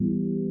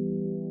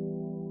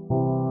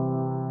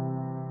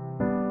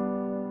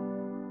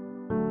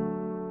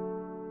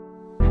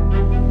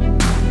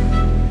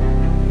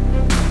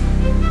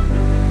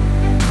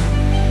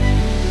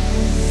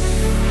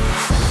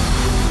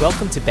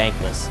Welcome to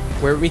Bankless,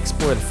 where we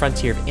explore the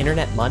frontier of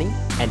internet money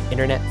and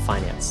internet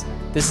finance.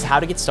 This is how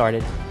to get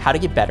started, how to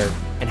get better,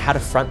 and how to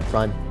front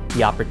run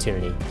the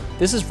opportunity.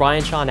 This is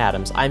Ryan Sean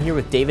Adams. I'm here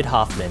with David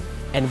Hoffman,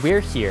 and we're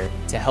here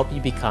to help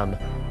you become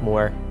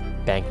more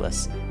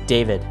bankless.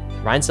 David,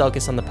 Ryan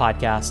Selkis on the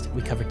podcast.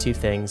 We cover two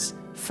things.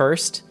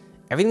 First,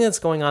 everything that's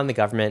going on in the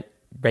government,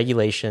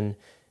 regulation,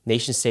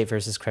 nation state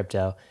versus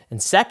crypto. And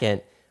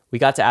second, we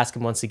got to ask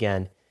him once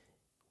again,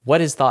 what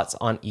his thoughts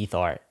on ETH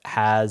are.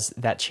 Has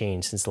that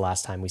changed since the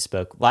last time we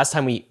spoke? Last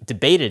time we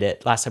debated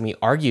it, last time we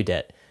argued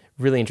it.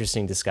 Really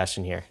interesting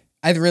discussion here.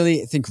 I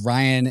really think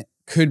Ryan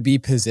could be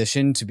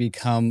positioned to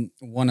become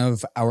one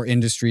of our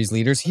industry's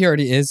leaders. He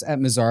already is at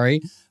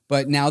Missouri,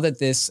 but now that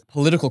this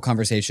political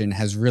conversation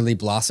has really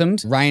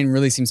blossomed, Ryan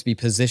really seems to be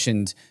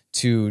positioned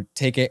to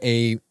take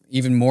a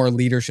even more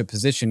leadership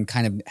position,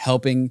 kind of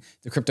helping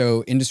the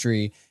crypto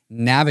industry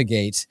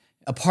navigate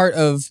a part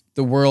of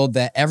the world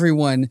that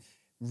everyone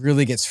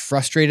really gets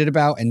frustrated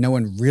about and no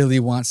one really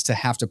wants to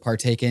have to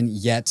partake in,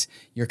 yet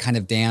you're kind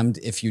of damned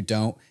if you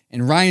don't.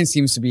 And Ryan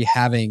seems to be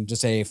having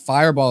just a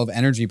fireball of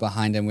energy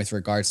behind him with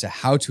regards to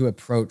how to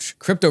approach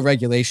crypto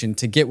regulation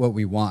to get what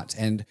we want.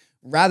 And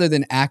rather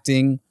than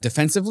acting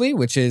defensively,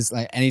 which is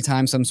like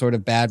anytime some sort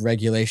of bad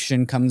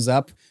regulation comes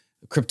up,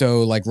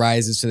 crypto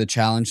rises to the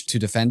challenge to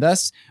defend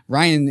us,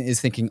 Ryan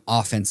is thinking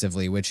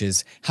offensively, which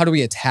is how do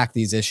we attack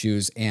these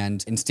issues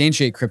and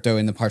instantiate crypto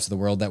in the parts of the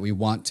world that we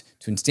want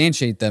to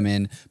instantiate them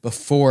in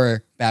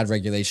before bad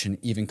regulation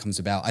even comes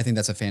about. I think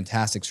that's a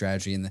fantastic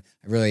strategy, and I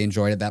really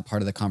enjoyed that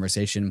part of the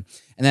conversation.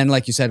 And then,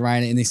 like you said,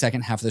 Ryan, in the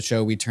second half of the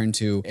show, we turn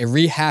to a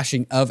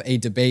rehashing of a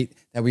debate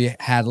that we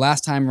had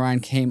last time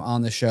Ryan came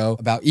on the show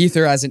about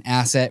Ether as an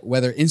asset,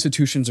 whether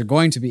institutions are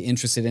going to be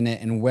interested in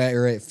it, and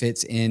where it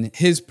fits in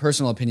his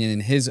personal opinion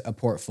in his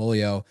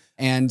portfolio.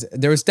 And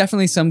there was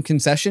definitely some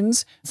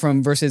concessions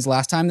from versus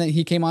last time that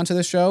he came onto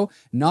the show.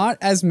 Not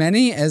as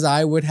many as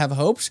I would have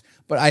hoped,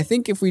 but I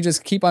think if we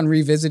just keep on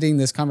revisiting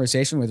this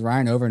conversation with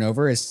Ryan over and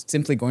over, it's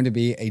simply going to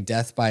be a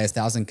death by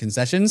 1,000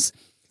 concessions.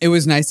 It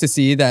was nice to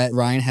see that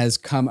Ryan has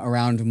come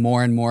around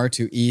more and more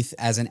to ETH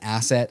as an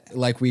asset,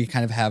 like we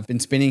kind of have been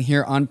spinning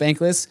here on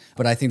Bankless.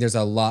 But I think there's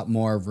a lot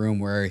more room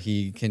where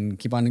he can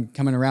keep on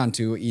coming around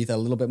to ETH a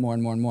little bit more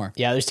and more and more.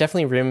 Yeah, there's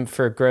definitely room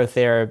for growth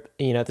there.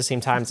 At the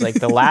same time, it's like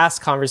the last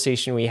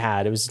conversation we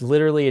had, it was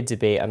literally a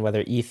debate on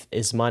whether ETH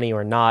is money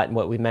or not. And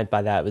what we meant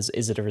by that was,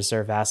 is it a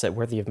reserve asset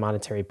worthy of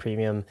monetary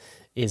premium?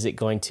 Is it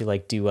going to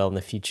do well in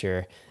the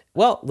future?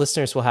 Well,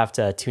 listeners will have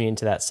to tune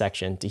into that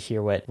section to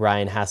hear what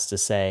Ryan has to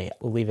say.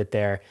 We'll leave it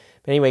there.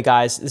 But anyway,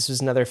 guys, this was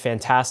another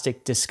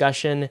fantastic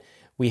discussion.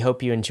 We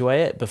hope you enjoy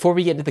it. Before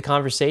we get into the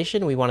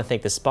conversation, we want to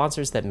thank the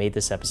sponsors that made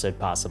this episode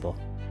possible.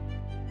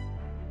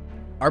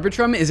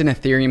 Arbitrum is an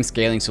Ethereum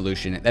scaling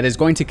solution that is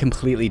going to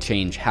completely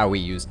change how we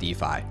use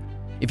DeFi.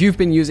 If you've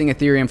been using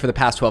Ethereum for the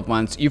past 12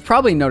 months, you've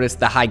probably noticed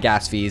the high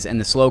gas fees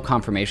and the slow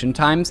confirmation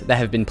times that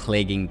have been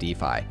plaguing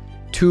DeFi.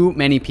 Too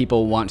many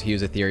people want to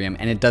use Ethereum,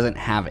 and it doesn't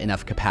have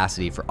enough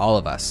capacity for all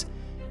of us.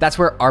 That's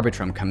where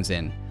Arbitrum comes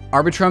in.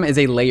 Arbitrum is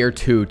a layer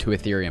 2 to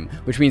Ethereum,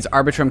 which means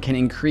Arbitrum can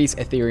increase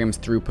Ethereum's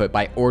throughput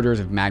by orders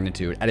of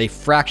magnitude at a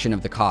fraction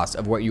of the cost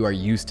of what you are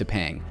used to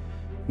paying.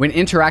 When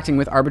interacting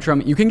with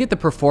Arbitrum, you can get the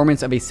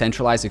performance of a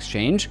centralized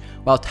exchange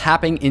while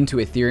tapping into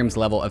Ethereum's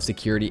level of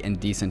security and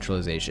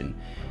decentralization.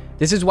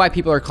 This is why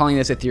people are calling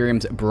this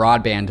Ethereum's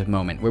broadband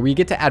moment, where we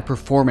get to add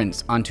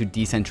performance onto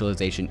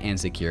decentralization and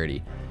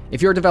security.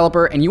 If you're a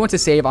developer and you want to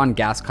save on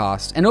gas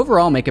costs and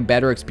overall make a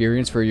better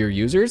experience for your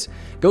users,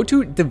 go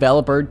to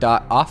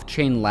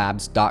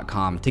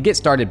developer.offchainlabs.com to get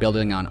started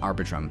building on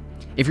Arbitrum.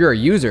 If you're a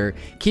user,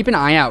 keep an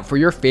eye out for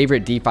your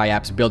favorite DeFi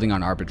apps building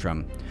on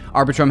Arbitrum.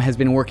 Arbitrum has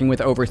been working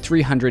with over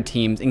 300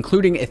 teams,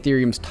 including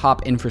Ethereum's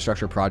top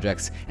infrastructure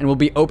projects, and will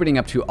be opening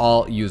up to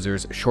all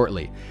users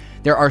shortly.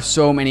 There are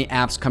so many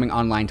apps coming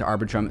online to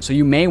Arbitrum, so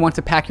you may want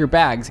to pack your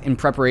bags in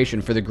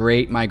preparation for the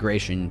great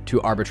migration to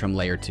Arbitrum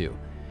Layer 2.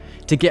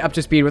 To get up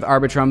to speed with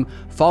Arbitrum,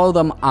 follow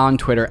them on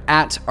Twitter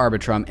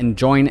 @Arbitrum and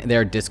join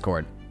their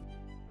Discord.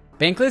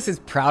 Bankless is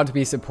proud to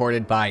be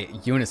supported by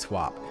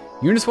Uniswap.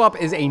 Uniswap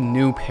is a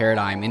new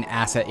paradigm in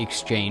asset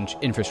exchange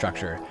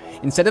infrastructure.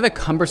 Instead of a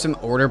cumbersome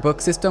order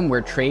book system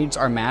where trades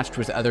are matched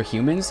with other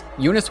humans,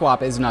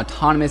 Uniswap is an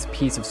autonomous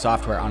piece of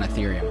software on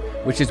Ethereum,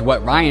 which is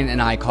what Ryan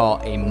and I call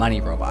a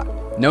money robot.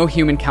 No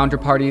human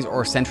counterparties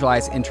or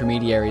centralized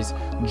intermediaries,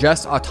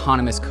 just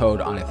autonomous code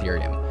on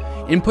Ethereum.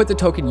 Input the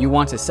token you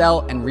want to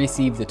sell and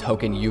receive the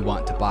token you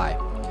want to buy.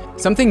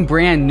 Something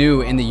brand new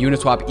in the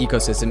Uniswap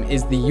ecosystem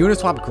is the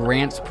Uniswap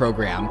Grants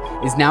program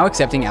is now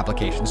accepting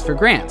applications for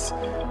grants.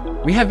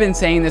 We have been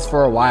saying this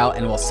for a while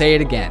and we'll say it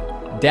again.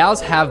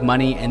 DAOs have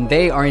money and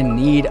they are in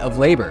need of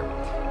labor.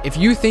 If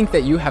you think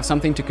that you have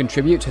something to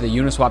contribute to the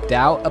Uniswap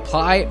DAO,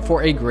 apply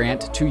for a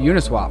grant to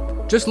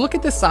Uniswap. Just look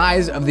at the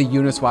size of the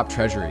Uniswap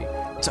treasury.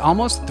 It's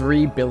almost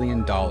 $3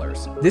 billion.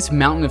 This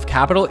mountain of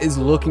capital is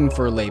looking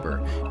for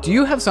labor. Do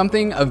you have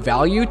something of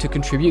value to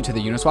contribute to the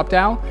Uniswap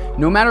DAO?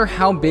 No matter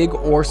how big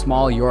or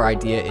small your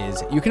idea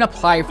is, you can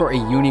apply for a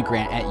uni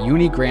grant at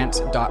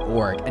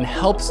unigrants.org and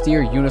help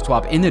steer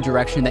Uniswap in the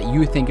direction that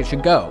you think it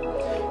should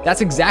go. That's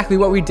exactly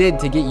what we did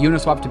to get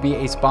Uniswap to be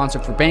a sponsor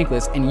for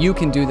Bankless, and you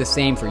can do the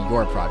same for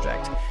your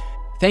project.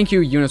 Thank you,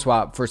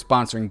 Uniswap, for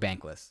sponsoring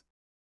Bankless.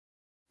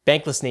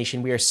 Bankless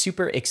Nation, we are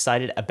super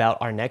excited about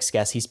our next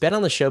guest. He's been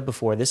on the show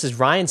before. This is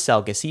Ryan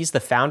Selkis. He's the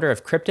founder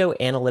of crypto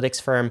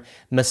analytics firm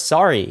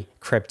Messari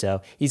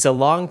Crypto. He's a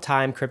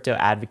longtime crypto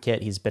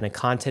advocate. He's been a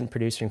content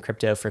producer in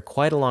crypto for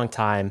quite a long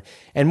time.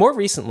 And more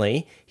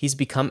recently, he's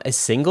become a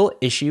single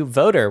issue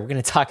voter. We're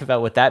going to talk about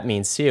what that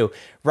means too.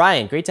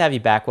 Ryan, great to have you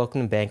back.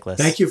 Welcome to Bankless.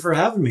 Thank you for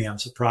having me. I'm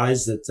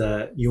surprised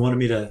that you wanted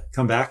me to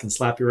come back and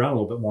slap you around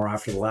a little bit more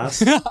after the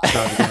last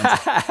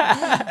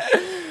extravaganza.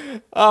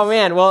 Oh,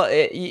 man. Well,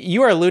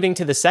 you are alluding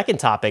to the second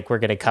topic we're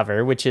going to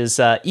cover, which is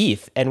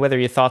ETH and whether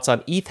your thoughts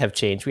on ETH have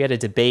changed. We had a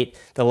debate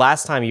the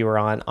last time you were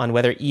on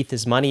whether ETH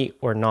is money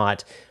or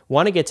not.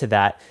 Want to get to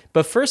that.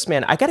 But first,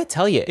 man, I got to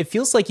tell you, it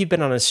feels like you've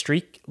been on a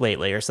streak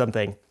lately or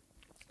something.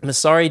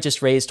 Messari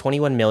just raised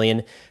 $21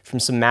 million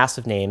from some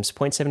massive names,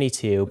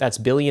 Point72. That's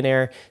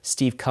billionaire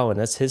Steve Cohen.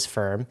 That's his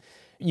firm.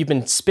 You've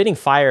been spitting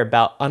fire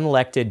about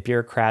unelected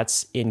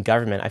bureaucrats in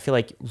government. I feel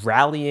like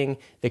rallying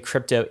the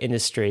crypto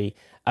industry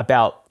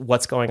about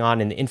what's going on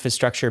in the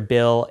infrastructure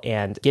bill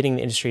and getting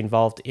the industry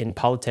involved in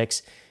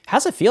politics.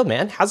 How's it feel,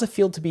 man? How's it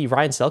feel to be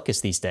Ryan Selkis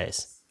these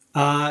days?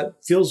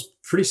 Feels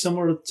pretty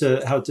similar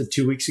to how it did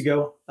 2 weeks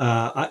ago.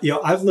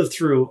 I've lived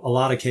through a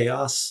lot of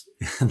chaos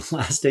in the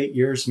last 8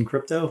 years in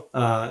crypto.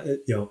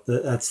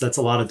 That's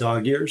a lot of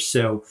dog years.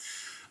 So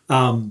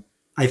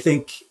I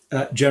think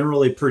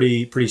generally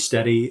pretty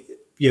steady.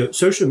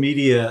 Social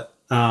media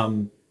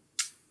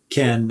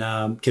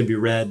can be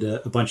read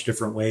a bunch of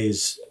different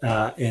ways,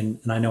 and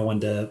I know when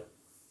to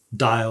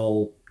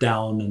dial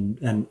down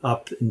and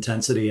up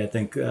intensity, I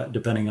think,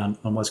 depending on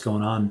what's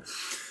going on.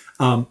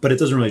 But it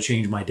doesn't really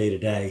change my day to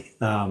day.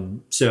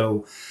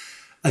 So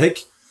I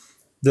think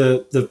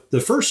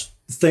the first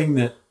thing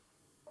that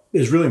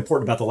is really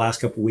important about the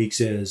last couple of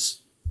weeks is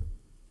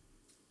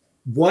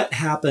what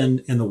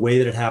happened and the way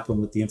that it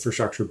happened with the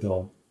infrastructure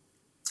bill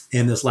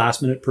and this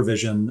last minute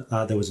provision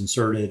that was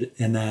inserted,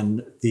 and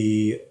then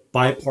the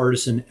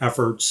bipartisan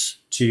efforts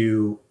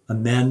to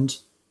amend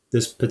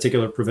this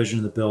particular provision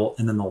of the bill,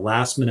 and then the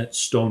last minute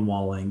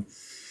stonewalling.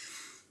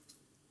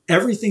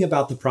 Everything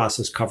about the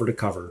process cover to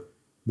cover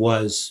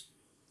was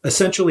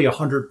essentially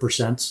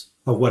 100%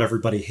 of what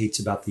everybody hates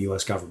about the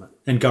US government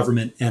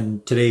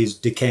and today's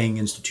decaying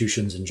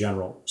institutions in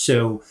general.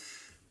 So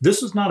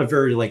this was not a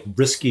very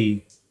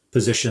risky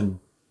position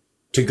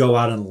to go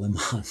out on a limb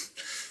on,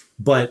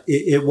 but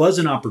it was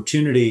an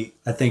opportunity,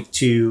 I think,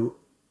 to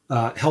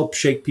help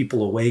shake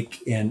people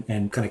awake and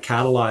kind of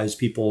catalyze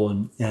people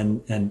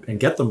and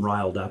get them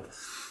riled up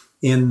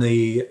in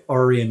the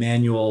Ari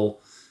Emanuel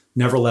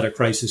never let a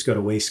crisis go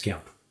to waste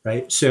camp,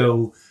 right?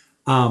 So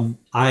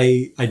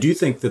I do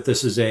think that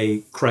this is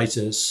a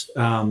crisis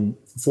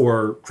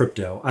for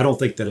crypto. I don't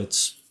think that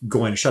it's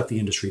going to shut the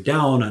industry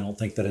down. I don't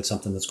think that it's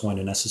something that's going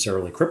to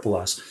necessarily cripple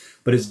us,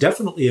 but it's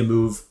definitely a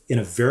move in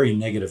a very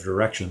negative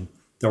direction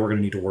that we're going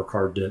to need to work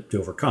hard to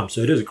overcome.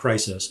 So it is a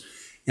crisis.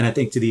 And I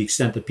think to the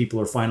extent that people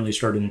are finally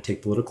starting to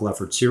take political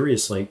effort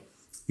seriously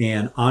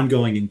and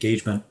ongoing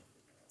engagement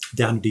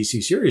down in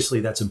DC seriously,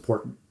 that's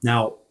important.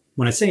 Now,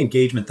 when I say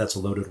engagement, that's a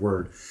loaded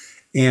word.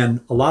 And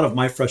a lot of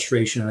my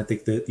frustration, and I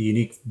think the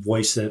unique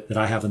voice that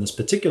I have in this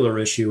particular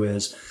issue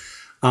is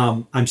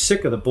I'm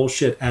sick of the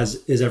bullshit,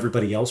 as is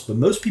everybody else, but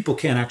most people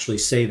can't actually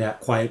say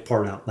that quiet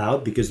part out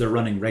loud because they're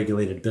running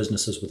regulated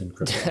businesses within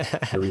crypto.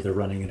 They're either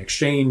running an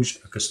exchange,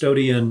 a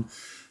custodian,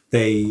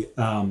 they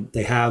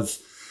have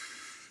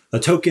a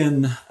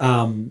token,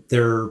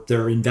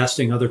 they're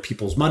investing other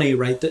people's money,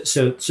 right?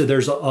 So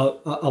there's a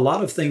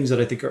lot of things that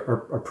I think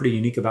are pretty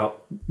unique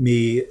about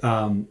me,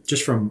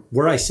 just from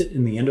where I sit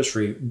in the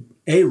industry,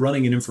 A,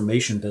 running an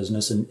information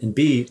business, and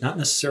B, not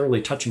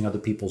necessarily touching other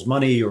people's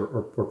money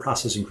or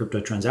processing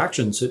crypto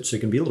transactions. So I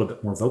can be a little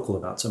bit more vocal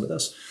about some of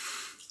this.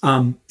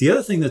 The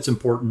other thing that's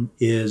important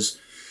is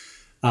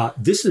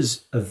this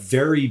is a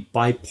very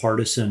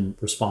bipartisan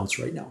response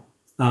right now.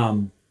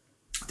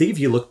 I think if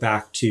you look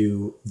back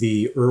to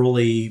the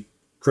early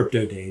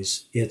crypto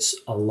days, it's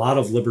a lot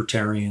of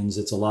libertarians.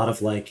 It's a lot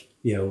of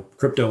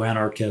crypto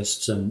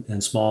anarchists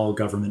and small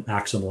government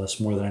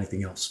maximalists more than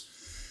anything else.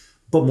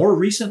 But more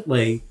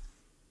recently,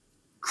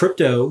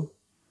 crypto,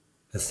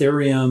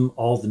 Ethereum,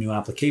 all the new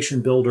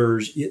application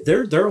builders,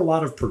 there are a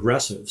lot of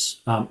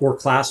progressives or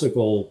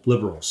classical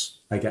liberals,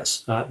 I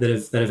guess,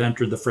 that have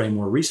entered the fray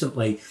more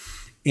recently.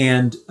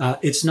 And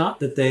it's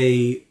not that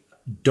they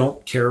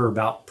don't care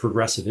about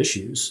progressive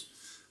issues.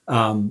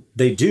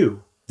 They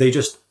do. They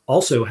just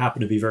also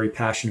happen to be very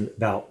passionate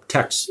about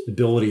tech's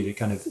ability to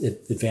kind of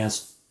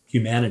advance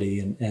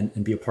humanity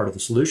and be a part of the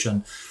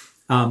solution,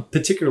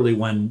 particularly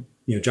when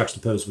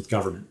juxtaposed with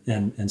government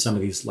and some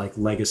of these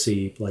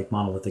legacy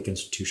monolithic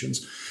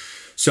institutions.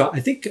 So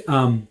I think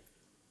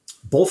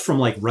both from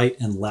like right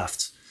and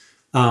left,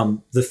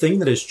 the thing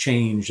that has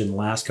changed in the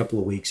last couple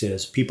of weeks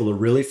is people are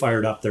really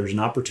fired up. There's an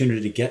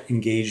opportunity to get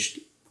engaged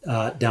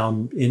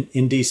down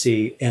in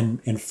DC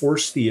and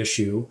force the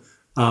issue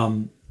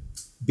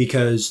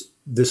because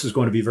this is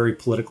going to be very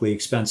politically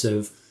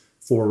expensive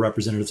for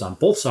representatives on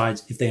both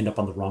sides if they end up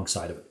on the wrong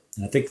side of it.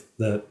 And I think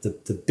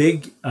the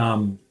big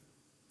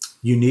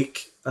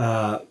unique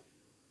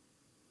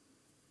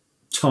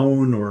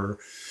tone or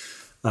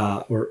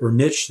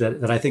niche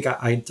that I think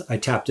I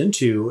tapped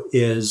into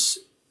is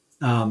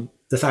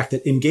the fact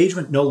that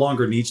engagement no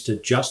longer needs to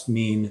just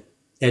mean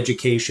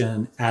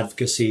education,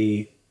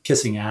 advocacy,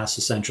 kissing ass,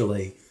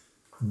 essentially.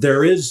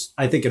 There is,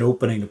 I think, an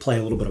opening to play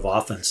a little bit of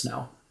offense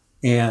now.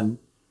 And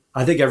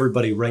I think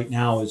everybody right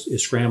now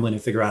is scrambling to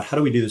figure out how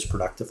do we do this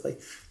productively?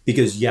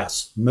 Because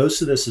yes,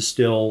 most of this is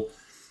still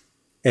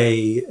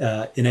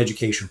an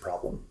education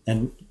problem.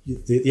 And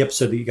the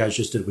episode that you guys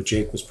just did with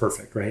Jake was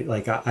perfect, right?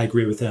 Like I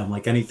agree with him.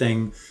 Like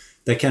anything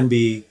that can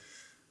be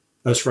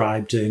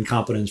ascribed to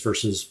incompetence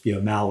versus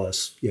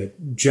malice,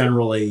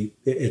 generally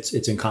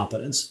it's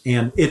incompetence,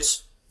 and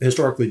it's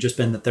historically just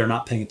been that they're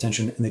not paying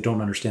attention and they don't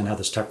understand how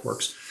this tech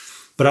works.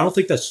 But I don't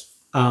think that's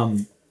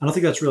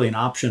really an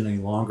option any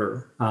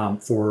longer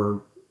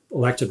for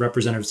elected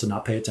representatives to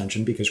not pay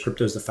attention, because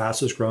crypto is the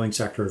fastest growing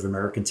sector of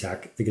American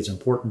tech. I think it's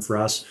important for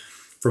us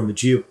from a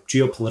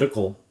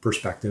geopolitical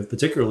perspective,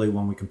 particularly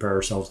when we compare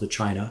ourselves to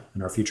China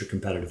and our future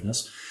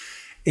competitiveness.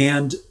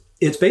 And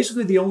it's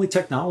basically the only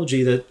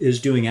technology that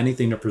is doing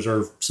anything to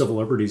preserve civil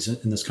liberties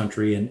in this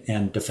country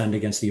and defend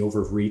against the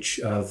overreach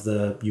of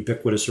the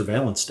ubiquitous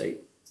surveillance state.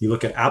 You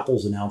look at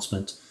Apple's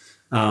announcement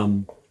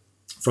from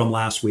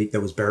last week that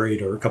was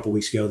buried, or a couple of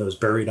weeks ago, that was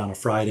buried on a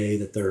Friday,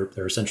 that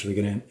they're essentially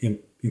going to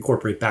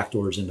incorporate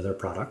backdoors into their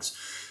products.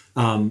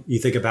 You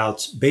think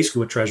about basically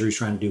what Treasury is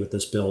trying to do with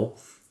this bill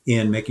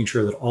in making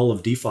sure that all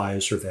of DeFi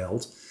is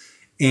surveilled.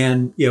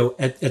 And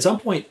at some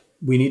point,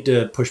 we need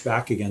to push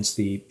back against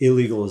the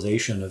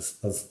illegalization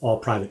of all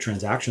private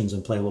transactions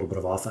and play a little bit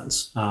of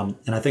offense.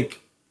 And I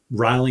think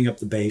riling up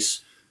the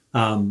base,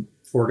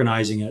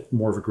 organizing at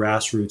more of a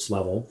grassroots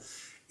level,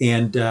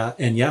 and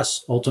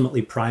yes,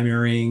 ultimately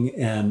primarying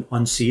and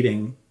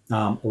unseating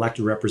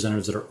elected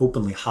representatives that are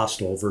openly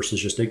hostile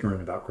versus just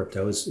ignorant about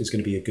crypto is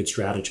going to be a good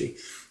strategy.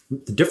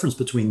 The difference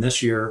between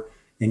this year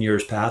and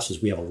years past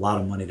is we have a lot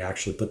of money to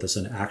actually put this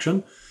into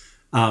action.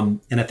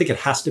 And I think it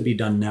has to be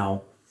done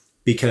now,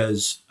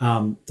 because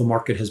the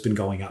market has been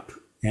going up.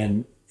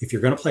 And if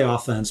you're going to play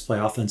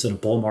offense in a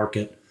bull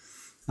market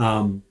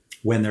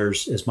when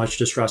there's as much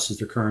distrust as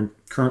there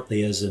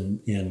currently is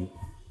in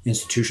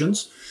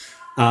institutions.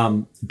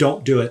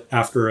 Don't do it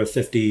after a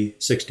 50,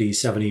 60,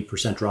 70%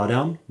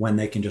 drawdown when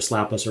they can just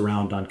slap us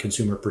around on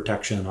consumer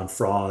protection, on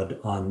fraud,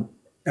 on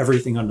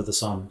everything under the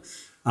sun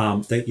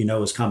that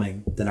is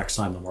coming the next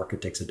time the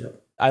market takes a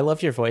dip. I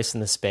love your voice in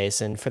the space.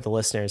 And for the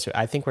listeners,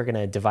 I think we're going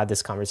to divide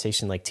this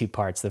conversation like two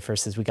parts. The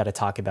first is we got to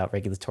talk about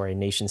regulatory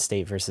nation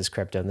state versus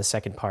crypto. And the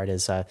second part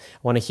is I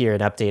want to hear an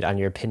update on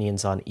your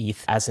opinions on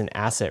ETH as an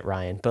asset,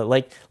 Ryan. But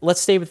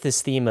let's stay with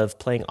this theme of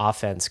playing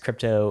offense,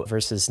 crypto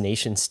versus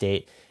nation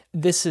state.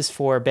 This is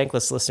for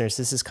Bankless listeners.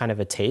 This is kind of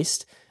a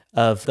taste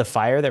of the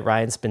fire that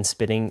Ryan's been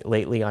spitting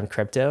lately on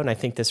crypto. And I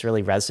think this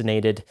really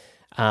resonated.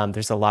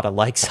 There's a lot of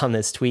likes on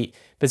this tweet,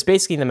 but it's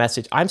basically the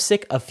message. I'm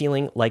sick of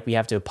feeling like we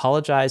have to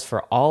apologize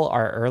for all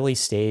our early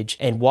stage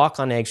and walk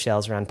on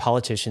eggshells around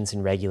politicians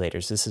and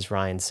regulators. This is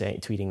Ryan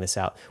tweeting this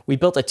out. We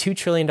built a $2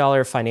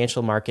 trillion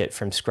financial market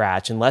from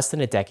scratch in less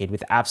than a decade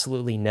with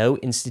absolutely no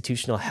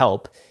institutional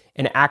help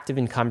and active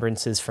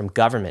encumbrances from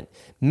government.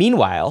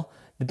 Meanwhile,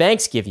 the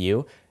banks give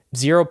you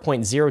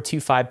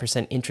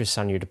 0.025% interest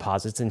on your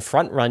deposits and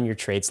front run your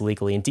trades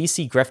legally. And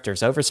DC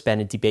grifters overspend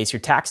and debase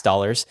your tax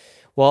dollars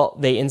while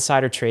they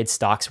insider trade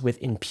stocks with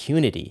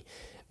impunity.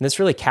 And this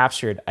really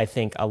captured, I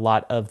think, a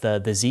lot of the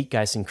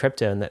zeitgeist in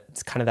crypto, and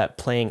that's kind of that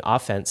playing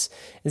offense.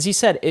 As you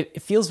said, it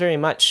feels very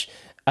much,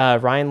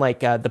 Ryan,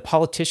 like the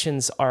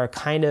politicians are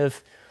kind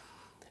of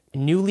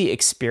newly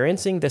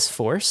experiencing this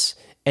force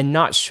and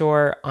not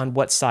sure on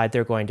what side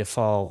they're going to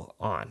fall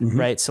on,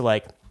 right? So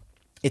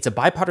it's a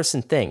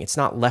bipartisan thing. It's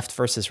not left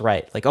versus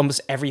right, like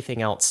almost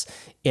everything else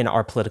in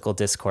our political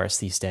discourse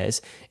these days.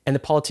 And the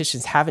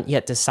politicians haven't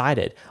yet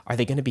decided, are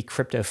they going to be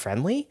crypto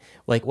friendly?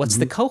 Like what's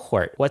the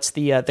cohort? What's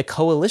the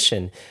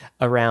coalition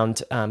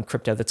around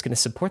crypto that's going to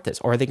support this?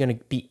 Or are they going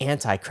to be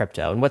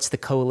anti-crypto? And what's the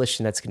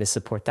coalition that's going to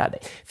support that?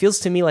 It feels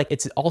to me like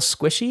it's all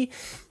squishy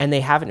and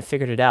they haven't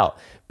figured it out.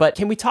 But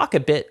can we talk a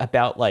bit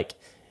about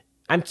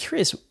I'm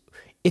curious,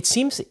 it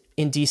seems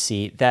in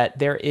DC that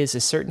there is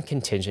a certain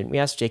contingent, we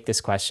asked Jake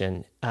this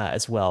question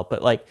as well,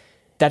 but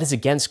that is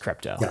against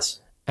crypto. Yes.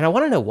 And I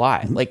want to know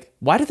why.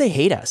 Why do they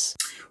hate us?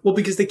 Well,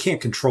 because they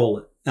can't control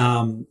it,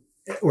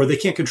 or they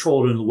can't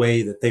control it in a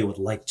way that they would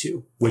like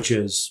to, which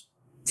is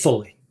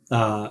fully,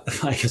 I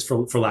guess,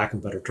 for lack of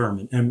a better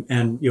term.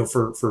 And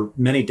for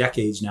many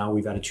decades now,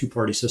 we've had a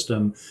two-party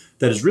system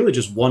that is really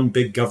just one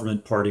big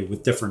government party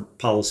with different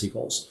policy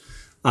goals.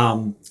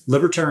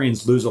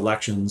 Libertarians lose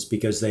elections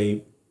because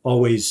they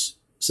always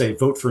say,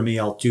 vote for me,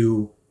 I'll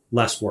do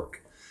less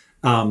work.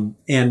 And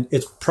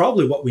it's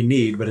probably what we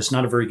need, but it's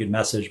not a very good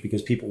message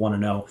because people want to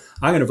know,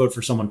 I'm going to vote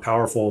for someone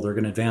powerful. They're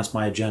going to advance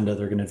my agenda.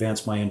 They're going to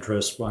advance my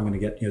interests. Well, I'm going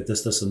to get,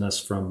 this, and this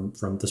from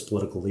this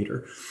political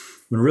leader.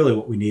 When really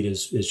what we need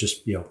is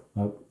just,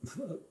 a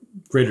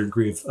greater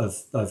degree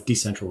of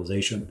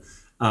decentralization.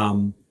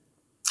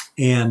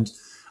 And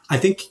I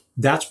think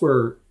that's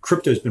where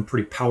crypto has been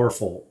pretty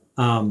powerful.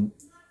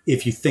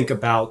 If you think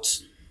about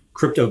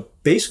crypto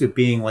basically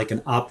being like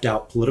an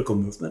opt-out political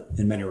movement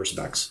in many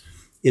respects,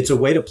 it's a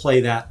way to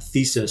play that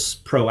thesis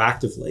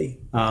proactively.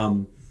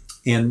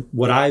 And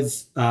what I've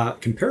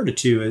compared it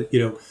to,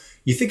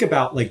 you think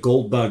about like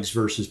gold bugs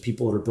versus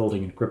people that are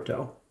building in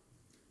crypto.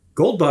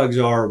 Gold bugs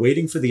are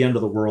waiting for the end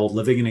of the world,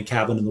 living in a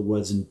cabin in the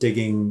woods and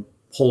digging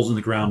holes in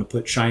the ground to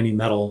put shiny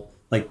metal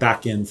like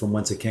back in from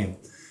whence it came.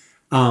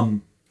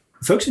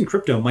 Folks in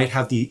crypto might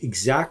have the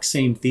exact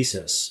same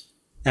thesis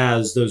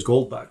as those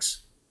gold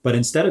bugs, but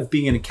instead of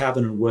being in a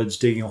cabin in the woods,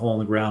 digging a hole in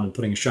the ground and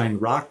putting a shiny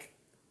rock,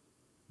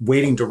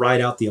 waiting to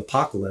ride out the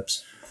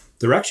apocalypse,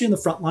 they're actually in the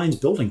front lines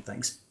building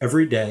things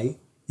every day.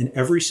 And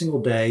every single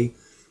day,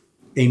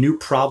 a new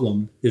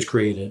problem is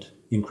created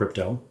in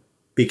crypto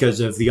because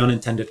of the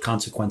unintended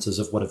consequences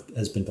of what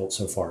has been built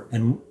so far.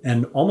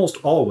 And almost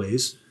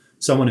always,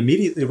 someone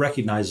immediately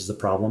recognizes the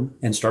problem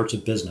and starts a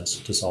business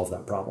to solve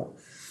that problem.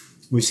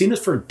 We've seen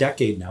this for a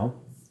decade now.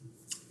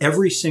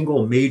 Every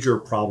single major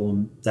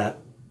problem that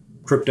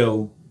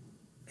crypto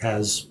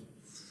has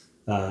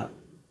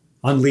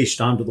unleashed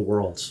onto the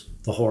world,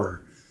 the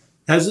horror,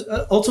 has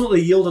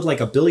ultimately yielded like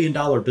 $1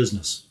 billion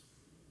business.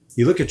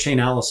 You look at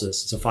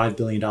Chainalysis, it's a $5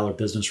 billion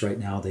business right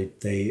now.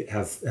 They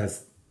have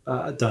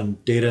done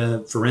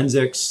data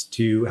forensics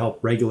to help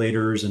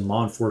regulators and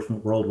law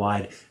enforcement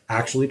worldwide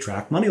actually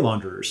track money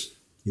launderers.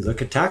 You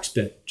look at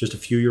TaxBit, just a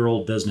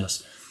few-year-old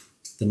business.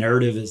 The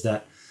narrative is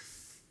that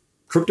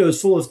crypto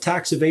is full of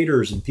tax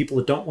evaders and people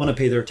that don't want to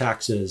pay their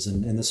taxes.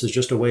 And this is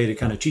just a way to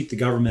kind of cheat the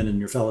government and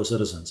your fellow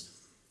citizens.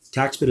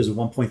 TaxBit is a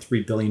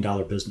 $1.3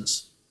 billion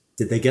business.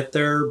 Did they get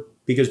there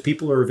because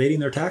people are evading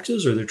their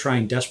taxes, or they're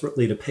trying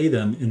desperately to pay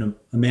them in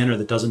a manner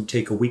that doesn't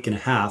take a week and a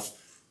half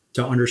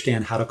to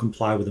understand how to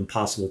comply with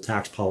impossible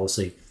tax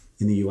policy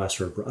in the US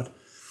or abroad?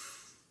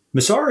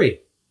 Messari,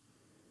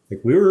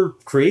 like, we were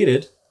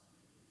created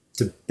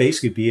to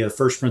basically be a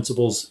first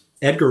principles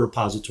Edgar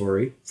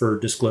repository for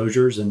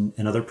disclosures and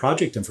other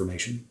project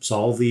information,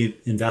 solve the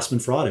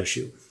investment fraud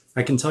issue.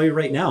 I can tell you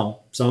right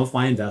now, some of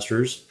my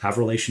investors have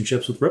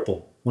relationships with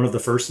Ripple. One of the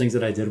first things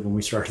that I did when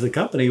we started the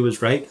company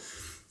was write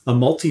a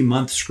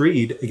multi-month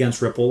screed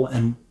against Ripple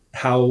and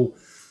how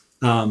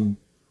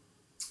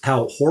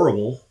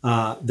horrible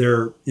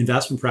their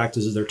investment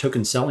practices, their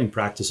token selling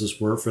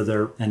practices were for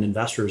their end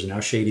investors, and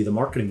how shady the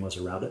marketing was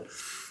around it.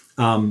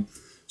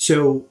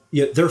 So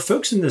there are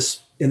folks in this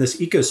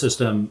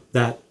ecosystem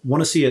that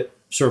want to see it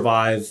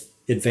survive,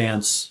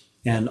 advance,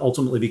 and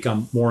ultimately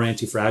become more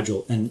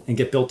anti-fragile and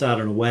get built out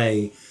in a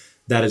way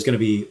that is going to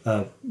be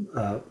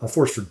a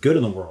force for good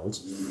in the world,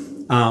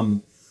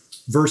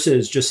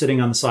 versus just sitting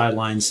on the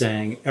sidelines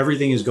saying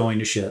everything is going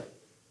to shit,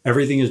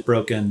 everything is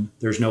broken,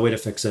 there's no way to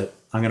fix it.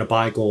 I'm going to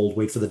buy gold,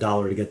 wait for the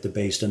dollar to get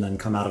debased, and then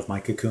come out of my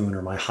cocoon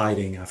or my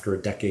hiding after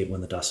a decade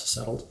when the dust has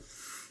settled.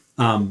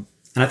 And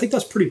I think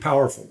that's pretty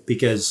powerful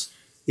because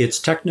it's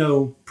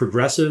techno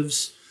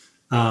progressives,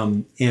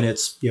 and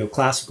it's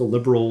classical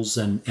liberals,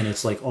 and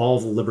it's like all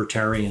the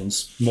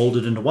libertarians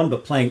molded into one,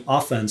 but playing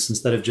offense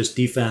instead of just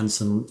defense,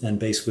 and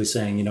basically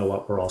saying, you know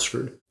what, we're all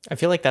screwed. I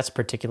feel like that's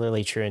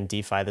particularly true in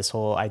DeFi, this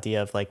whole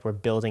idea of like, we're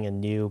building a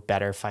new,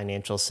 better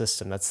financial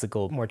system. That's the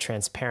goal, more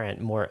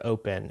transparent, more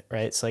open,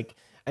 right? So like,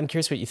 I'm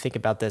curious what you think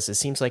about this. It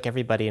seems like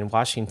everybody in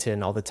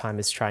Washington all the time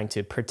is trying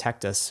to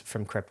protect us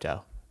from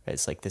crypto.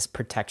 It's like this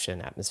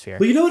protection atmosphere.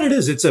 Well, you know what it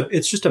is?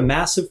 It's just a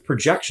massive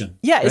projection.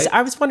 Yeah, right?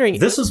 I was wondering.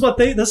 This is what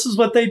they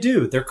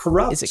do. They're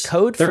corrupt. Is it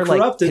code They're for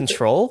corrupt. Like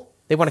control?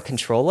 They want to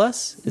control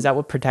us? Is that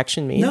what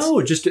protection means?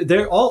 No, just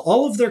they're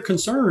all of their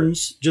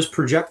concerns just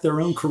project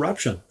their own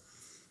corruption,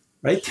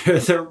 right?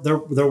 They're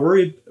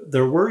worried.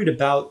 They're worried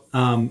about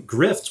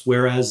grifts,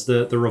 whereas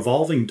the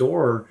revolving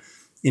door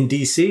in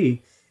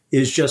DC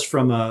is just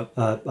from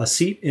a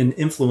seat in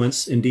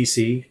influence in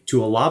DC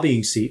to a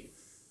lobbying seat,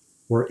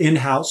 or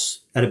in-house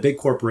at a big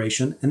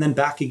corporation, and then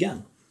back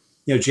again.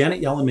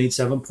 Janet Yellen made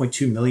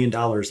 $7.2 million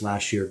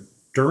last year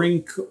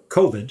during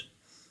COVID,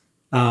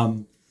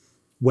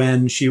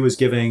 when she was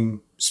giving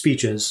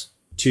speeches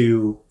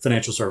to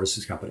financial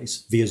services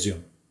companies via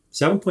Zoom.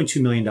 $7.2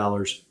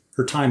 million.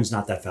 Her time is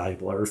not that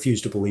valuable. I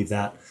refuse to believe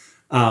that,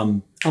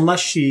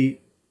 unless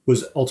she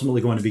was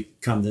ultimately going to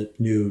become the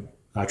new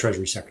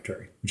Treasury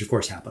Secretary, which of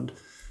course happened.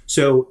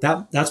 So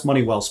that's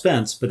money well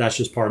spent, but that's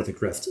just part of the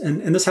grift.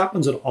 And this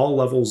happens at all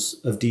levels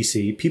of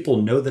DC.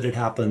 People know that it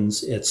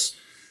happens. It's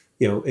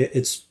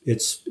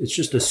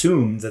just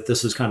assumed that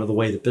this is kind of the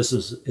way that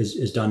business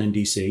is done in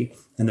DC,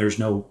 and there's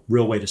no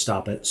real way to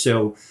stop it.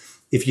 So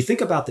if you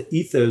think about the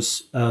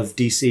ethos of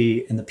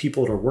DC and the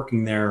people that are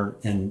working there,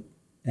 and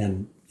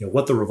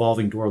what the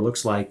revolving door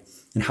looks like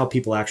and how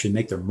people actually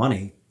make their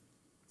money,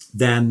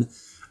 then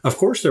Of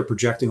course, they're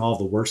projecting all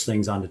the worst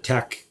things onto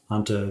tech,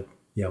 onto,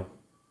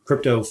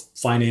 crypto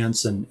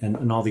finance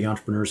and all the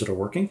entrepreneurs that are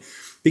working,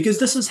 because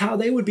this is how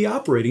they would be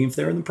operating if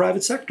they're in the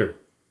private sector.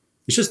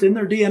 It's just in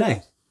their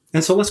DNA.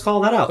 And so let's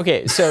call that out.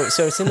 Okay, so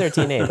it's in their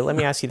DNA, but let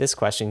me ask you this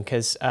question,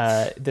 because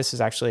this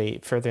is actually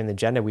further in the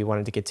agenda we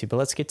wanted to get to, but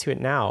let's get to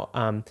it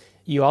now.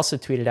 You also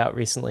tweeted out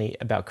recently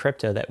about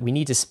crypto that we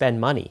need to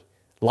spend money,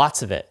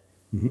 lots of it.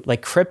 Mm-hmm.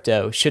 Like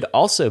crypto should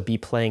also be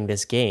playing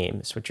this game,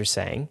 is what you're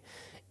saying.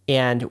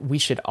 And we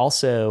should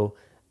also,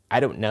 I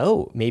don't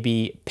know,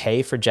 maybe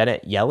pay for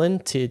Janet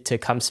Yellen to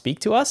come speak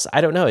to us?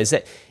 I don't know.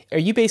 Are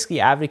you basically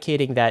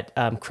advocating that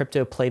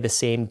crypto play the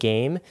same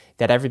game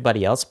that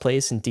everybody else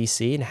plays in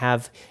DC and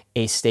have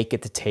a stake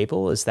at the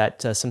table? Is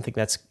that something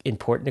that's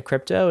important to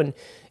crypto? And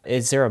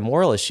is there a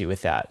moral issue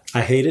with that?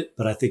 I hate it,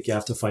 but I think you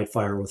have to fight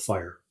fire with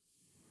fire.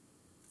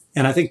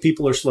 And I think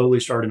people are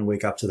slowly starting to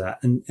wake up to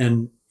that. And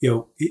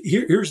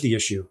here's the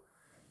issue.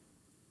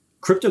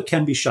 Crypto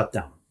can be shut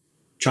down.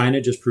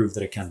 China just proved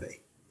that it can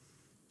be.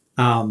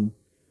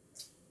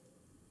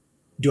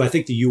 Do I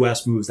think the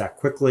U.S. moves that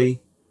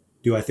quickly?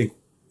 Do I think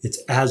it's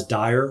as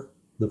dire,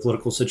 the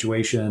political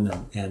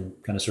situation and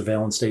kind of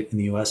surveillance state in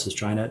the U.S. as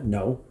China?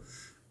 No.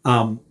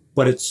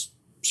 But it's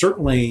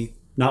certainly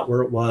not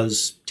where it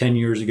was 10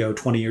 years ago,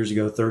 20 years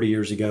ago, 30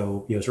 years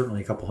ago,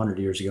 certainly a couple hundred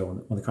years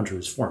ago when the country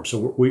was formed.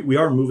 So we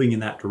are moving in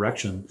that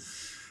direction.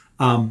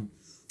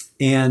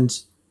 And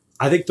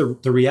I think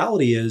the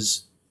reality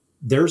is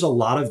there's a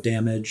lot of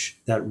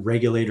damage that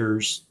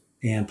regulators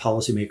and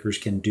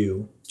policymakers can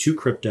do to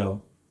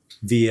crypto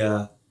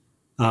via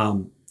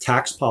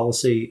tax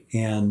policy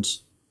and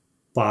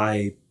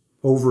by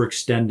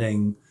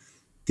overextending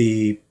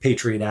the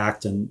Patriot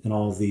Act and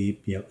all the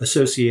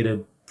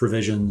associated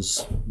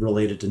provisions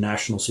related to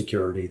national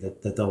security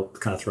that they'll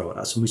kind of throw at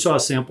us. And we saw a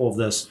sample of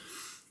this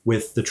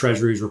with the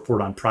Treasury's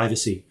report on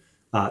privacy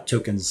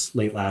tokens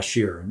late last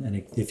year.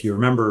 And if you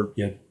remember,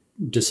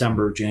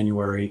 December,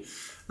 January,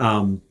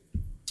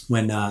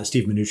 when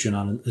Steve Mnuchin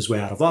on his way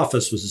out of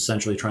office was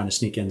essentially trying to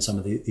sneak in some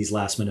of these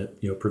last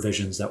minute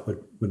provisions that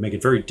would make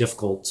it very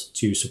difficult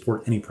to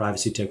support any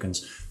privacy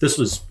tokens. This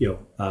was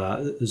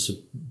this is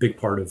a big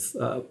part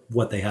of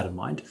what they had in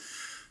mind.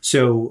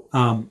 So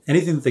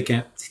anything that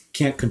they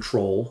can't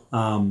control,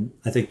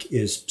 I think,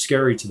 is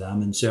scary to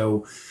them. And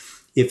so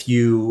if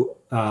you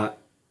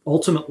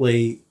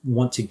ultimately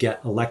want to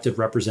get elected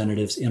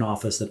representatives in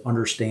office that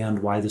understand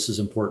why this is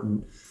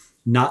important,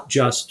 not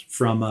just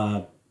from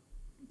a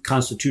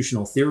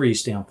constitutional theory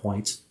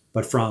standpoint,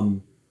 but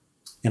from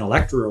an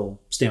electoral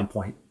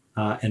standpoint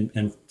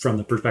and from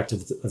the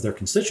perspective of their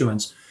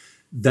constituents,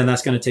 then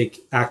that's going to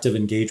take active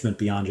engagement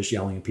beyond just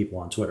yelling at people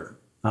on Twitter.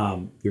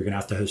 You're going to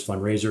have to host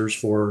fundraisers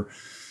for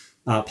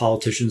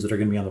politicians that are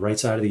going to be on the right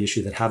side of the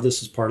issue, that have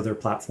this as part of their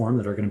platform,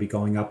 that are going to be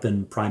going up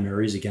in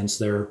primaries against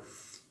their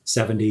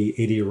 70,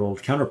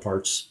 80-year-old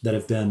counterparts that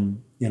have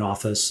been in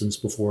office since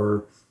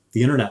before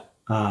the internet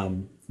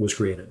was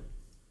created.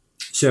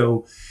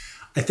 So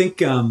I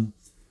think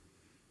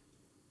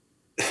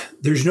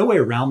there's no way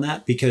around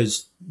that,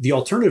 because the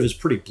alternative is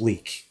pretty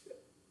bleak.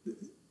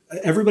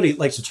 Everybody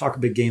likes to talk a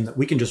big game that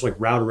we can just like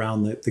route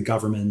around the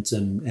government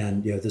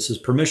and this is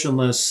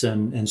permissionless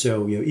and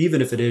so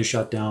even if it is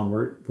shut down,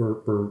 we're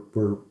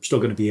still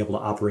going to be able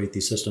to operate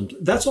these systems.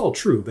 That's all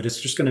true, but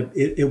it's just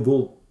it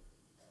will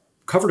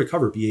cover to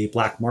cover be a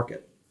black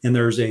market, and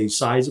there's a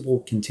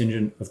sizable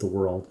contingent of the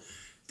world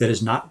that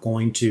is not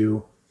going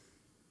to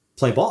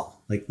play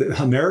ball. Like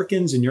the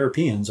Americans and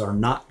Europeans are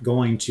not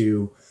going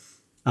to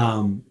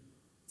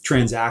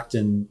transact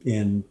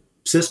in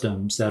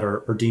systems that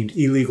are deemed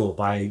illegal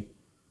by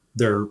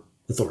their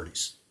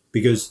authorities,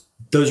 because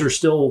those are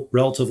still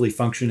relatively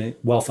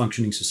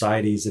well-functioning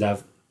societies that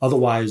have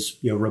otherwise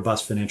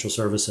robust financial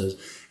services.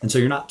 And so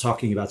you're not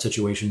talking about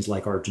situations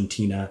like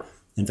Argentina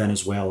and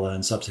Venezuela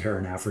and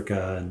sub-Saharan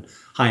Africa and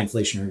high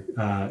inflation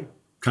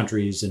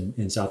countries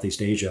in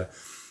Southeast Asia.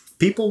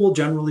 People will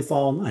generally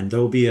fall in line.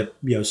 There will be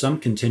some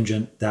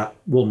contingent that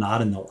will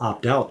not, and they'll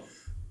opt out,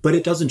 but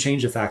it doesn't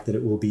change the fact that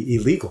it will be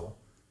illegal,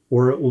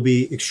 or it will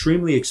be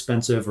extremely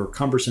expensive or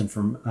cumbersome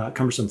from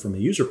a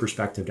user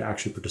perspective to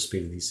actually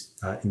participate in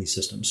these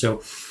systems.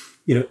 So,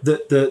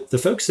 the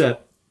folks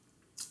that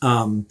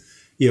that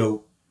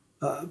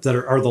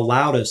are the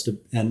loudest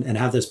and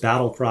have this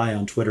battle cry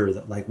on Twitter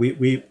that like we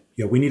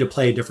need to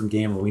play a different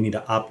game, or we need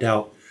to opt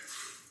out.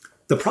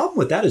 The problem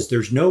with that is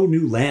there's no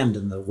new land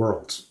in the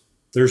world.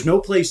 There's no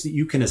place that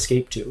you can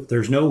escape to.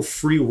 There's no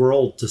free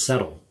world to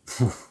settle.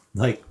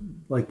 like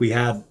we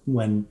had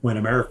when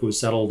America was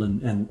settled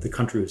and the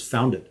country was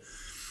founded.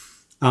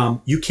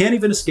 You can't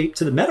even escape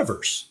to the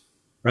metaverse,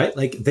 right?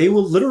 Like they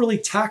will literally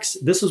tax.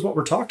 This is what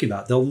we're talking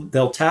about.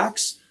 They'll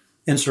tax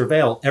and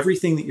surveil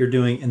everything that you're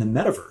doing in the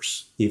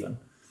metaverse even.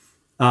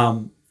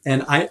 And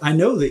I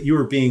know that you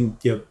were being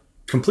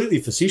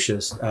completely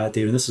facetious,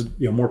 David. And this is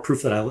more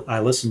proof that I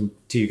listen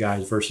to you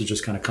guys versus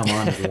just kind of come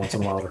on every once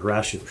in a while to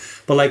harass you.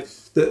 But like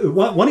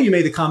one of you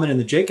made the comment in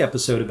the Jake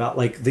episode about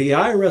like the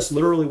IRS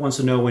literally wants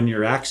to know when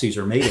your axes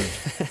are mating,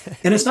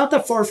 and it's not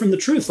that far from the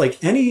truth.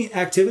 Like any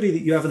activity that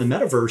you have in the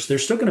metaverse, they're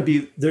still going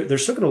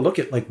to look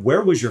at like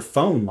where was your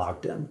phone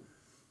logged in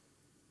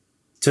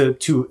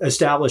to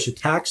establish a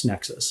tax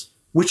nexus,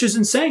 which is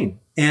insane.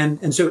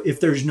 And so if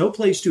there's no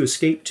place to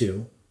escape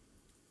to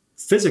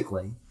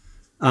physically,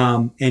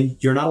 and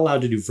you're not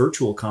allowed to do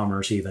virtual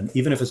commerce, even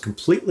if it's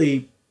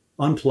completely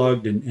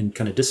unplugged and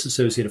kind of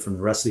disassociated from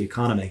the rest of the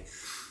economy,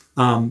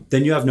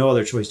 then you have no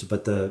other choice to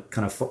put the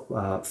kind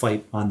of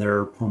fight on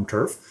their home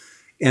turf.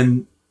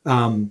 And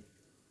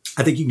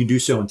I think you can do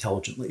so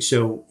intelligently.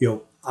 So,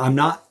 I'm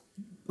not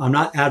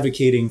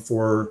advocating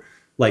for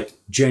like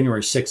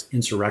January 6th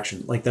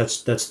insurrection. Like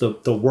that's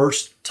the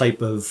worst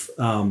type of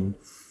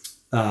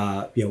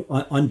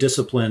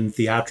undisciplined,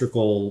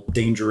 theatrical,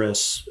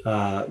 dangerous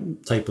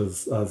type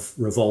of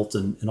revolt,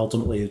 and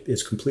ultimately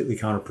it's completely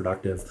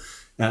counterproductive,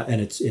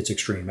 and it's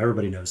extreme.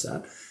 Everybody knows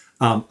that.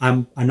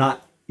 I'm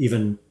not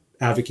even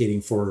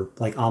advocating for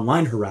like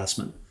online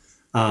harassment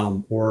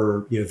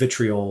or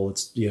vitriol.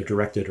 It's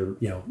directed, or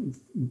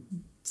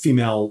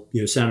female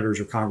senators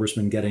or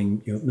congressmen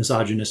getting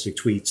misogynistic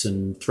tweets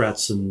and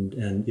threats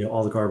and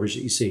all the garbage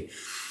that you see.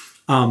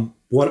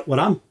 What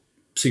I'm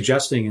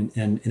suggesting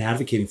and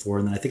advocating for,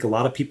 and I think a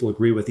lot of people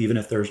agree with, even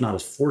if they're not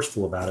as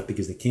forceful about it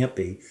because they can't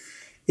be,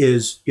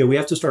 is we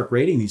have to start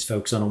grading these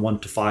folks on a 1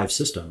 to 5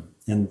 system,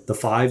 and the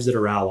 5s that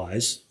are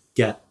allies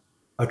get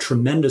a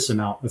tremendous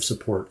amount of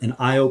support, an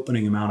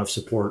eye-opening amount of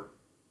support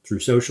through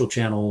social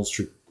channels,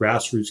 through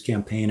grassroots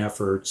campaign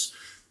efforts,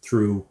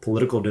 through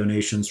political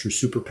donations, through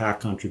super PAC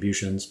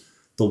contributions.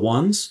 The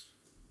 1s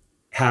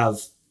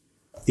have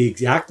the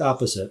exact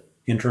opposite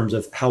in terms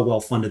of how well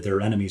funded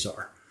their enemies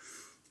are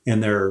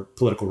and their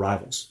political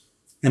rivals.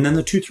 And then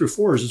the 2 through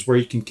 4s is where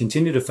you can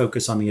continue to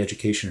focus on the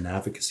education and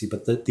advocacy.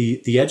 But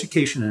the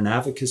education and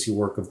advocacy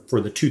work for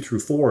the 2 through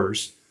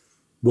 4s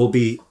will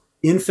be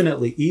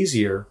infinitely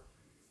easier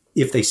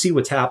if they see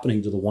what's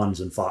happening to the 1s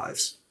and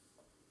 5s.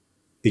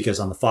 Because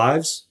on the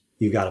 5s,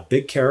 you've got a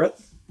big carrot,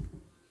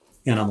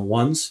 and on the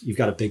 1s, you've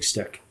got a big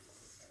stick.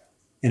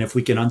 And if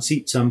we can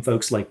unseat some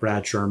folks like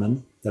Brad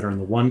Sherman that are in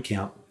the 1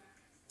 camp,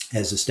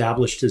 as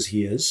established as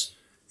he is,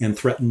 and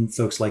threaten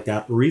folks like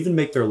that, or even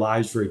make their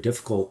lives very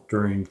difficult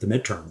during the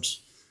midterms,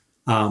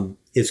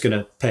 it's going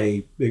to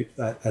pay,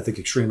 I think,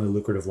 extremely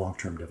lucrative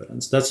long-term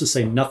dividends. That's to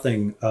say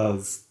nothing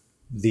of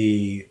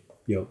the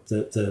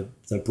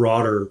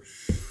broader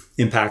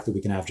impact that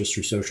we can have just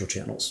through social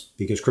channels,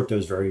 because crypto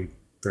is very,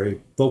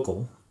 very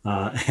vocal,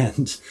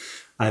 and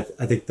I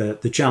think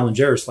the challenge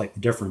there is slightly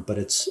different. But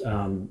it's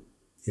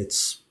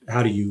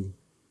how do you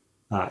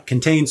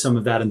contain some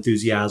of that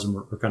enthusiasm,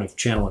 or kind of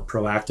channel it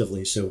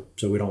proactively, so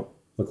we don't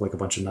look like a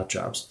bunch of nut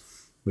jobs,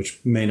 which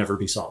may never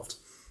be solved.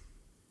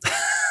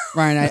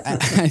 Ryan,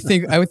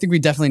 I would think we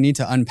definitely need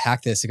to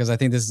unpack this, because I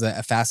think this is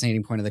a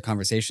fascinating point of the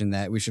conversation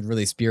that we should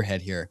really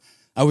spearhead here.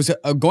 I was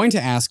going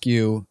to ask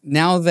you,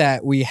 now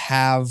that we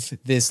have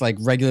this like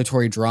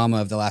regulatory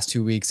drama of the last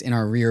 2 weeks in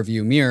our rear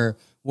view mirror,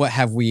 what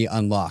have we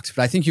unlocked?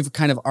 But I think you've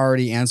kind of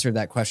already answered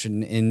that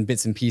question in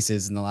bits and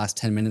pieces in the last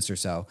 10 minutes or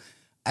so.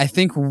 I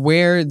think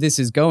where this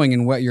is going,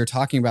 and what you're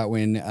talking about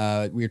when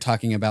we're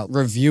talking about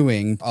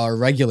reviewing our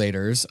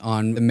regulators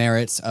on the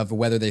merits of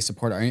whether they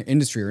support our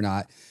industry or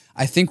not,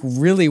 I think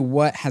really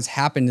what has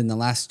happened in the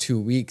last 2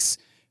 weeks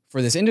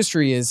for this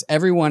industry is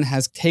everyone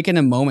has taken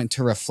a moment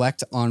to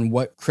reflect on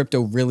what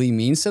crypto really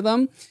means to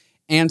them,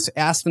 and to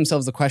ask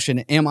themselves the question,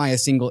 am I a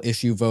single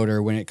issue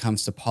voter when it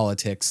comes to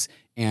politics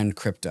and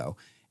crypto?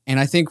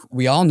 And I think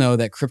we all know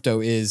that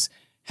crypto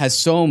has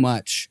so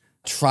much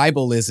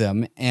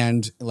tribalism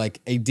and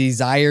like a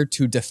desire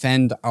to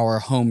defend our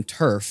home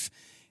turf,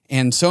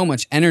 and so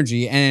much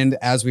energy, and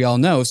as we all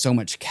know, so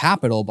much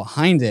capital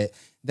behind it,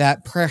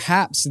 that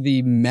perhaps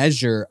the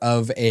measure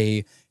of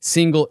a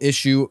single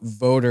issue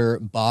voter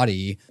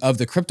body of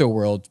the crypto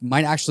world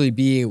might actually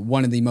be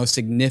one of the most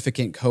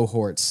significant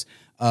cohorts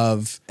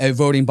of a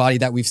voting body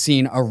that we've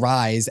seen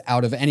arise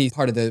out of any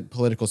part of the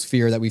political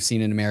sphere that we've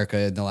seen in America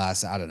in the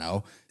last,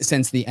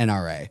 since the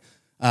NRA.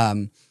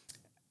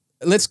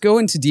 Let's go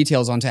into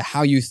details onto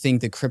how you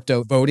think the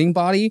crypto voting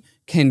body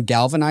can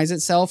galvanize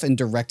itself and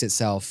direct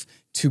itself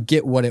to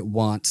get what it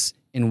wants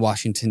in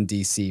Washington,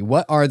 D.C.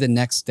 What are the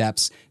next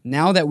steps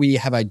now that we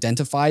have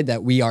identified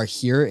that we are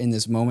here in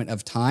this moment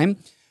of time?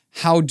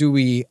 How do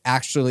we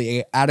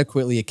actually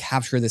adequately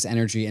capture this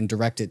energy and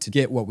direct it to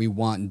get what we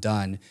want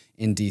done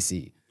in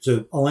D.C.?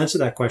 So I'll answer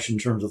that question in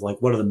terms of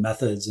like, what are the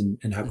methods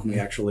and how can we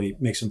actually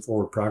make some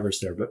forward progress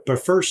there?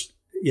 But first,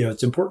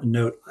 it's important to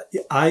note,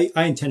 I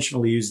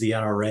intentionally use the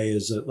NRA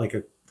as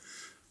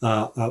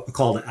a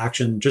call to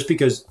action, just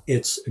because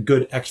it's a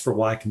good X for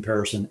Y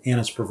comparison and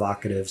it's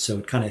provocative. So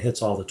it kind of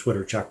hits all the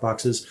Twitter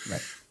checkboxes.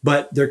 Right.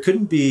 But there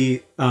couldn't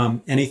be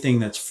anything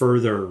that's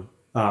further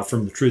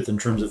from the truth in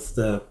terms of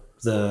the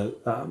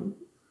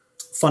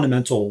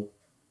fundamental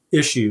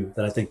issue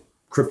that I think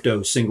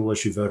crypto single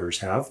issue voters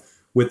have,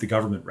 with the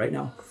government right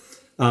now.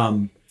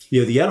 The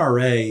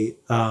NRA,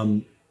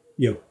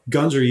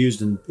 guns are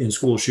used in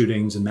school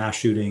shootings and mass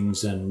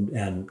shootings,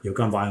 and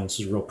gun violence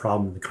is a real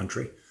problem in the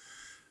country.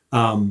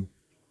 I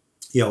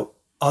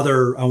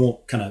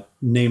won't kind of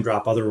name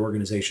drop other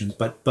organizations,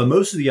 but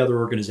most of the other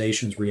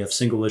organizations where you have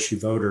single issue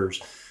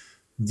voters,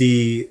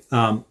 the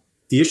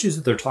issues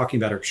that they're talking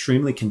about are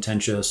extremely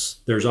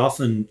contentious. There's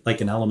often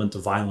like an element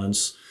of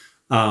violence,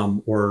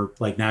 or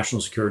like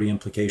national security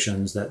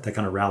implications that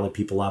kind of rally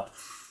people up.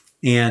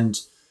 And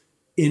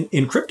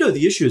in crypto,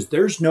 the issue is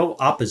there's no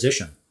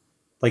opposition.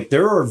 Like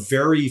there are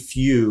very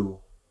few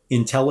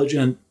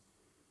intelligent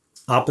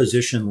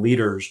opposition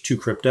leaders to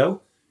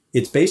crypto.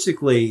 It's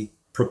basically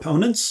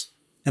proponents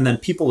and then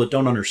people that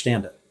don't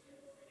understand it.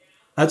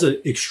 That's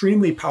an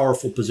extremely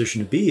powerful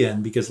position to be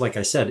in because, like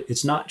I said,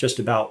 it's not just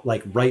about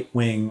like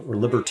right-wing or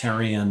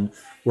libertarian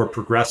or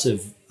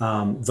progressive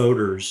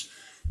voters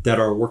that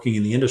are working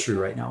in the industry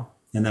right now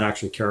and that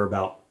actually care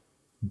about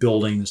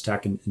building this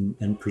tech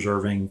and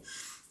preserving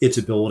its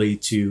ability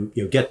to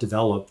get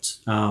developed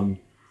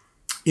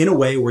in a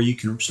way where you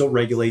can still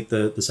regulate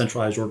the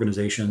centralized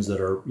organizations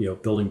that are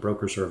building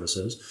broker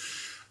services.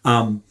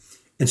 And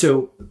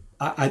so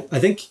I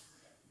think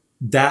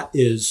that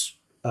is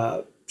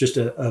just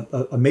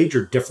a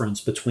major difference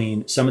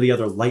between some of the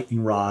other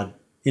lightning rod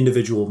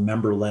individual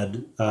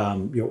member-led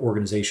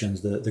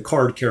organizations, the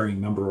card-carrying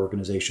member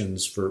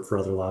organizations for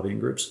other lobbying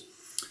groups.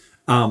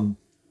 Now,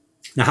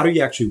 how do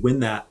you actually win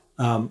that?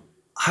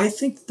 I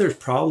think that there's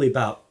probably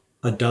about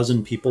a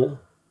dozen people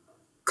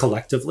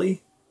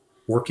collectively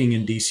working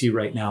in DC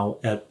right now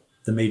at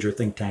the major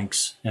think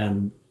tanks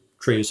and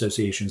trade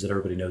associations that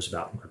everybody knows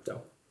about in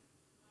crypto.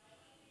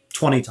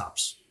 20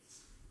 tops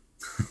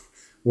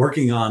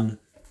working on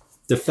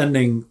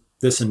defending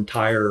this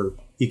entire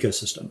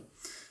ecosystem.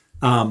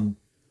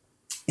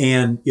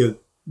 And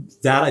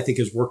that I think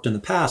has worked in the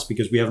past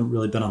because we haven't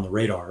really been on the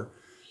radar.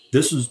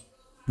 This is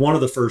one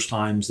of the first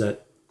times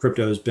that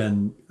crypto has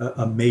been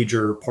a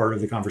major part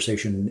of the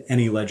conversation in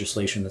any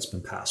legislation that's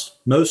been passed.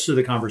 Most of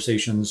the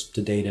conversations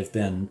to date have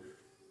been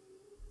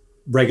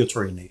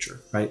regulatory in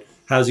nature, right?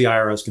 How's the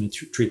IRS going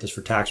to treat this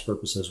for tax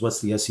purposes?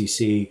 What's the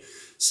SEC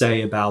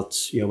say about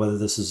whether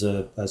this is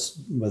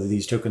whether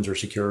these tokens are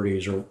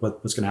securities or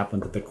what's going to happen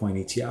with the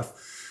Bitcoin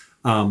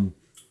ETF?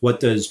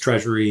 What does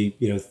Treasury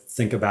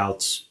think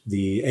about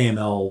the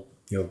AML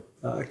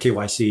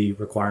KYC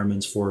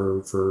requirements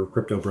for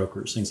crypto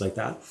brokers, things like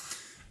that?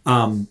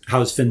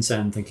 How is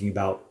FinCEN thinking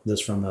about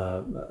this from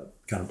a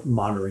kind of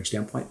monitoring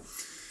standpoint?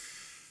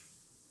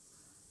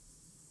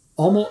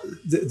 Almost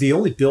the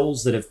only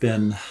bills that have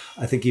been,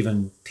 I think,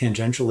 even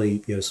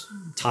tangentially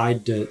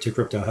tied to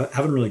crypto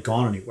haven't really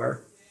gone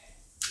anywhere.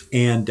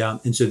 And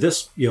so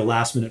this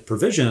last minute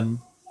provision,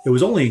 it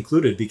was only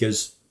included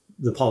because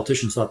the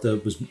politicians thought there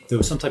was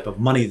some type of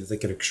money that they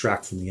could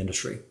extract from the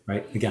industry,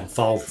 right? Again,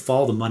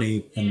 follow the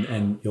money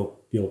and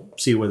you'll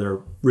see where their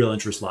real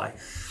interests lie.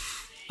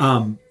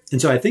 And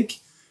so I think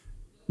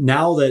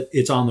now that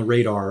it's on the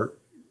radar,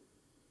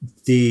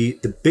 the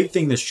big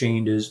thing that's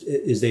changed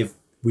is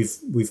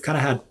we've kind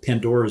of had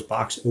Pandora's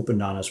box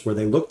opened on us, where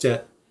they looked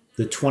at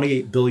the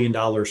 $28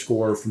 billion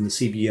score from the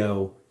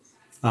CBO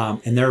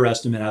and their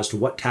estimate as to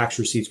what tax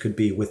receipts could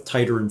be with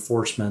tighter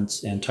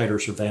enforcements and tighter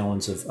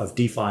surveillance of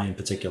DeFi in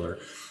particular.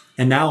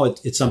 And now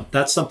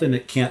that's something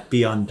that can't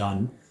be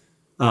undone,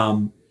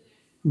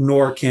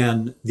 nor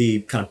can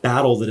the kind of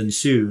battle that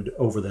ensued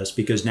over this,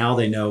 because now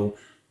they know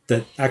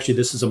that actually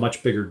this is a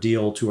much bigger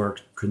deal to our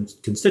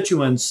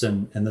constituents,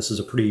 and this is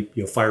a pretty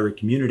fiery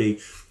community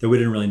that we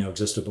didn't really know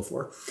existed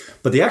before.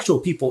 But the actual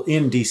people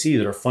in DC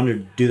that are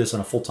funded to do this on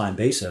a full-time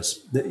basis,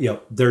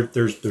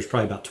 there's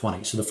probably about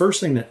 20. So the first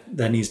thing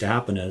that needs to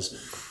happen is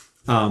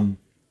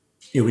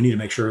we need to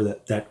make sure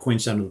that Coin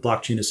Center, the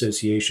Blockchain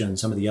Association,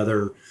 some of the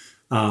other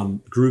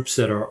groups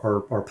that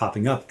are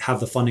popping up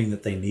have the funding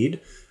that they need,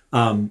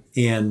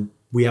 and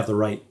we have the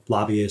right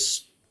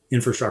lobbyists,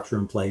 infrastructure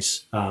in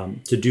place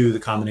to do the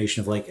combination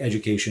of like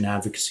education,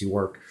 advocacy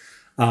work,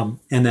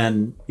 and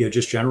then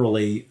just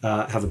generally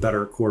have a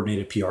better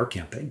coordinated PR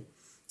campaign.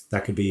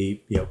 That could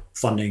be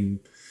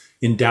funding,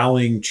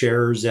 endowing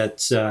chairs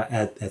at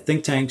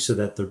think tanks so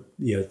that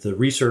the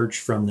research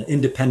from the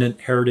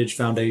Independent Heritage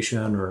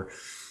Foundation or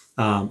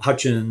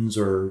Hutchins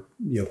or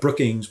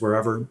Brookings,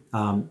 wherever,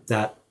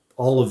 that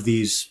all of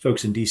these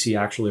folks in DC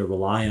actually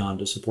rely on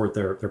to support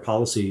their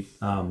policy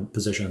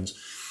positions.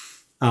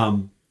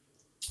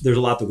 There's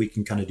a lot that we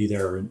can kind of do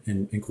there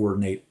and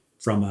coordinate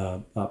from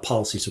a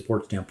policy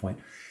support standpoint.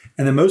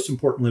 And then most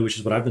importantly, which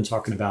is what I've been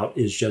talking about,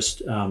 is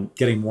just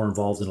getting more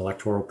involved in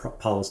electoral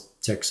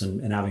politics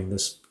and having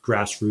this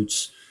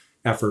grassroots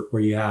effort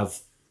where you have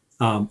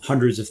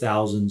hundreds of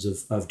thousands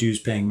of dues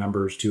paying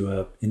members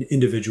to an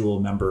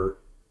individual member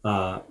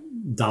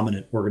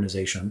dominant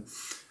organization,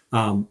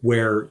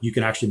 where you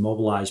can actually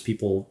mobilize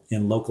people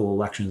in local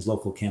elections,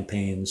 local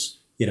campaigns,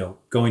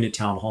 going to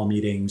town hall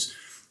meetings,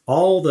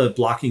 all the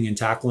blocking and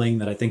tackling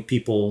that I think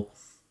people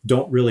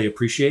don't really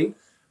appreciate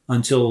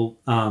until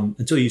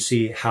you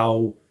see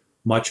how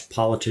much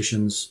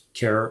politicians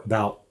care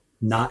about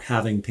not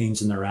having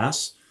pains in their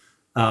ass,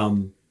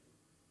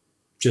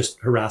 just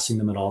harassing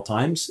them at all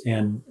times.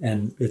 And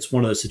it's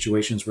one of those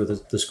situations where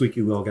the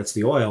squeaky wheel gets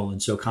the oil.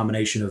 And so a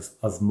combination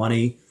of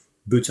money,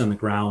 boots on the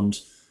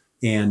ground,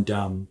 and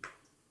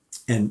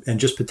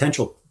just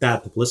potential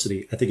bad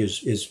publicity, I think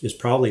is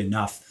probably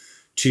enough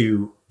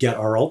to get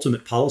our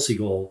ultimate policy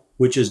goal,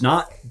 which is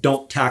not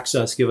don't tax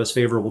us, give us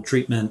favorable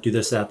treatment, do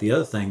this, that, the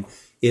other thing.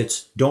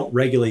 It's don't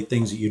regulate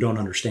things that you don't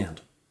understand,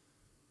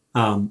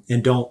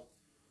 and don't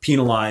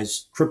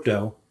penalize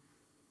crypto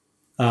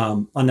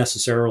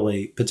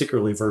unnecessarily,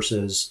 particularly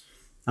versus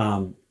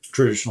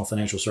traditional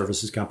financial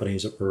services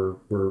companies that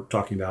we're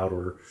talking about,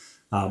 or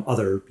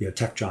other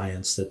tech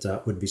giants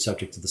that would be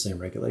subject to the same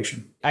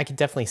regulation. I could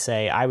definitely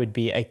say I would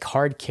be a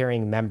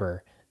card-carrying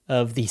member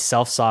of the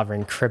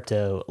self-sovereign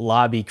crypto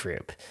lobby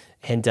group.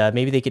 And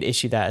maybe they could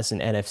issue that as an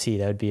NFT.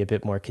 That would be a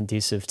bit more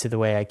conducive to the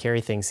way I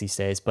carry things these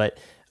days. But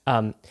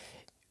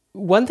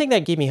one thing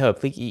that gave me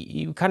hope, like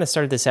you kind of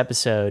started this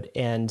episode,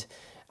 and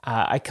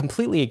I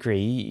completely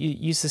agree. You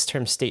use this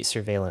term state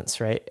surveillance,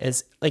 right?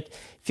 As like,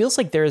 feels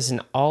like there is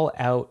an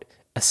all-out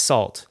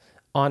assault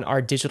on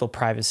our digital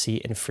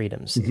privacy and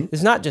freedoms. Mm-hmm.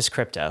 It's not just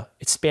crypto.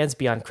 It spans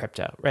beyond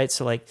crypto, right?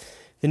 So like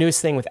the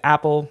newest thing with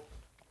Apple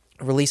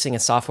releasing a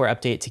software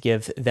update to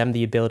give them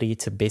the ability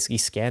to basically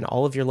scan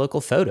all of your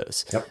local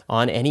photos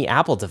on any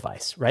Apple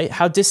device, right?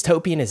 How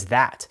dystopian is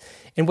that?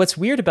 And what's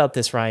weird about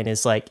this, Ryan,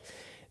 is like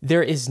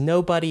there is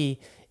nobody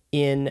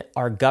in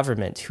our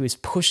government who is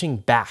pushing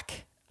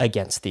back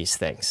against these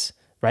things,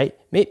 right?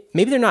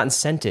 Maybe they're not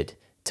incented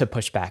to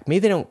push back. Maybe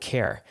they don't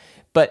care.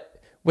 But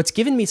what's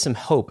given me some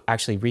hope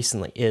actually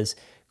recently is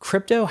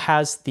crypto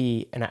has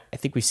and I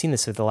think we've seen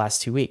this over the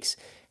last 2 weeks,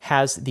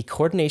 has the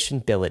coordination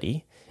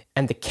ability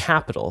and the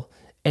capital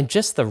and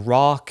just the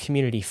raw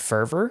community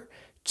fervor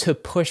to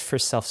push for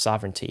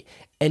self-sovereignty.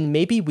 And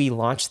maybe we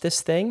launch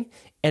this thing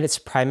and it's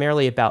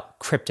primarily about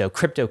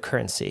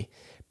cryptocurrency,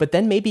 but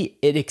then maybe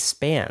it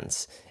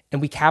expands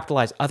and we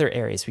capitalize other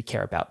areas we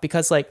care about.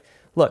 Because like,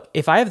 look,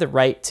 if I have the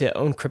right to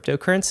own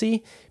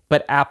cryptocurrency,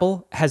 but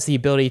Apple has the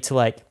ability to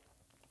like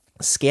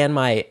scan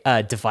my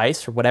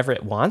device for whatever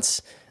it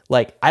wants,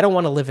 like I don't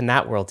want to live in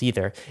that world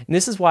either. And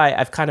this is why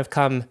I've kind of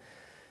come,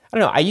 I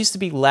don't know, I used to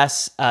be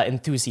less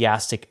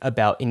enthusiastic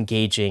about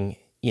engaging,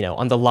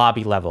 on the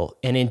lobby level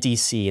and in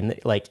DC and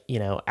like,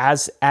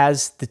 as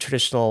the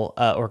traditional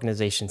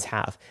organizations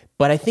have.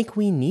 But I think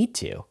we need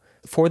to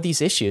for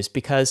these issues,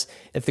 because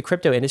if the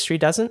crypto industry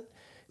doesn't,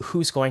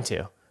 who's going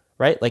to,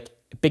 right? Like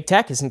big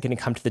tech isn't going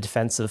to come to the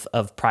defense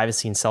of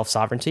privacy and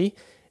self-sovereignty.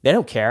 They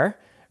don't care,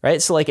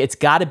 right? So like it's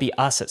got to be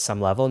us at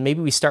some level. And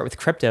maybe we start with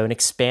crypto and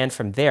expand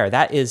from there.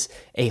 That is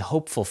a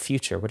hopeful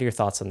future. What are your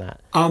thoughts on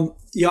that?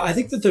 I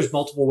think that there's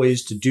multiple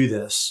ways to do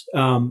this.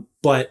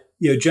 But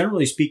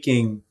generally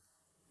speaking,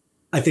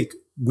 I think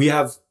we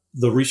have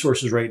the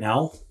resources right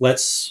now.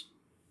 Let's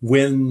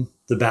win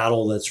the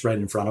battle that's right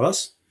in front of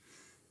us.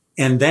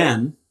 And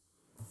then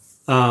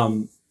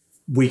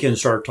we can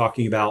start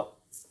talking about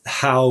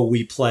how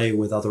we play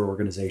with other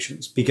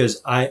organizations,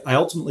 because I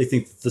ultimately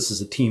think that this is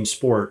a team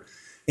sport.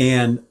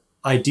 And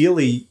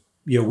ideally,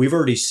 we've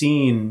already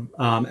seen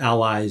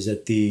allies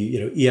at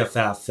the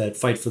EFF, at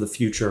Fight for the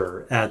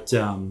Future, at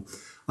a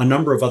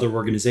number of other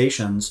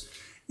organizations.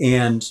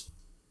 And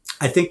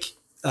I think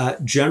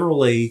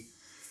generally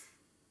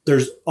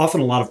there's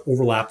often a lot of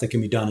overlap that can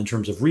be done in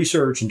terms of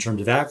research, in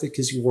terms of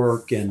advocacy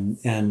work, and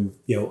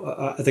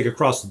I think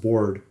across the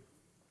board,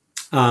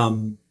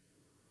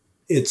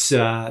 it's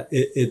a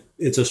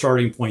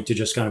starting point to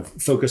just kind of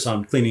focus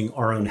on cleaning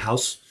our own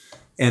house,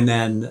 and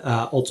then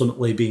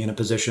ultimately being in a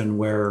position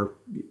where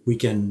we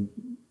can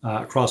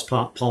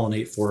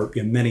cross-pollinate for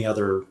many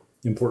other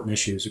important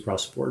issues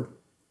across the board.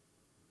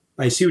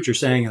 I see what you're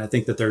saying, and I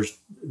think that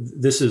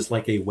this is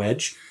like a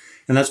wedge,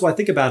 and that's why I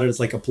think about it as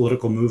like a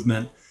political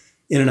movement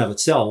in and of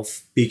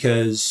itself,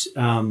 because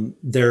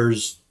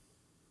there's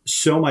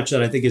so much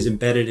that I think is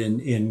embedded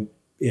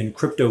in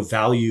crypto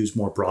values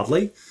more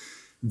broadly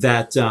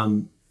that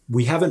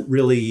we haven't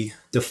really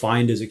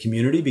defined as a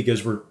community,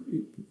 because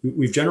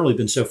we've generally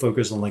been so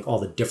focused on like all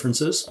the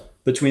differences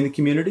between the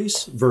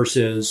communities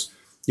versus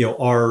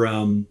our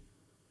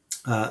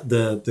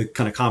the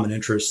kind of common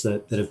interests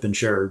that have been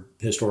shared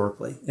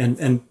historically,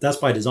 and that's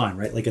by design,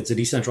 right? Like it's a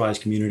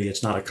decentralized community.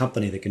 It's not a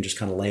company that can just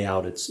kind of lay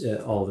out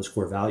all of its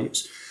core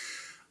values.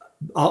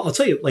 I'll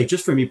tell you, like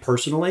just for me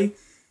personally,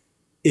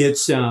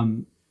 it's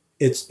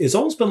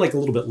almost been like a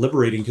little bit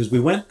liberating, because we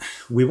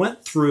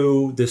went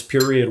through this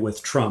period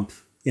with Trump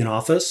in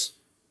office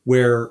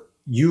where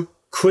you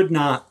could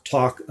not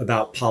talk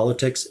about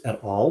politics at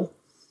all,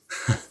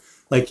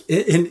 like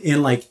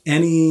in like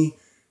any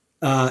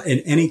in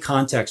any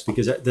context,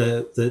 because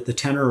the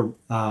tenor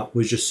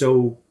was just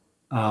so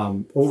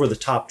over the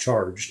top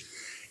charged.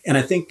 And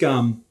I think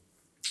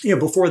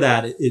before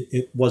that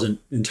it wasn't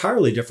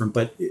entirely different,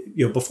 but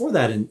before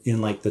that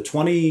in like the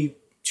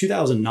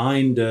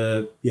 2009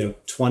 to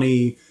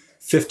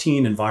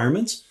 2015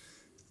 environments,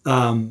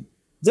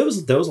 there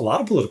was a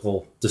lot of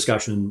political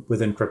discussion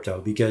within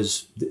crypto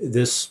because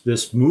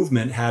this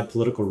movement had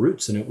political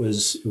roots, and it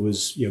was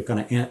kind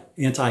of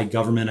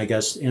anti-government, I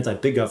guess,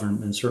 anti-big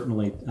government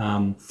certainly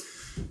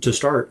to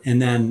start.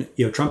 And then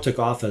Trump took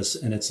office,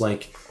 and it's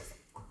like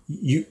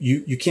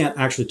you can't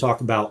actually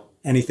talk about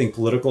anything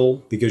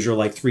political because you're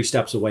like 3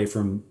 steps away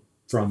from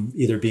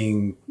either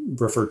being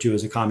referred to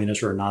as a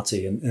communist or a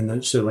Nazi,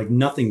 and so like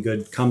nothing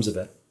good comes of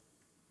it.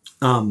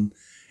 And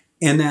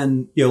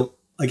then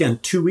again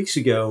 2 weeks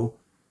ago,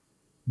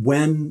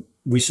 when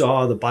we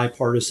saw the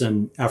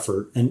bipartisan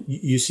effort, and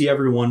you see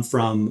everyone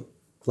from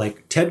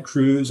like Ted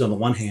Cruz on the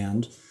one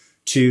hand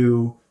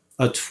to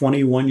a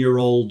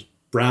 21-year-old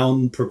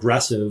brown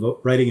progressive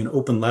writing an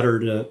open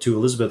letter to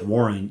Elizabeth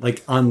Warren,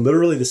 like on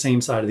literally the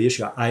same side of the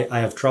issue. I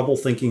have trouble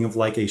thinking of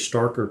like a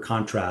starker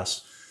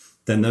contrast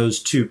than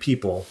those two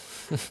people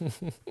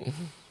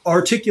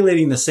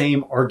articulating the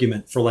same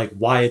argument for like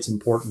why it's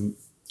important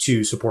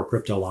to support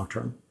crypto long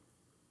term.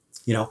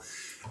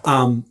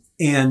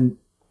 And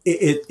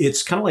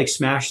it's kind of like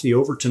smashed the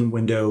Overton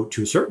window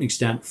to a certain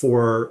extent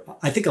for,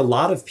 I think, a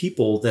lot of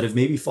people that have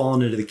maybe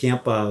fallen into the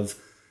camp of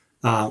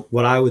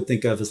what I would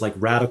think of as like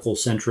radical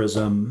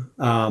centrism,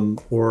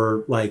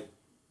 or like,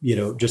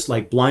 just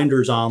like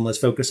blinders on, let's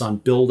focus on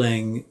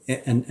building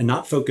and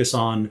not focus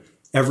on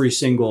every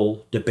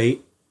single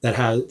debate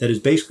that is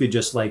basically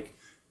just like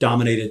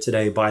dominated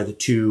today by the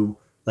two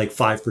like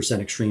 5%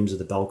 extremes of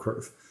the bell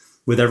curve,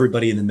 with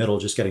everybody in the middle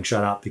just getting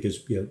shut out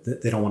because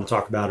they don't want to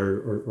talk about it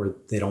or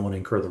they don't want to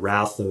incur the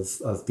wrath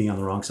of being on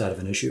the wrong side of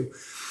an issue.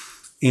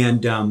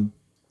 And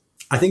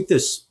I think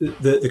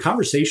the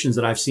conversations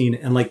that I've seen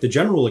and like the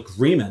general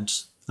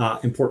agreement,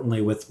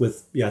 importantly with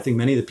I think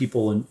many of the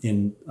people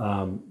in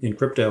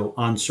crypto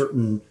on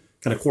certain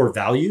kind of core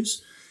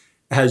values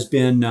has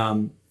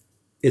been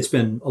it's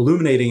been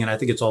illuminating, and I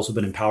think it's also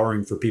been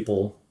empowering for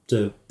people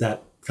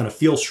that kind of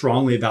feel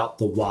strongly about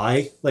the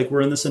why like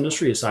we're in this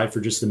industry, aside for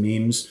just the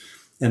memes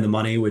and the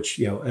money, which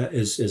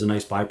is a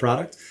nice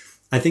byproduct.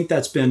 I think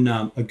that's been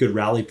a good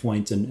rally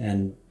point,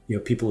 and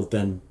people have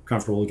been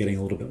comfortable getting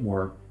a little bit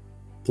more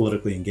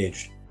politically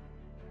engaged.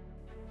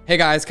 Hey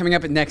guys, coming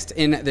up next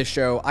in the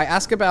show, I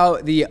ask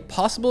about the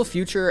possible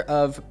future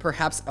of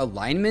perhaps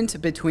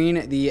alignment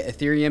between the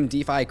Ethereum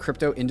DeFi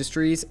crypto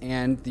industries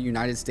and the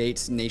United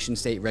States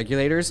nation-state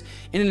regulators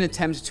in an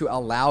attempt to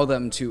allow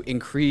them to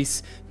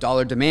increase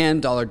dollar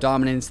demand, dollar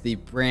dominance, the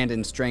brand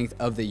and strength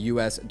of the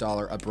US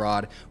dollar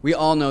abroad. We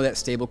all know that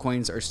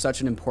stablecoins are such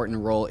an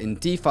important role in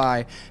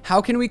DeFi.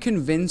 How can we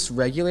convince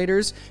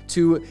regulators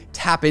to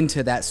tap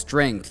into that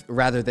strength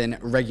rather than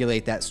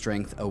regulate that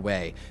strength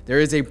away?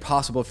 There is a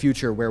possible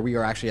future where we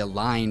are actually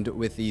aligned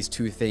with these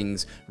two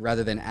things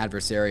rather than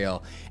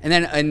adversarial. And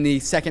then in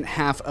the second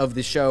half of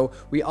the show,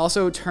 we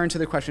also turn to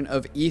the question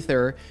of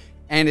Ether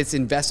and its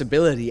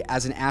investability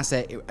as an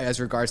asset as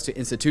regards to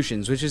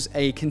institutions, which is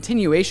a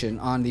continuation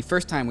on the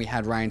first time we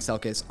had Ryan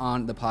Selkis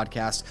on the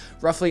podcast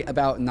roughly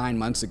about 9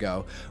 months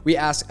ago. We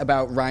asked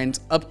about Ryan's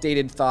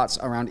updated thoughts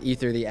around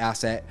Ether, the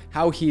asset,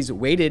 how he's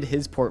weighted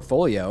his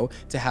portfolio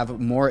to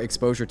have more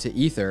exposure to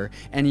Ether,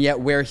 and yet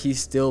where he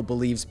still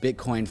believes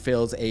Bitcoin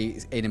fills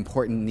an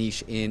important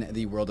niche in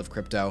the world of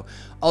crypto.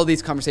 All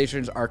these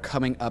conversations are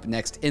coming up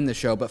next in the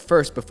show, but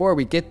first, before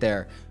we get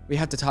there, we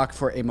have to talk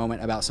for a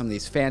moment about some of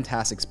these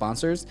fantastic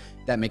sponsors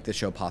that make the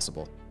show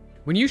possible.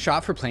 When you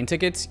shop for plane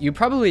tickets, you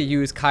probably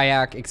use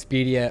Kayak,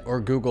 Expedia, or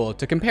Google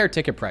to compare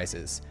ticket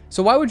prices.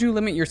 So why would you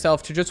limit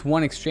yourself to just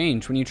one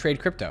exchange when you trade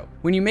crypto?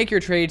 When you make your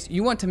trades,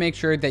 you want to make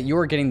sure that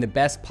you're getting the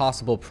best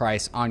possible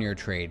price on your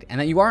trade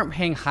and that you aren't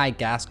paying high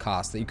gas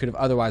costs that you could have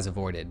otherwise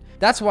avoided.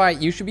 That's why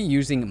you should be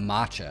using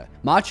Matcha.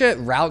 Matcha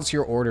routes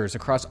your orders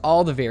across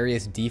all the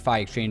various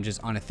DeFi exchanges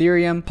on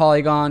Ethereum,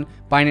 Polygon,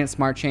 Binance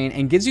Smart Chain,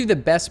 and gives you the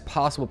best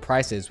possible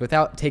prices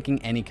without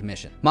taking any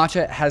commission.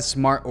 Matcha has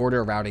smart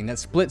order routing that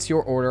splits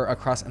your order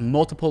across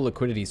multiple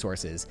liquidity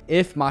sources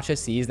if Matcha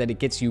sees that it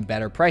gets you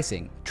better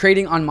pricing.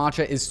 Trading on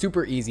Matcha is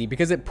super easy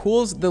because it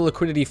pools the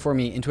liquidity for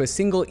me into a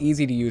single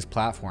easy to use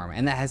platform,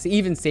 and that has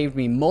even saved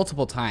me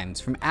multiple times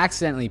from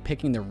accidentally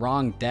picking the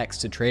wrong DEX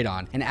to trade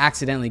on and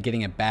accidentally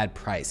getting a bad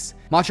price.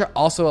 Matcha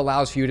also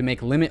allows for you to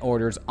make limit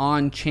orders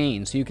on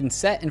chain so you can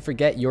set and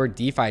forget your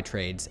DeFi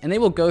trades and they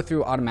will go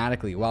through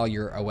automatically while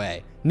you're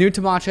away. New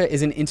to Matcha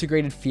is an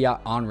integrated fiat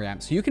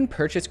on-ramp, so you can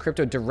purchase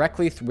crypto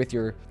directly with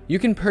your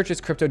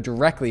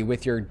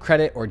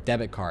credit or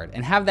debit card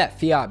and have that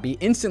fiat be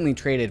instantly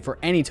traded for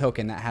any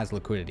token that has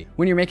liquidity.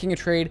 When you're making a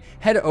trade,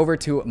 head over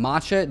to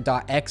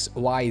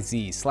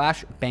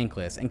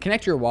matcha.xyz/bankless and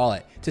connect your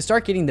wallet to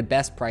start getting the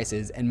best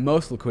prices and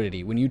most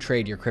liquidity when you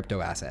trade your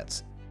crypto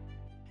assets.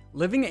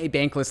 Living a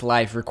bankless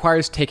life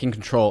requires taking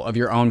control of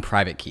your own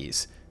private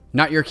keys.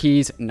 Not your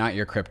keys, not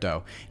your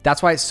crypto.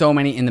 That's why so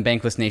many in the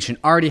bankless nation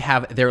already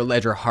have their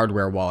Ledger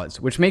hardware wallets,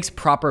 which makes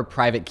proper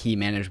private key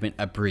management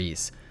a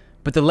breeze.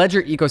 But the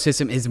Ledger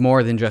ecosystem is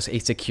more than just a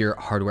secure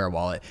hardware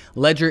wallet.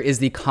 Ledger is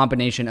the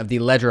combination of the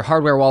Ledger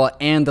hardware wallet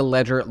and the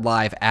Ledger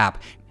Live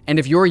app. And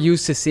if you're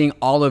used to seeing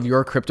all of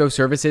your crypto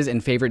services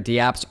and favorite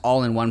dApps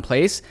all in one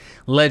place,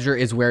 Ledger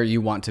is where you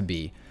want to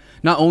be.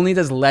 Not only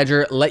does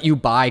Ledger let you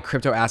buy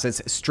crypto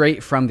assets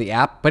straight from the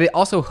app, but it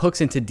also hooks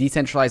into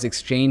decentralized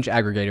exchange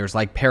aggregators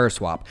like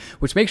Paraswap,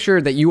 which makes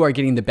sure that you are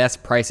getting the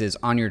best prices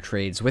on your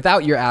trades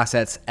without your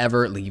assets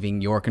ever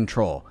leaving your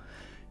control.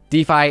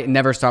 DeFi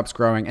never stops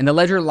growing, and the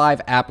Ledger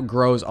Live app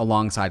grows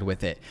alongside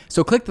with it.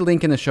 So click the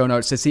link in the show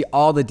notes to see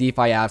all the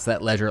DeFi apps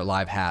that Ledger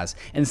Live has,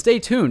 and stay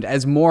tuned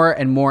as more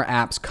and more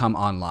apps come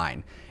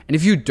online. And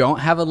if you don't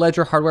have a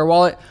Ledger hardware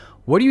wallet,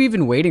 what are you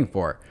even waiting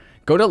for?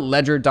 Go to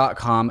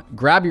ledger.com,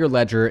 grab your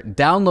Ledger,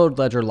 download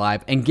Ledger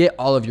Live, and get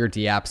all of your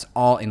DApps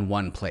all in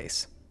one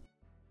place.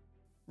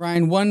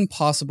 Ryan, one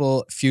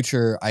possible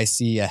future I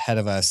see ahead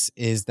of us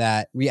is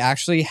that we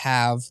actually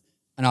have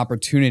an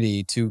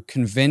opportunity to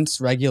convince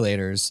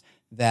regulators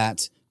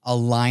that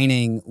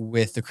aligning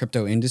with the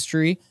crypto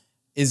industry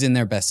is in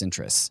their best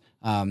interests.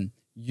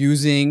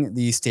 Using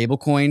the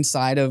stablecoin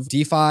side of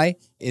DeFi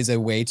is a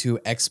way to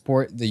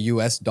export the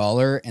US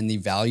dollar and the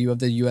value of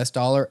the US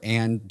dollar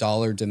and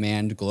dollar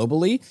demand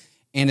globally.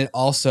 And it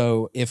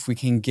also, if we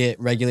can get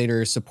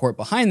regulator support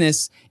behind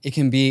this, it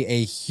can be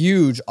a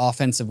huge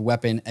offensive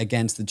weapon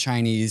against the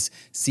Chinese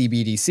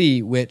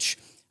CBDC, which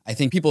I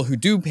think people who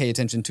do pay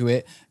attention to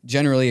it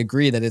generally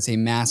agree that it's a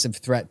massive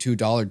threat to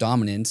dollar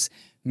dominance.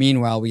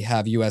 Meanwhile, we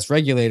have US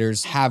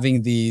regulators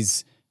having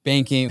these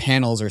banking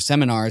panels or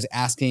seminars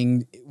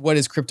asking, what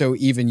is crypto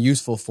even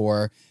useful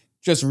for?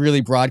 Just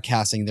really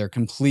broadcasting their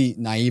complete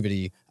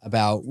naivety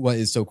about what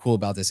is so cool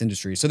about this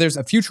industry. So there's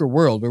a future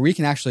world where we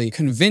can actually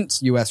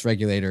convince US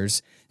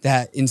regulators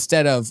that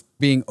instead of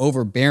being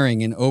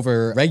overbearing and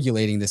over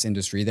regulating this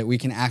industry, that we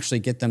can actually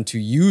get them to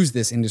use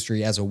this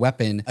industry as a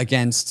weapon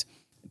against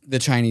the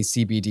Chinese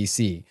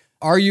CBDC.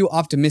 Are you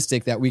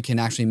optimistic that we can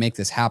actually make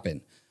this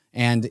happen?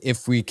 And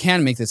if we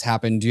can make this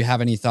happen, do you have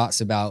any thoughts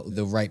about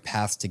the right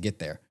paths to get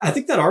there? I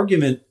think that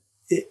argument,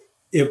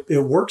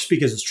 it works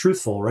because it's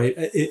truthful, right?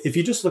 If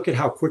you just look at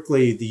how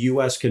quickly the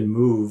US can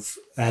move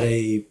at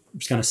a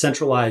kind of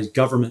centralized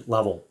government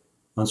level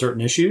on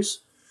certain issues,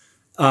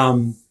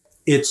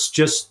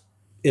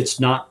 it's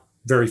not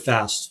very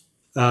fast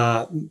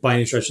by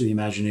any stretch of the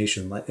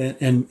imagination.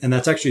 And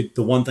that's actually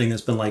the one thing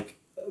that's been like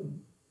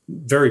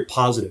very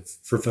positive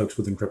for folks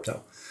within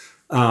crypto.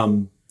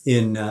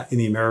 In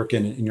the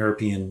American and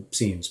European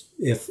scenes.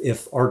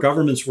 If our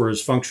governments were as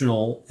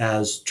functional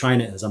as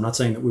China is, I'm not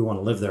saying that we want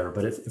to live there,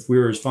 but if we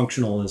were as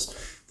functional as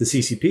the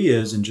CCP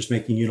is and just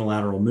making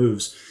unilateral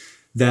moves,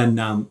 then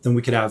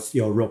we could have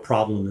a real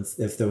problem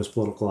if there was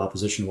political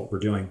opposition to what we're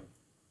doing.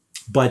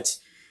 But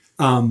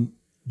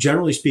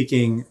generally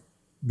speaking,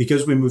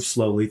 because we move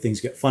slowly,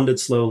 things get funded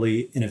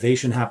slowly,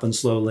 innovation happens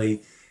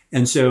slowly,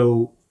 and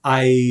so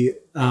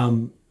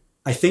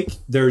I think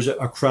there's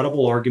a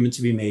credible argument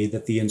to be made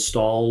that the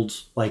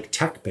installed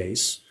tech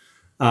base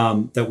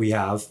that we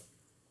have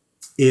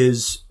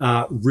is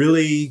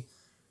really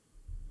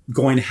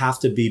going to have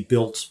to be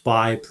built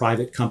by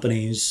private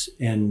companies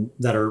and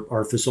that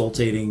are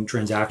facilitating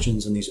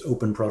transactions in these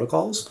open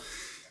protocols,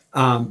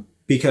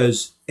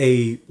 because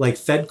a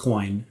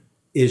FedCoin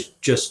is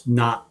just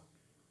not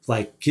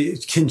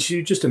can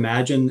you just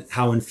imagine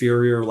how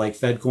inferior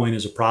FedCoin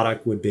as a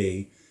product would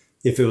be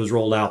if it was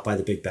rolled out by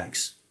the big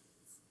banks?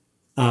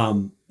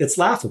 It's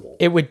laughable.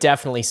 It would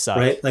definitely suck.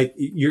 Right?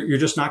 You're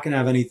just not going to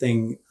have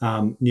anything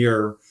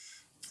near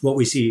what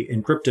we see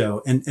in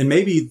crypto. And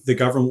maybe the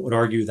government would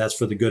argue that's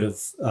for the good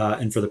of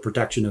and for the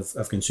protection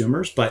of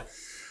consumers. But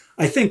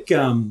I think,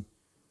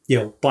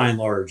 by and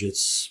large,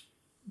 it's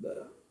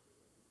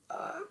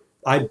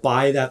I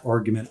buy that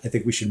argument. I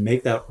think we should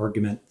make that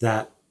argument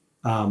that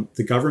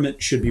the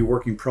government should be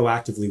working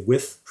proactively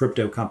with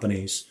crypto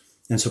companies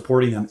and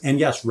supporting them. And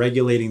yes,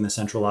 regulating the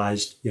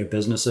centralized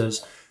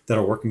businesses that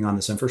are working on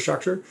this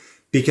infrastructure,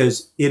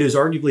 because it is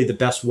arguably the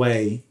best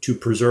way to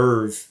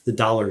preserve the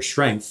dollar's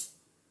strength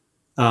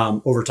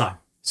over time.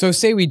 So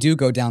say we do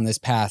go down this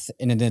path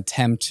in an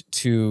attempt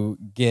to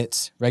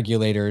get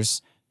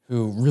regulators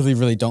who really,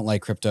 really don't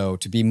like crypto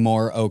to be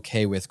more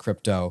okay with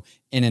crypto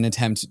in an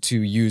attempt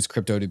to use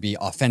crypto to be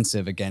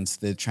offensive against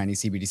the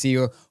Chinese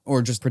CBDC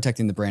or just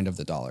protecting the brand of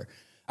the dollar.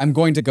 I'm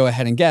going to go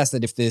ahead and guess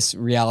that if this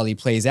reality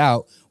plays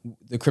out,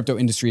 the crypto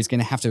industry is going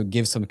to have to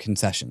give some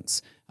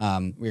concessions.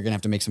 We're going to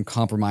have to make some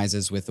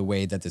compromises with the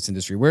way that this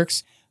industry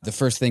works. The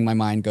first thing my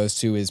mind goes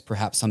to is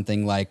perhaps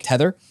something like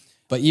Tether.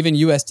 But even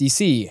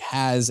USDC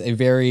has a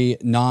very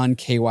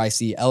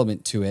non-KYC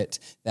element to it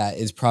that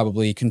is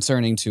probably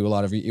concerning to a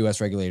lot of US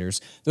regulators.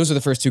 Those are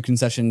the first two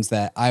concessions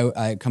that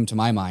I come to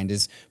my mind,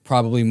 is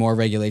probably more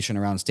regulation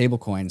around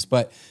stablecoins.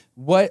 But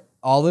what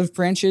olive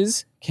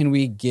branches can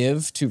we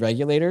give to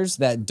regulators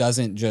that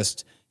doesn't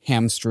just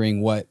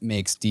hamstring what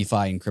makes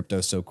DeFi and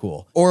crypto so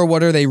cool? Or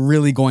what are they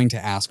really going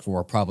to ask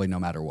for, probably no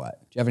matter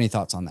what? Do you have any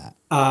thoughts on that?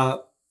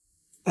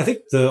 I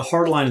think the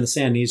hard line in the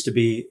sand needs to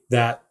be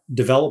that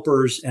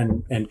developers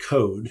and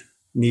code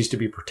needs to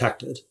be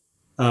protected.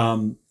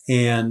 And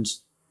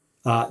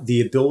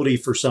the ability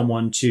for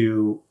someone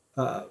to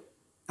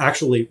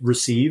actually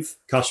receive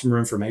customer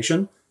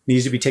information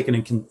needs to be taken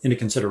into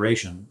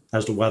consideration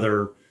as to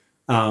whether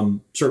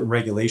certain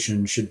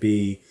regulations should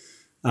be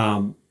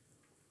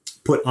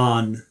put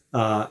on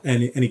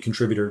any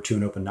contributor to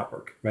an open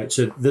network, right?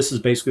 So this is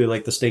basically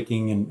like the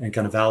staking and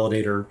kind of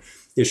validator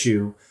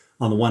issue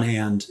on the one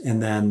hand,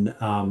 and then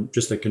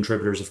just the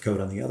contributors of code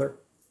on the other.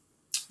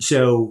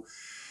 So,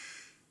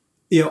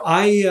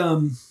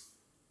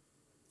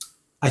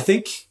 I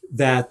think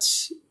that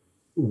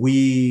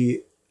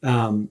we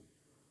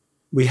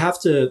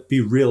have to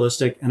be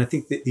realistic, and I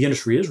think that the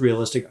industry is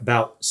realistic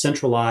about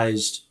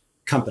centralized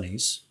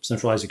companies,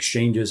 centralized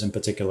exchanges in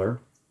particular,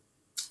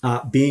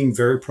 being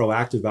very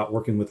proactive about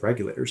working with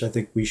regulators. I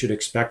think we should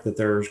expect that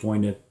there's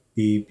going to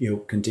be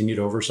continued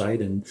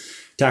oversight and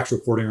tax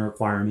reporting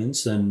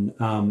requirements and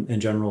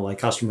general like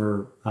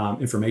customer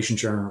information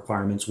sharing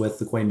requirements with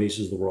the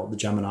Coinbases of the world, the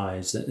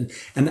Geminis,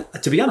 and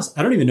to be honest,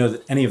 I don't even know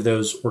that any of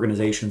those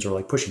organizations are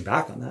like pushing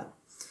back on that.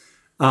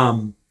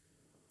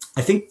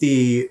 I think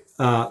the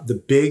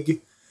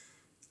big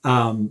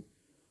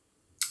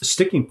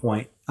sticking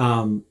point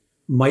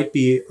might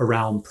be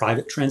around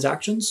private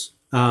transactions,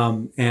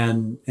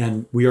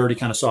 and we already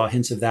kind of saw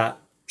hints of that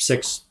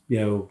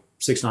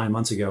 9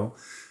 months ago.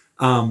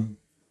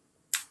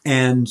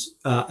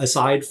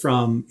 Aside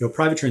from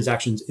private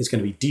transactions, it's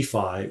going to be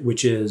DeFi,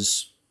 which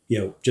is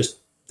just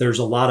there's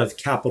a lot of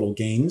capital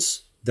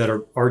gains that are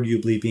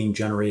arguably being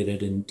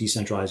generated in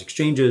decentralized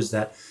exchanges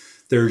that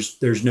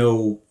there's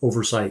no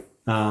oversight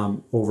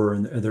over,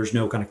 and there's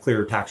no kind of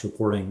clear tax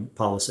reporting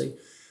policy.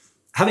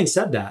 Having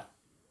said that,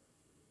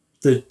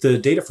 the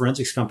data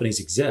forensics companies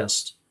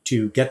exist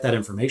to get that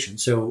information.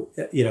 So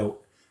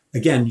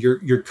again,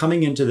 you're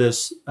coming into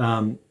this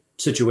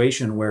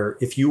situation where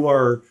if you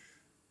are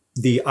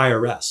the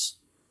IRS,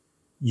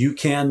 you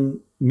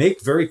can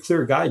make very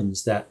clear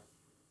guidance that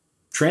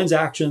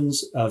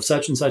transactions of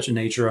such and such a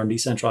nature on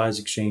decentralized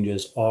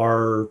exchanges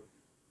are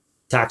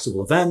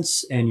taxable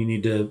events, and you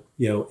need to,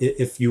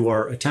 if you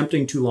are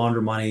attempting to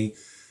launder money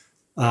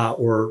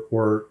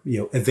or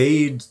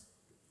evade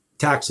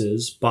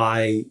taxes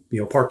by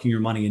parking your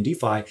money in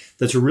DeFi,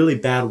 that's a really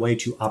bad way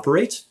to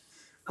operate,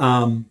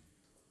 and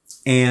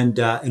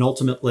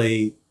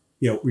ultimately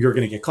you're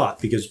going to get caught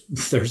because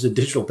there's a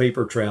digital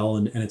paper trail,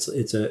 and it's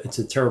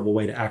a terrible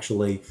way to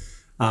actually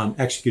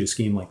execute a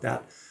scheme like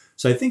that.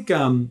 So I think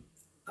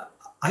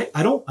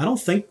I don't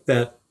think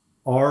that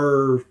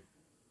our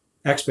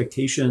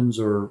expectations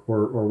or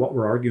what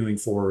we're arguing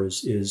for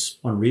is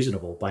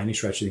unreasonable by any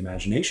stretch of the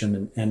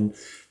imagination, and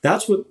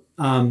that's what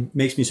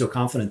makes me so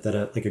confident that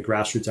a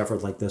grassroots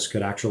effort like this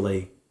could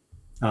actually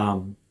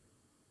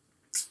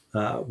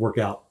work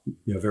out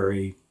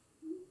very,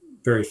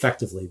 very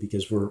effectively,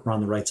 because we're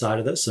on the right side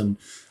of this. And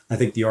I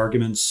think the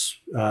arguments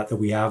that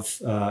we have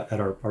at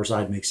our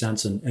side make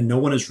sense, and no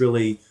one has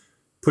really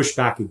pushed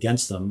back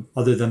against them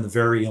other than the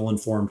very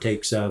ill-informed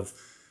takes of,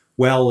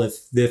 well,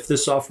 if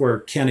this software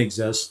can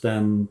exist,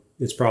 then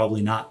it's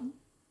probably not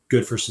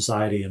good for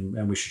society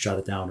and we should shut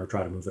it down or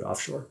try to move it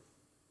offshore.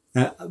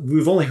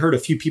 We've only heard a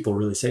few people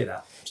really say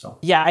that. So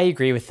yeah, I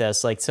agree with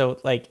this.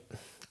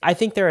 I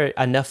think there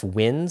are enough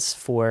wins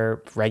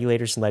for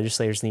regulators and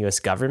legislators in the US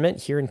government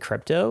here in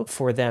crypto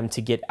for them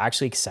to get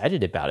actually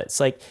excited about it. It's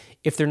like,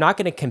 if they're not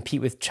going to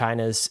compete with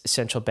China's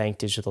central bank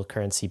digital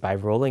currency by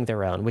rolling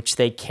their own, which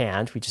they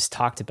can't, we just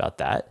talked about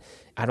that.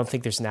 I don't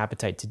think there's an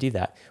appetite to do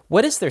that.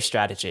 What is their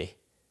strategy?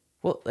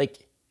 Well,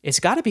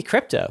 it's got to be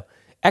crypto.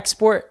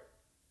 Export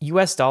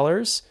US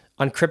dollars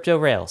on crypto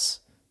rails,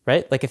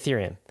 right? Like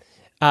Ethereum.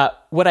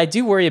 What I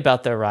do worry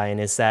about though, Ryan,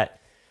 is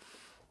that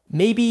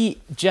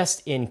maybe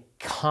just in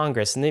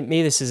Congress, and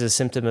maybe this is a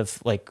symptom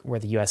of where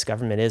the US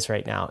government is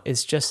right now,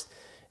 is just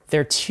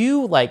they're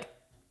too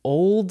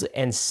old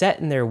and set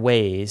in their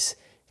ways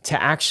to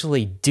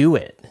actually do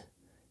it.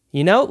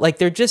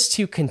 They're just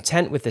too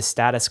content with the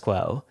status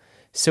quo.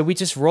 So we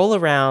just roll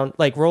on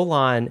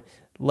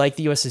like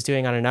the US is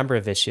doing on a number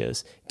of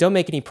issues. Don't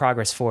make any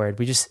progress forward.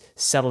 We just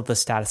settle the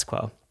status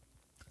quo.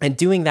 And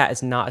doing that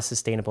is not a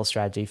sustainable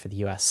strategy for the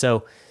US.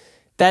 So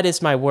that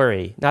is my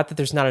worry. Not that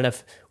there's not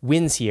enough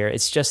wins here.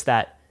 It's just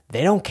that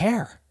they don't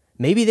care.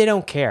 Maybe they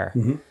don't care.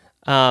 Mm-hmm.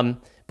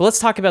 But let's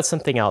talk about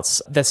something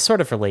else that's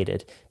sort of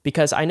related,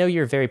 because I know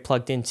you're very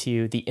plugged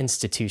into the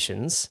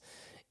institutions.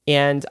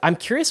 And I'm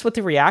curious what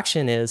the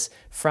reaction is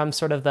from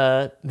sort of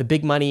the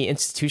big money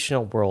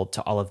institutional world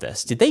to all of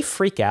this. Did they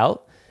freak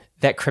out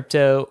that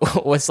crypto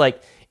was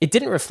it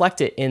didn't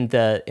reflect it in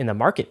the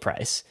market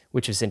price,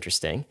 which was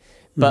interesting.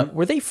 But mm-hmm.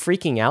 Were they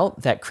freaking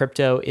out that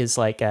crypto is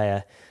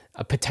a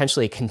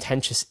potentially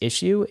contentious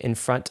issue in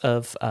front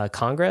of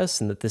Congress,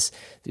 and that this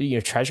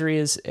Treasury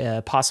is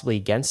possibly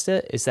against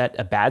it? Is that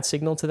a bad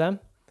signal to them?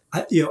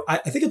 I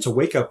think it's a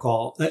wake-up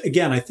call.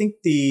 Again, I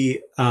think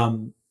the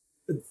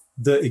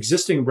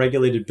existing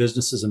regulated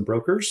businesses and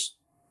brokers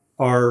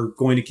are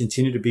going to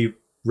continue to be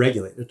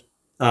regulated,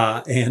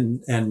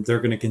 and they're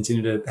going to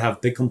continue to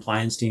have big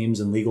compliance teams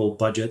and legal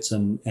budgets,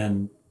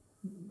 and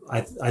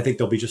I think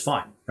they'll be just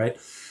fine, right?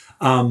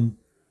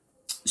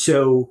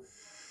 So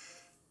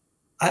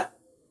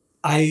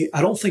I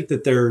don't think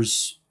that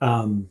there's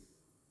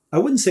I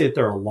wouldn't say that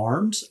they're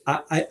alarmed.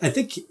 I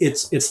think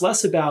it's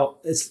less about,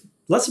 it's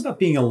less about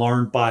being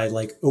alarmed by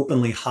like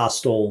openly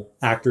hostile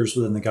actors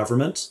within the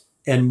government,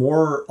 and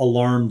more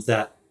alarmed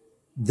that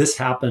this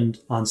happened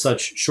on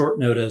such short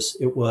notice.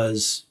 It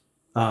was,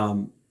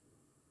 you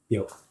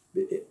know,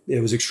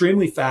 it was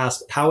extremely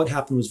fast. How it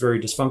happened was very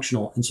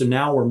dysfunctional. And so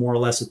now we're more or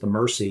less at the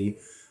mercy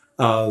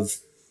of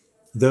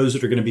those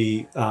that are going to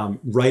be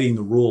writing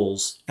the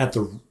rules at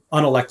the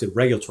unelected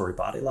regulatory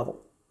body level,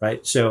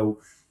 right? So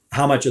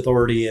how much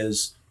authority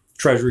is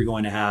Treasury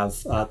going to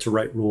have to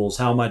write rules?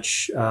 How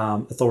much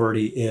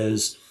authority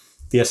is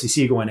the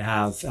SEC going to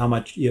have? How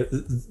much,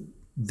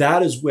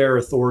 that is where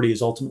authority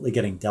is ultimately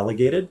getting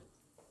delegated.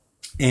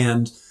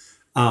 And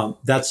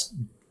that's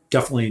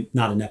definitely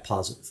not a net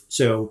positive.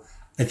 So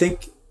I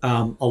think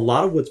a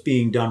lot of what's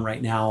being done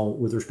right now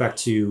with respect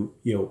to,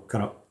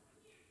 kind of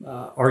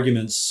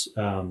arguments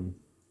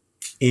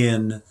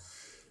in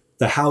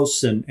the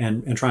House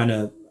and trying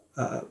to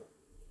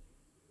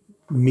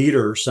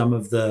meter some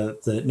of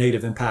the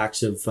negative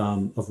impacts of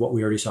what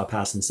we already saw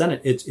pass in the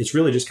Senate. It's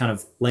really just kind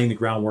of laying the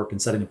groundwork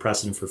and setting the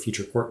precedent for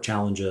future court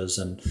challenges.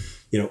 And,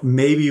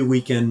 maybe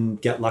we can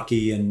get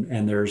lucky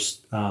and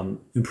there's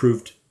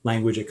improved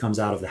language that comes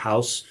out of the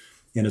House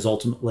and is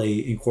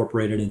ultimately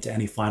incorporated into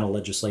any final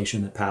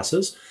legislation that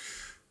passes.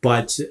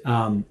 But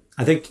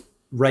I think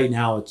right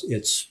now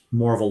it's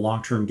more of a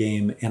long-term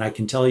game. And I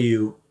can tell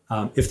you,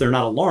 if they're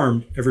not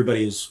alarmed,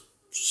 everybody is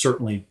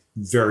certainly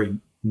very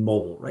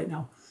mobile right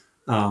now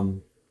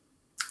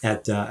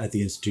at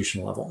the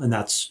institutional level. And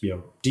that's,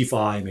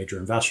 DeFi, major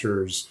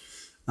investors,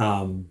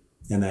 and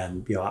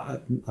then,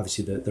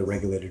 obviously the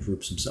regulated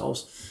groups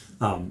themselves.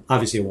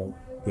 Obviously, I won't,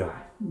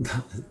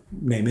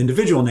 name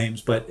individual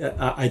names, but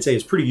I'd say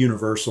it's pretty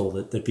universal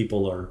that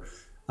people are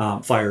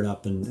fired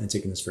up and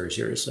taking this very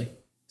seriously.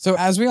 So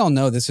as we all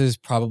know, this is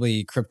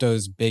probably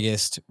crypto's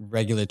biggest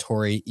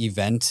regulatory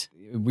event.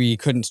 We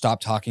couldn't stop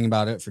talking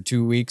about it for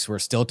 2 weeks. We're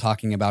still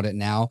talking about it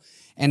now.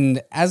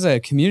 And as a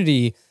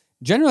community,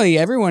 generally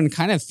everyone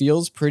kind of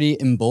feels pretty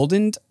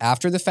emboldened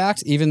after the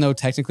fact, even though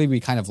technically we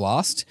kind of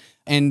lost.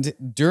 And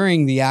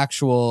during the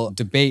actual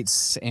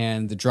debates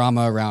and the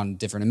drama around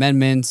different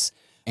amendments,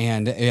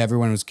 and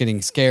everyone was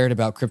getting scared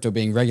about crypto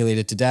being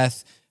regulated to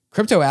death,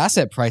 crypto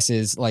asset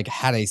prices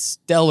had a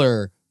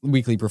stellar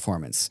weekly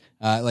performance.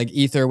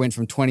 Ether went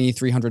from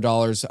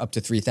 $2,300 up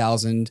to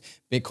 $3,000.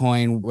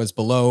 Bitcoin was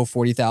below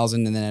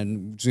 40,000 and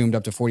then zoomed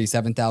up to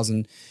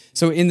 47,000.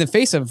 So in the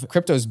face of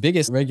crypto's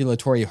biggest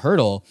regulatory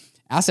hurdle,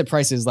 asset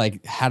prices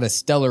had a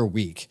stellar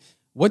week.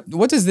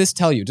 What does this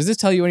tell you? Does this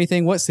tell you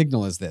anything? What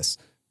signal is this?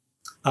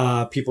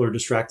 People are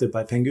distracted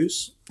by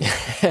Pengus.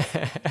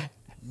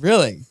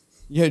 Really?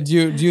 Yeah. Do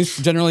you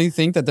generally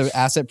think that the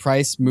asset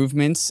price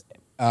movements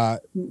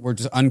were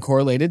just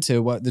uncorrelated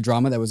to what the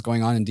drama that was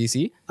going on in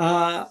DC?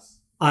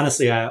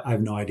 Honestly, I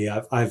have no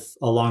idea. I've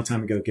a long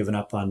time ago given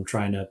up on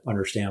trying to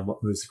understand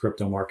what moves the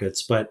crypto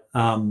markets. But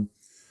I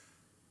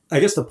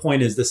guess the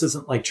point is this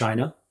isn't like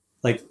China.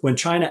 When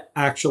China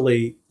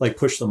actually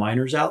pushed the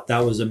miners out,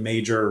 that was a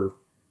major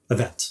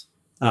event.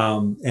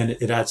 And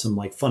it had some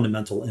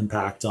fundamental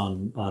impact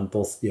on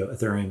both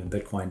Ethereum and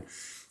Bitcoin.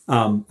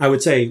 I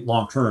would say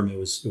long term it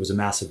was a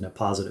massive net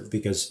positive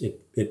because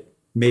it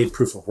made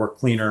proof of work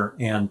cleaner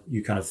and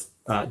you kind of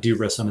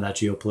de-risk some of that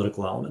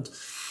geopolitical element.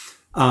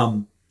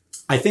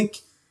 I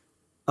think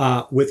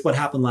with what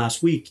happened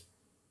last week,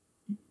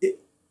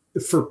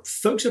 for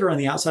folks that are on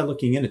the outside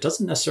looking in, it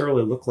doesn't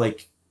necessarily look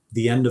like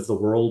the end of the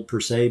world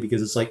per se,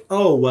 because it's the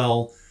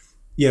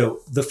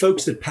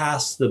folks that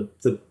passed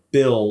the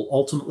bill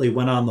ultimately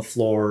went on the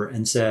floor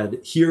and said,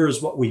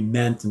 here's what we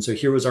meant. And so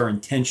here was our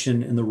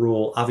intention in the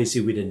rule. Obviously,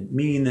 we didn't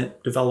mean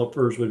that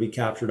developers would be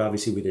captured.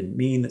 Obviously, we didn't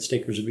mean that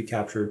stakers would be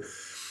captured.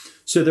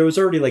 So there was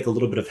already a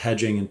little bit of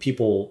hedging, and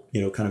people,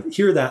 kind of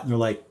hear that and they're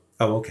like,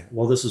 oh, okay,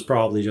 well, this is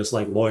probably just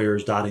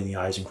lawyers dotting the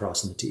I's and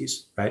crossing the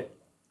T's, right?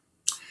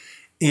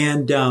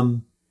 And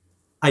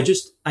I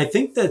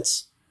think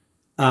that's,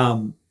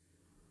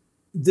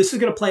 this is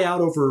going to play out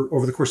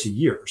over the course of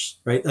years,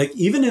 right?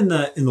 Even in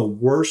the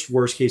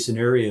worst case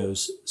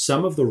scenarios,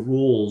 some of the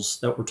rules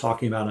that we're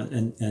talking about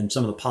and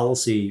some of the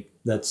policy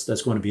that's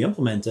going to be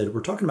implemented,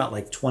 we're talking about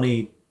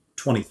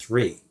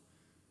 2023,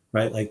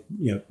 right?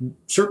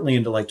 Certainly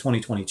into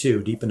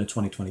 2022, deep into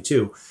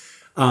 2022.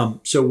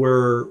 So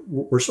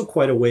we're still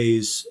quite a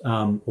ways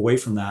away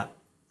from that.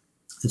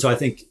 And so I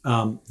think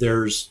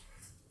there's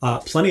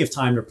plenty of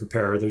time to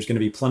prepare. There's going to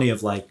be plenty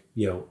of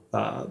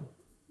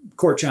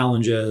court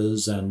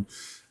challenges and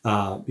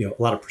a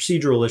lot of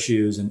procedural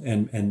issues,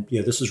 and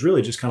this is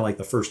really just kind of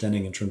the first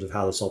inning in terms of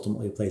how this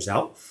ultimately plays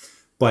out.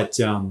 But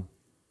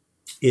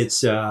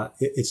it's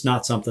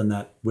not something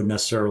that would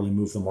necessarily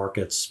move the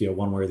markets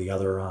one way or the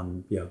other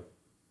on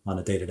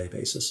a day-to-day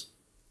basis.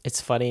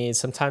 It's funny.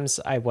 Sometimes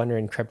I wonder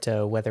in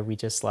crypto whether we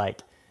just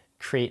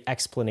create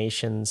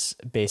explanations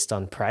based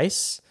on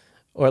price,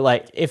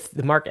 or if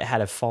the market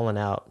had fallen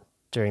out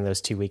during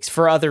those 2 weeks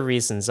for other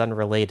reasons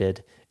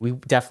unrelated. We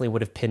definitely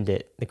would have pinned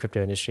it, the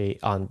crypto industry,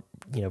 on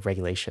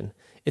regulation.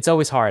 It's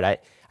always hard. I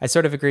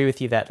sort of agree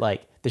with you that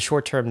like the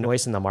short-term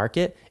noise in the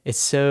market is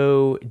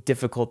so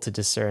difficult to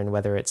discern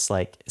whether it's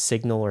like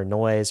signal or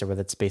noise or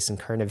whether it's based on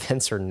current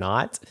events or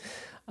not.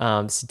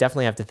 So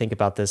definitely have to think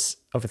about this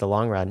over the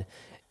long run.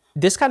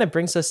 This kind of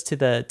brings us to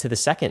the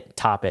second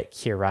topic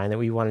here, Ryan, that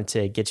we wanted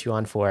to get you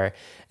on for.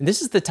 And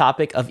this is the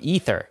topic of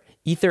Ether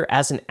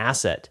as an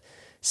asset.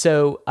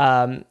 So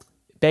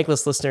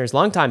Bankless listeners,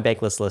 longtime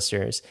Bankless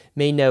listeners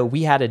may know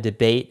we had a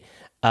debate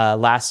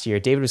last year.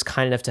 David was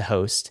kind enough to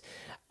host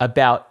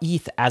about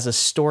ETH as a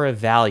store of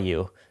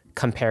value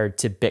compared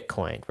to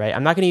Bitcoin, right?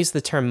 I'm not going to use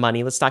the term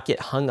money. Let's not get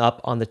hung up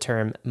on the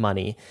term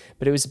money,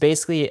 but it was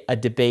basically a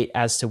debate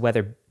as to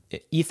whether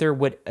Ether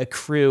would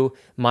accrue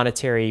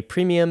monetary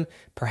premium,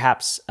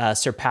 perhaps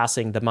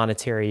surpassing the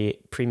monetary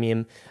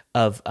premium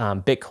of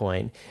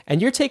Bitcoin.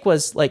 And your take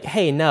was like,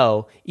 hey,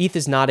 no, ETH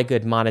is not a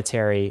good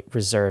monetary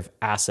reserve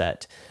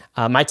asset.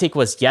 My take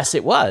was, yes,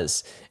 it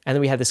was. And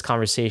then we had this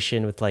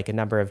conversation with like a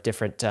number of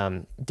different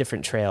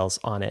trails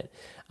on it.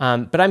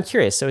 But I'm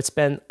curious. So it's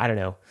been, I don't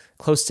know,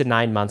 close to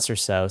 9 months or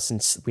so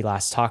since we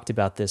last talked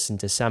about this in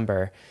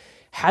December.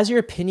 Has your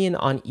opinion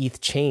on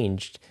ETH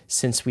changed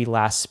since we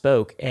last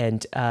spoke?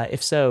 And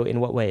if so, in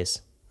what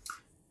ways?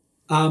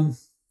 I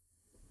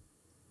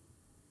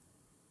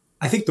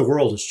think the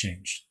world has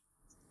changed.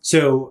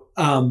 So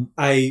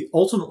I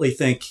ultimately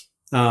think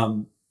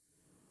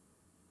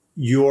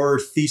your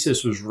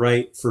thesis was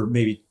right for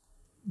maybe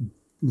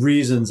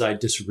reasons I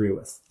disagree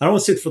with. I don't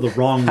want to say it for the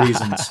wrong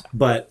reasons,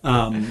 but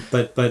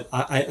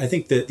I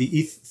think that the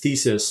ETH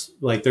thesis,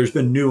 like there's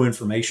been new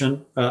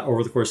information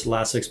over the course of the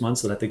last 6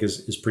 months that I think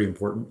is pretty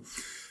important.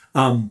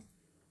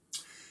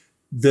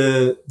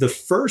 The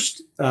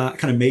first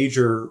kind of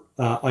major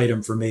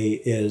item for me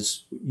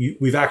is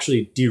we've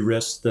actually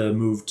de-risked the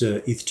move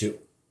to ETH2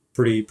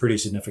 pretty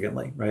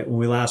significantly, right? When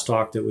we last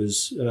talked, it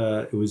was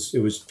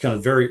kind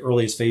of very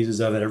earliest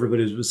phases of it.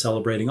 Everybody was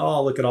celebrating,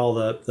 oh, look at all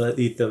the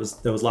ETH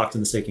that was locked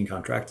in the staking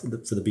contract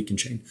for the Beacon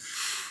chain.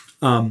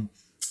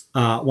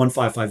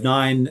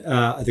 1559,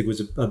 I think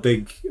was a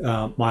big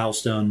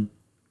milestone.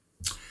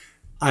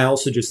 I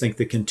also just think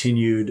the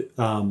continued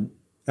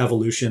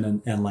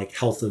evolution and like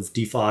health of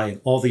DeFi and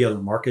all the other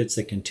markets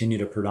that continue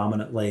to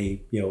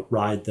predominantly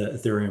ride the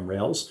Ethereum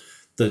rails,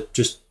 the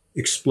just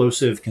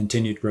explosive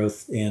continued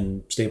growth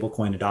in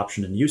stablecoin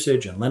adoption and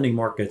usage and lending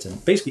markets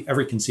and basically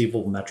every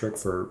conceivable metric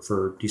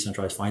for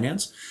decentralized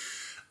finance.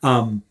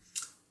 And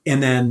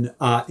then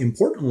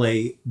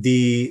importantly,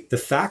 the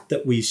fact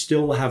that we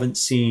still haven't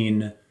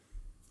seen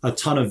a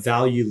ton of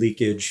value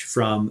leakage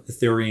from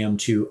Ethereum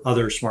to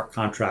other smart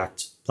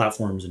contract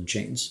platforms and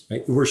chains.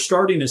 Right? We're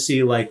starting to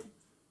see like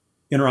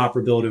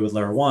interoperability with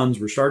layer ones.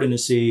 We're starting to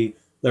see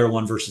layer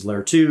one versus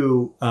layer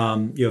two,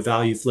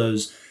 value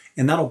flows.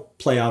 And that'll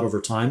play out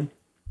over time,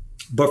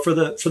 but for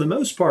the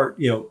most part,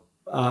 Ethereum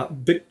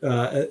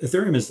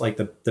is like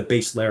the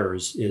base layer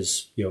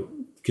is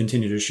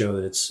continue to show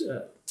that it's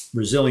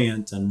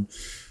resilient and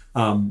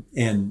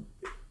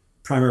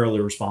primarily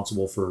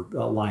responsible for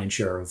a lion's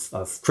share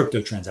of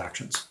crypto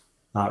transactions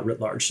writ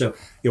large. So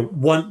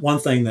one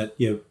thing that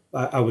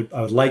I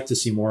would like to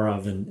see more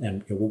of,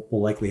 and we'll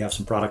likely have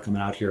some product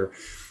coming out here,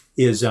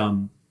 is I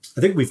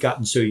think we've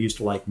gotten so used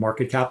to like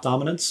market cap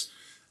dominance.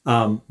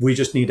 We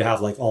just need to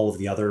have like all of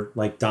the other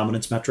like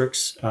dominance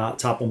metrics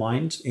top of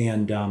mind,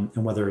 and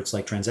whether it's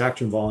like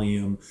transaction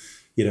volume,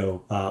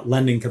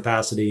 lending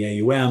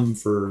capacity, AUM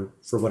for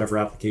whatever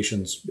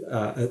applications,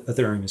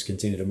 Ethereum has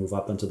continued to move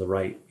up and to the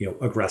right,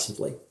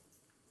 aggressively.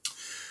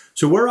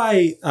 So where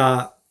I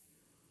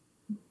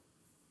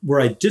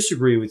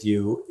disagree with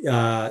you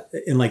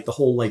in like the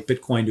whole like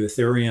Bitcoin to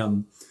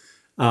Ethereum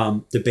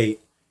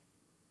debate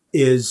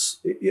is,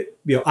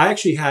 I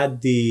actually had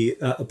the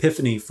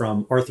epiphany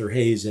from Arthur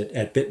Hayes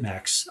at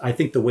BitMEX. I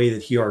think the way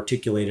that he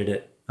articulated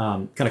it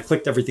kind of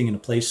clicked everything into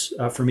place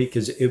for me,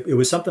 because it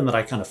was something that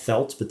I kind of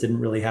felt but didn't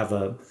really have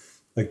a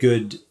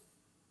good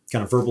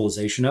kind of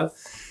verbalization of.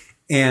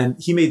 And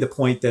he made the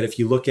point that if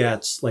you look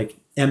at like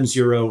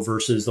M0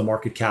 versus the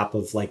market cap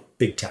of like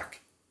big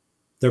tech,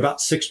 they're about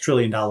 $6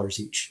 trillion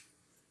each.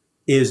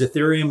 Is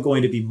Ethereum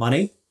going to be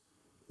money,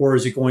 or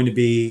is it going to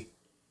be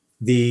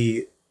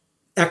the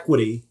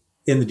equity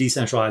in the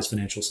decentralized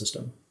financial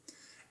system?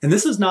 And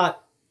this is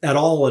not at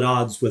all at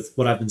odds with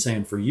what I've been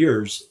saying for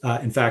years.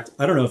 In fact,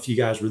 I don't know if you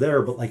guys were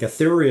there, but like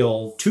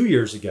Ethereal 2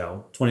 years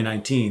ago,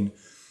 2019,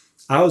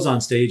 I was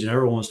on stage and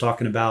everyone was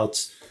talking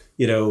about,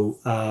 I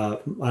don't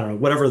know,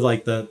 whatever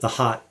like the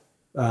hot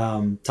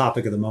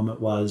topic of the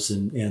moment was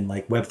in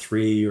like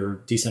Web3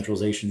 or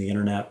decentralization of the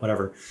internet,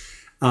 whatever.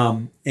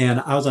 And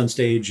I was on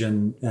stage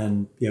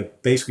and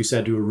basically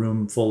said to a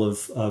room full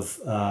of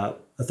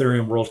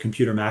Ethereum world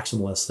computer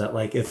maximalists that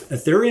like if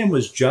Ethereum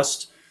was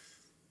just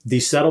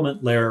the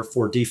settlement layer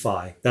for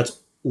DeFi,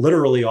 that's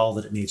literally all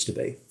that it needs to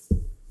be.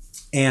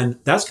 And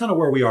that's kind of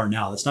where we are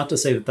now. That's not to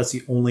say that that's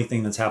the only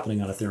thing that's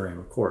happening on Ethereum,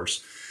 of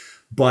course,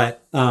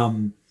 but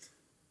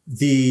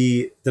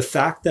the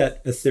fact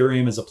that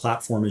Ethereum as a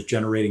platform is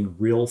generating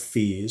real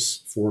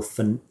fees for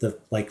the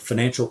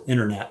financial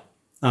internet,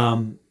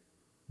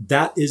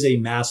 that is a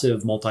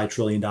massive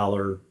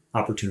multi-trillion-dollar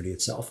opportunity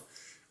itself.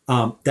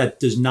 That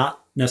does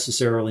not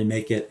necessarily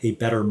make it a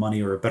better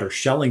money or a better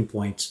Schelling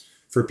point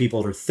for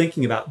people that are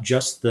thinking about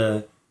just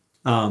the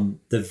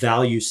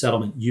value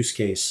settlement use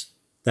case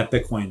that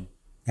Bitcoin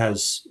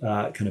has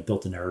kind of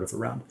built a narrative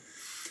around.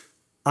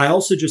 I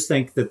also just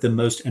think that the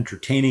most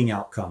entertaining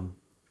outcome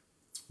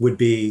would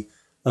be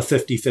a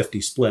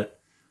 50-50 split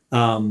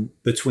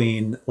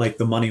between like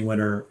the money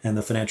winner and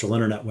the financial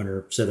internet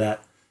winner, so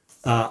that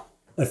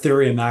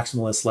Ethereum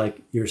maximalists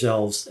like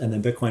yourselves and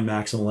then Bitcoin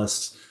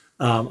maximalists,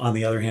 on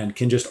the other hand,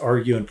 can just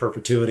argue in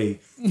perpetuity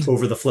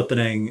over the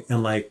flippening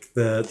and like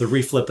the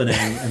reflippening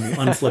and the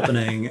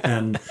unflippening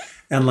and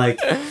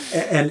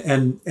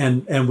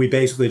we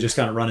basically just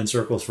kind of run in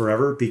circles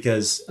forever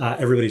because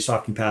everybody's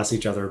talking past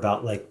each other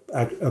about like,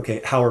 okay,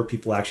 how are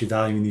people actually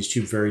valuing these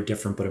two very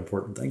different but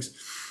important things?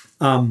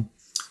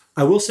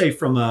 I will say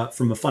from a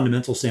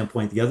fundamental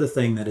standpoint, the other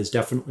thing that has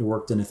definitely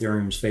worked in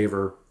Ethereum's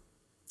favor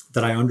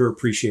that I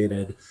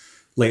underappreciated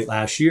late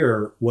last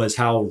year was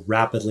how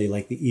rapidly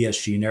like the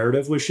ESG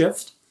narrative would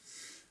shift.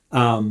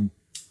 And,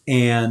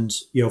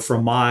 you know,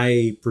 from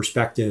my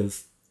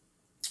perspective,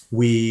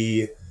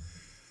 we,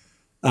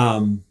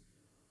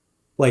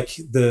 like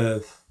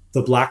the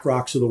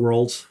BlackRocks of the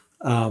world,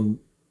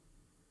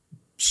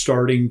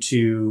 starting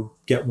to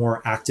get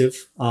more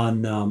active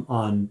on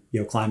you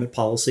know, climate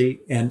policy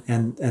and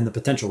the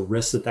potential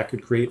risks that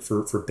could create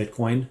for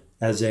Bitcoin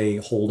as a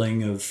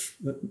holding of,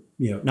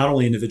 you know, not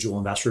only individual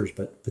investors,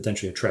 but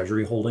potentially a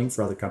treasury holding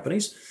for other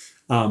companies,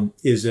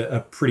 is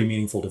a pretty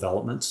meaningful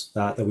development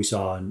that we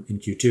saw in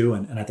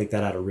Q2. And I think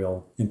that had a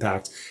real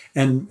impact.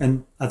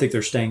 And I think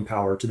there's staying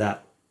power to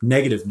that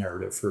negative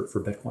narrative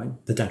for Bitcoin,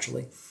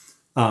 potentially.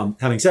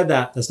 Having said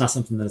that, that's not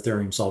something that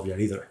Ethereum solved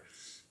yet either.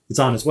 It's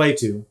on its way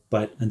to,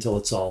 but until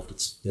it's solved,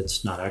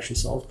 it's not actually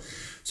solved.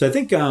 So I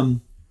think,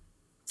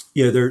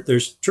 yeah,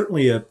 there's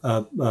certainly a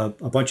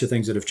bunch of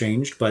things that have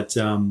changed, but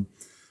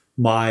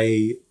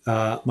my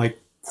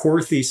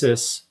core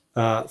thesis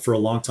for a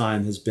long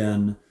time has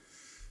been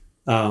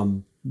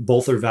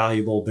both are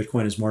valuable.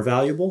 Bitcoin is more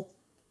valuable.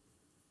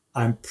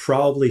 I'm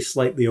probably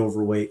slightly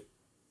overweight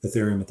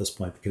Ethereum at this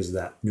point because of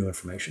that new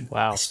information.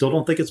 Wow. I still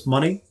don't think it's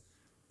money.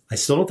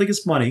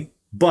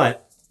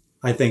 But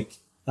I think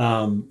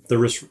the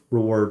risk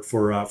reward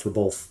for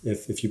both,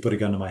 if you put a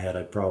gun to my head,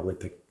 I'd probably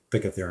pick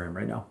Ethereum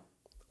right now.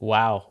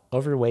 Wow.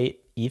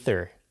 Overweight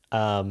Ether.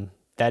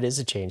 That is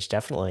a change,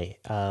 definitely.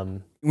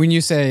 When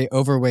you say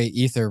overweight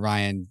Ether,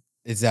 Ryan,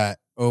 is that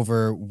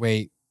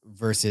overweight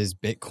versus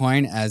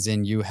Bitcoin, as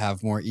in you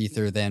have more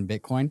Ether than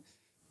Bitcoin?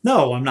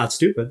 No, I'm not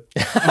stupid.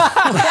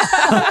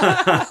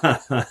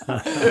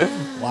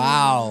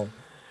 Wow.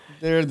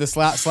 The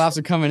slaps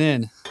are coming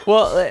in.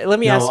 Well, let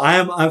me ask. No,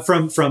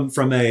 I'm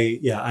from a,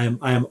 yeah,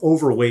 I am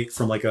overweight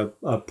from like a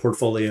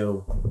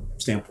portfolio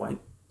standpoint.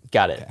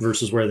 Got it.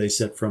 Versus where they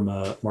sit from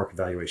a market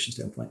valuation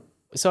standpoint.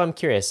 So I'm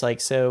curious, like,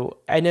 so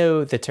I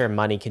know the term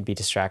money can be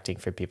distracting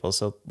for people.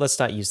 So let's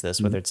not use this,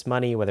 whether it's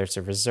money, whether it's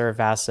a reserve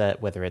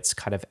asset, whether it's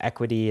kind of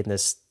equity in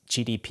this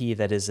GDP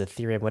that is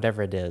Ethereum,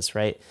 whatever it is,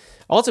 right?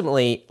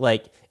 Ultimately,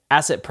 like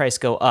asset price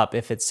go up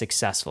if it's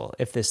successful,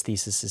 if this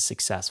thesis is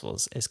successful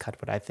is kind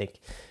of what I think.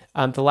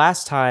 The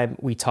last time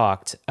we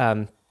talked,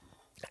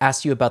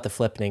 asked you about the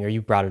flippening, or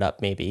you brought it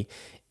up maybe,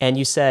 and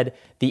you said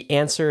the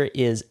answer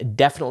is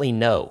definitely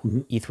no.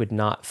 ETH would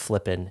not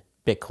flippen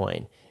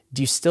Bitcoin.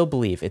 Do you still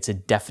believe it's a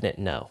definite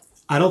no?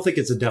 I don't think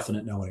it's a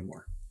definite no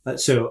anymore.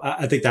 So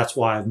I think that's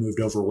why I've moved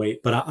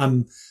overweight. But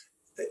I'm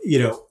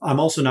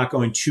also not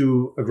going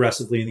too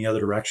aggressively in the other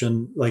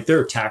direction. Like there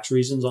are tax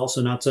reasons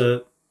also not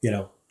to,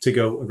 to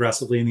go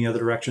aggressively in the other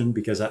direction,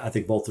 because I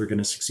think both are going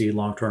to succeed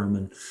long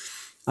term.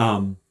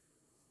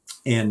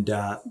 And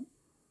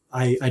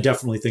I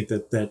definitely think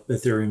that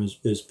Ethereum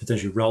is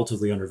potentially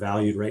relatively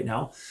undervalued right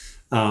now.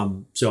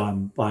 So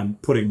I'm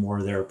putting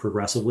more there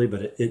progressively,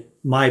 but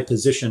my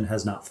position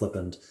has not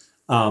flippened.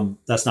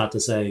 That's not to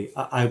say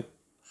I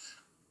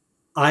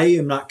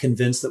am not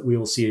convinced that we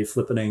will see a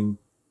flippening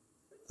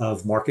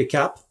of market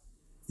cap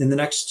in the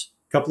next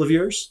couple of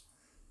years,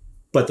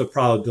 but the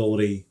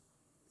probability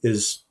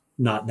is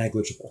not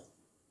negligible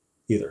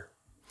either.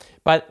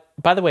 But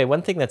by the way,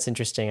 one thing that's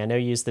interesting, I know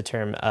you use the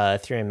term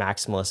Ethereum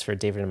maximalist for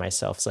David and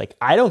myself. It's like,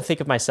 I don't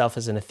think of myself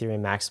as an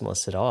Ethereum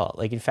maximalist at all.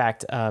 Like, in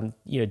fact,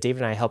 David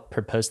and I helped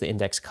propose the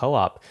index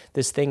co-op,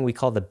 this thing we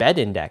call the BED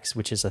index,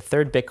 which is a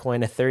third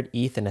Bitcoin, a third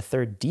ETH, and a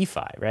third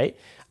DeFi, right?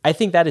 I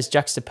think that is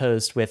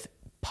juxtaposed with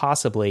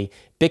possibly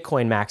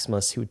Bitcoin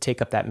maximalists who would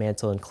take up that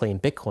mantle and claim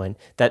Bitcoin,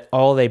 that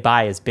all they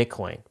buy is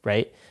Bitcoin,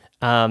 right?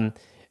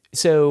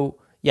 So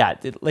yeah,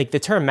 like the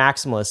term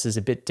maximalist is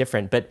a bit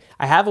different, but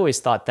I have always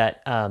thought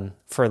that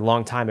for a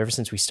long time, ever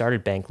since we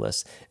started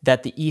Bankless,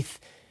 that the ETH,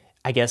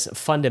 I guess,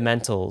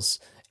 fundamentals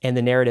and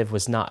the narrative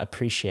was not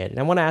appreciated. And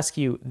I want to ask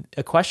you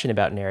a question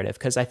about narrative,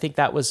 because I think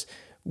that was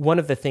one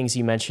of the things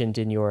you mentioned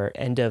in your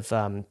end of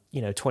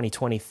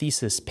 2020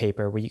 thesis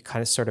paper, where you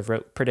kind of sort of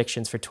wrote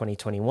predictions for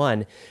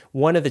 2021,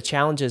 one of the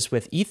challenges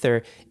with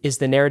Ether is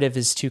the narrative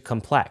is too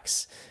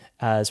complex,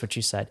 is what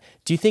you said.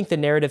 Do you think the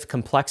narrative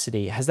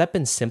complexity, has that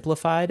been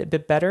simplified a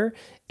bit better?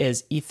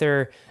 Is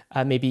Ether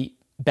maybe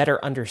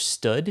better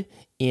understood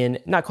in,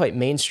 not quite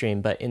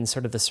mainstream, but in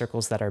sort of the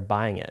circles that are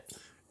buying it?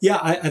 Yeah,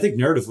 I think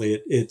narratively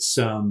it's,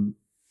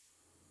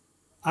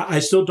 I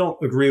still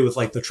don't agree with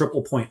like the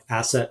triple point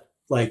asset,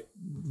 like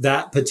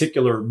that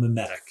particular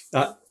mimetic.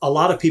 A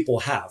lot of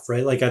people have,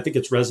 right? Like I think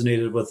it's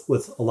resonated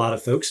with a lot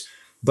of folks,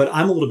 but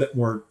I'm a little bit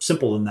more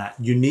simple than that.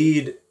 You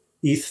need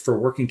ETH for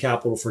working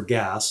capital for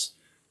gas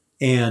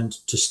and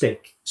to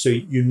stake. So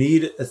you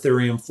need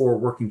Ethereum for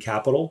working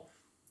capital,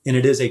 and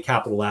it is a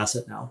capital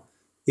asset now.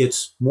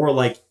 It's more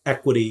like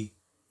equity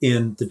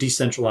in the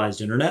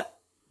decentralized internet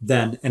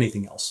than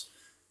anything else.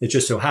 It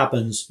just so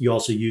happens you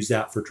also use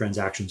that for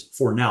transactions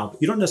for now,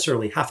 but you don't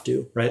necessarily have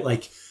to, right?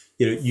 Like,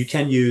 you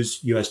can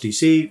use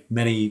USDC.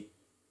 Many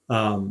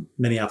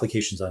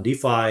applications on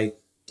DeFi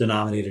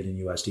denominated in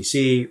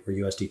USDC or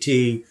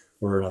USDT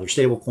or another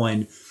stable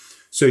coin.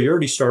 So you're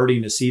already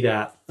starting to see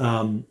that.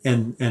 And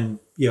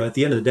at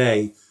the end of the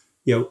day,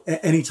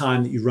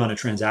 anytime that you run a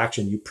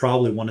transaction, you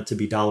probably want it to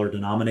be dollar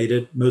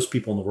denominated. Most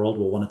people in the world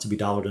will want it to be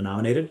dollar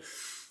denominated.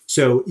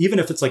 So even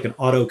if it's like an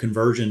auto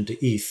conversion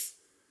to ETH,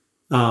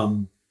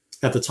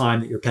 at the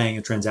time that you're paying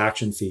a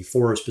transaction fee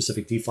for a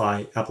specific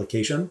DeFi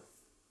application,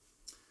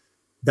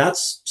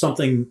 that's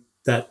something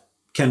that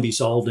can be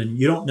solved. And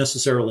you don't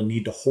necessarily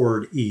need to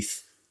hoard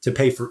ETH to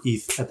pay for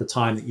ETH at the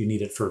time that you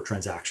need it for a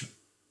transaction.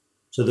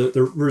 So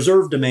the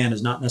reserve demand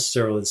is not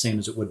necessarily the same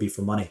as it would be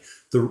for money.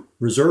 The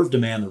reserve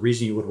demand, the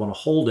reason you would want to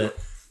hold it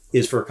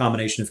is for a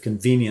combination of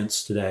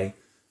convenience today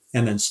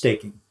and then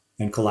staking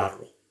and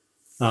collateral.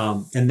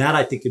 And that,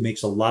 I think, it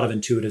makes a lot of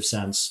intuitive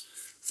sense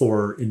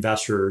for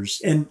investors.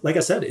 And like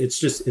I said,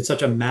 it's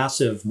such a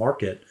massive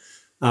market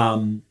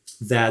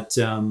that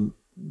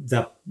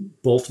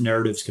both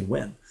narratives can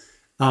win.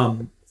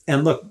 And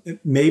look,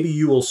 maybe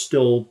you will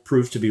still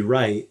prove to be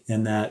right,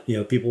 and that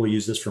people will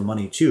use this for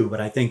money too. But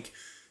I think,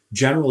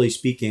 generally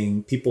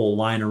speaking, people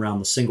align around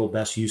the single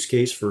best use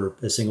case for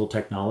a single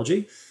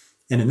technology.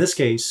 And in this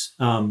case,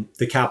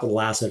 the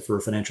capital asset for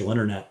a financial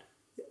internet,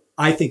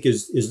 I think,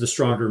 is the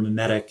stronger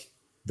mimetic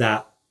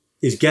that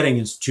is getting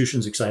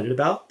institutions excited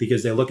about,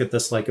 because they look at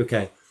this like,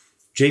 okay,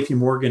 JP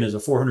Morgan is a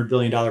 $400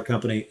 billion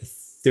company.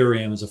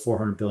 Ethereum is a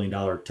 $400 billion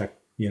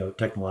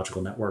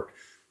technological network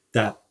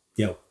that,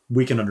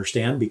 we can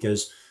understand,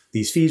 because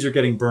these fees are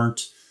getting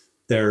burnt.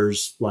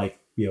 There's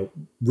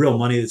real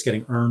money that's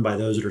getting earned by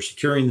those that are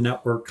securing the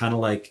network, kind of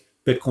like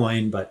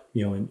Bitcoin, but,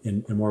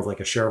 in more of like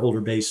a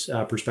shareholder base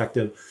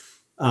perspective.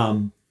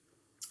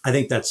 I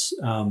think that's,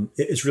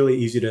 it's really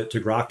easy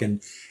to grok.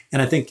 And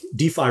I think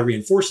DeFi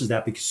reinforces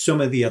that, because so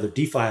many of the other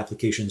DeFi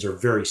applications are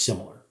very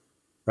similar,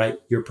 right?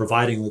 You're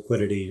providing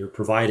liquidity, you're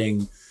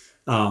providing,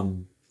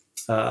 lending,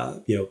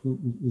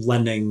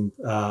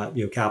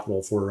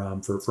 capital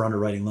for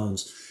underwriting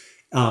loans.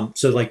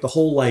 So like the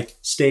whole like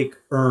stake,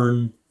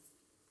 earn,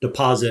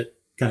 deposit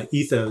kind of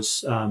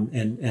ethos,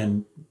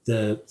 and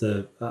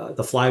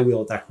the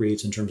flywheel that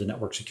creates in terms of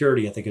network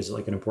security, I think, is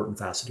like an important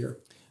facet here.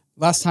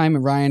 Last time,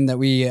 Ryan, that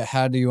we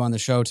had you on the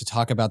show to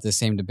talk about this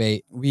same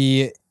debate,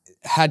 we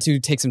had to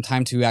take some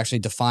time to actually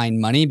define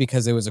money,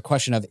 because it was a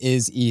question of,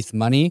 is ETH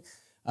money?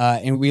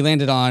 And we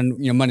landed on,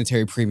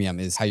 monetary premium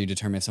is how you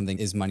determine if something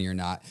is money or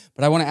not.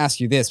 But I want to ask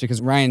you this,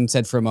 because Ryan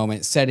said for a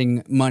moment,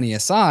 setting money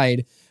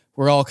aside,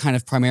 we're all kind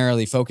of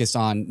primarily focused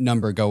on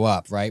number go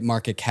up, right?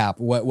 Market cap.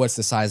 What's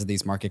the size of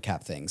these market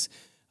cap things?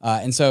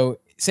 And so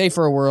say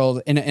for a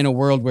world, in a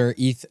world where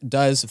ETH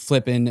does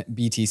flip in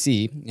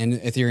BTC and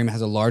Ethereum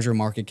has a larger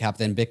market cap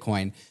than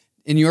Bitcoin,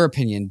 in your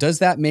opinion, does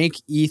that make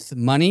ETH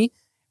money?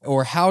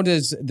 Or how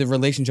does the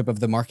relationship of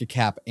the market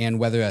cap and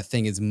whether a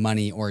thing is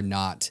money or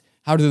not,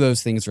 how do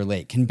those things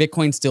relate? Can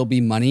Bitcoin still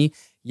be money,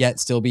 yet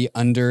still be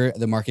under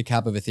the market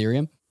cap of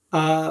Ethereum?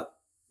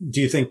 Do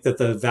you think that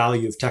the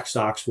value of tech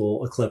stocks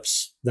will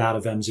eclipse that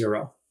of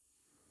M0?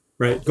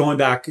 Right. Going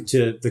back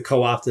to the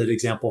co-opted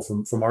example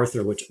from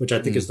Arthur, which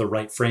I think is the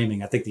right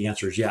framing, I think the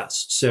answer is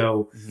yes.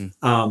 So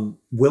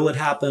will it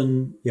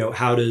happen?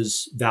 How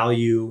does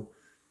value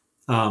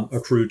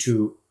accrue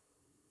to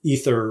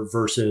Ether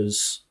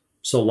versus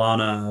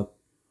Solana,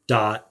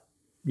 Dot,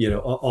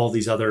 all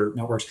these other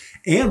networks?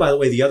 And by the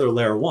way, the other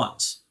layer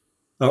ones,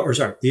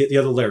 the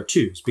other layer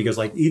twos, because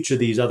like each of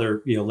these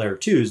other, layer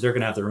twos, they're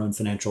going to have their own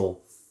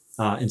financial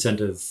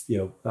incentive,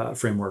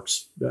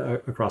 frameworks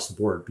across the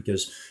board,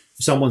 because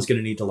someone's going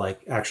to need to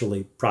like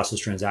actually process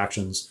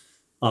transactions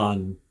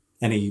on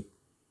any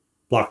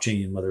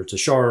blockchain, whether it's a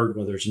shard,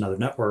 whether it's another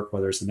network,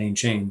 whether it's the main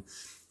chain,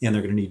 and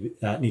they're going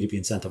to need to be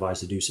incentivized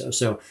to do so.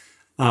 So,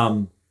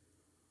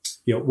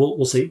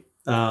 we'll see.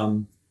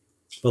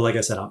 But like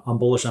I said, I'm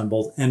bullish on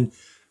both. And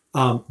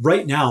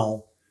right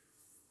now,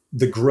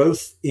 the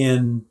growth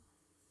in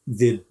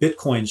the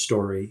Bitcoin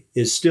story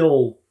is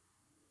still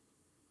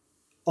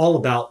all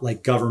about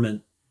like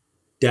government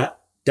debt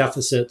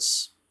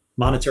deficits,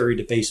 monetary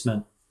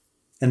debasement,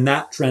 and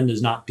that trend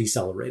is not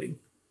decelerating.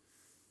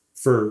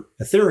 For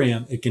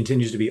Ethereum, it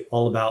continues to be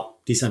all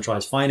about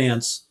decentralized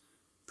finance,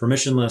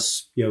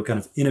 permissionless, kind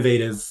of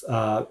innovative,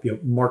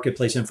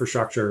 marketplace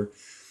infrastructure,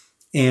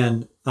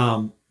 and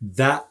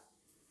that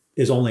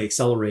is only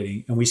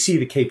accelerating. And we see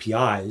the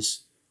KPIs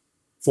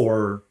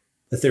for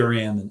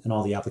Ethereum and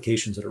all the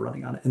applications that are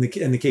running on it, and the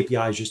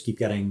KPIs just keep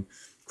getting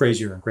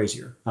crazier and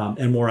crazier,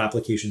 and more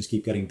applications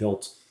keep getting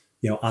built,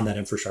 on that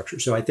infrastructure.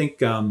 So I think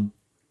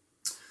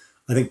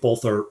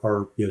both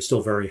are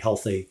still very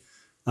healthy.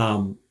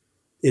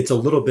 It's a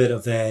little bit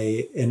of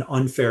an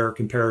unfair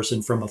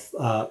comparison from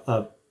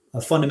a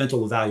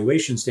fundamental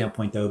evaluation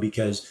standpoint, though,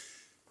 because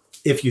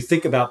if you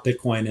think about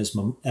Bitcoin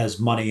as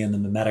money and the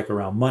mimetic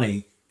around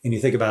money, and you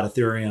think about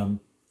Ethereum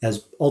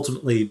as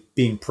ultimately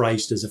being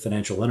priced as a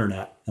financial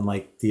internet and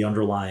like the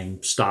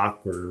underlying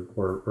stock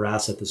or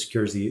asset that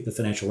secures the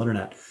financial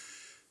internet,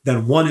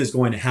 then one is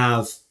going to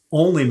have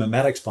only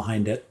mimetics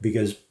behind it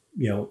because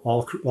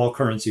all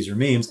currencies are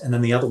memes, and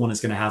then the other one is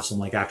going to have some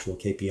like actual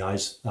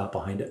KPIs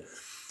behind it.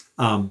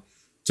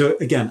 So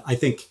again, I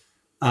think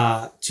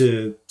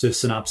to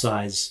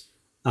synopsize,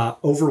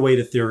 overweight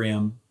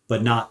Ethereum,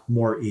 but not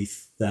more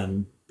ETH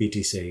than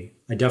BTC.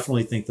 I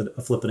definitely think that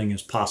a flippening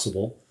is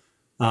possible.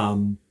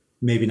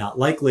 Maybe not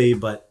likely,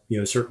 but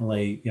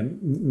certainly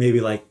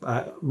maybe like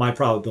my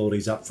probability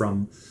is up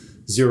from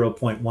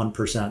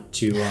 0.1%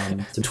 to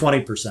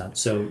 20%.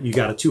 So you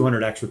got a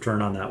 200x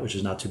return on that, which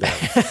is not too bad.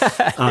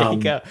 There you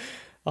go.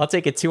 I'll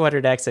take a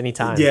 200x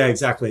anytime. Yeah,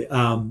 exactly.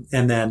 And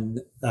then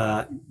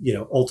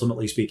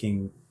ultimately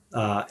speaking,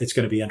 it's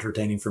going to be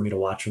entertaining for me to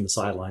watch from the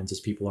sidelines as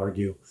people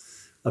argue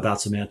about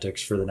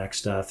semantics for the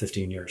next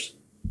 15 years.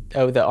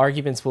 Oh, the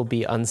arguments will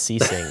be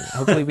unceasing.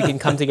 Hopefully we can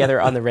come together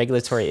on the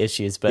regulatory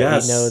issues, but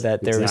yes, we know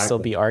that there exactly. will still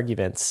be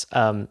arguments.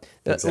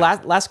 Exactly.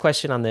 Last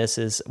question on this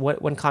is,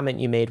 one comment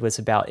you made was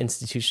about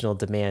institutional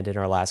demand in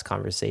our last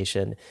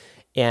conversation.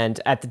 And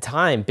at the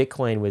time,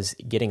 Bitcoin was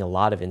getting a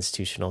lot of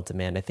institutional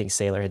demand. I think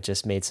Saylor had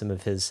just made some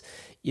of his,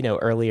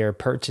 earlier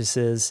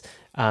purchases.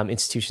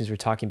 Institutions were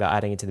talking about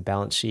adding it to the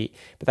balance sheet.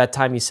 But that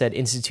time you said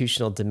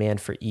institutional demand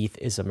for ETH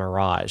is a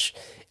mirage.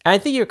 And I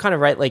think you're kind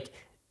of right. Like,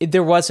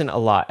 there wasn't a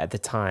lot at the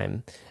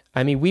time.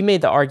 I mean, we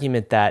made the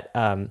argument that,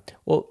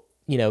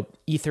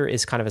 Ether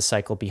is kind of a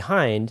cycle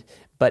behind,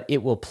 but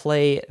it will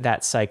play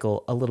that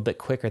cycle a little bit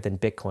quicker than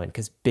Bitcoin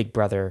because Big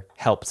Brother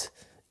helped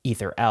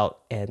Ether out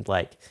and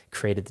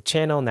created the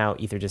channel. Now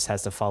Ether just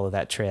has to follow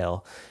that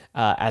trail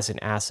as an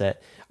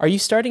asset. Are you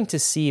starting to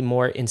see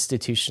more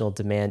institutional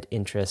demand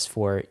interest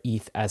for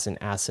ETH as an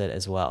asset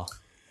as well?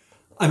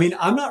 I mean,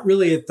 I'm not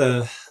really at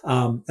the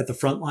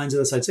front lines of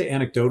this. I'd say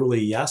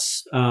anecdotally,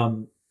 yes.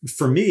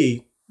 For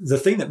me, the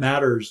thing that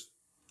matters,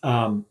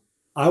 I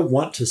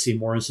want to see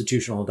more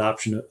institutional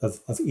adoption of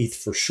ETH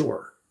for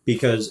sure,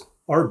 because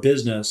our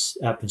business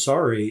at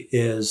Messari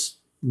is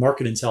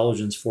market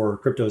intelligence for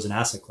crypto as an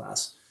asset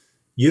class.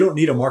 You don't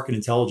need a market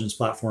intelligence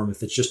platform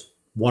if it's just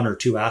one or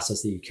two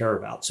assets that you care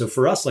about. So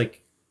for us,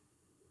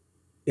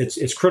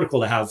 it's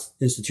critical to have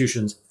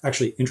institutions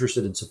actually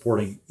interested in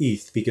supporting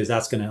ETH, because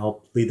that's going to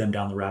help lead them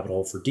down the rabbit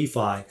hole for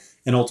DeFi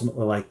and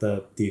ultimately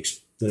the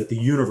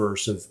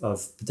universe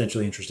of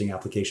potentially interesting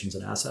applications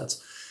and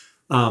assets.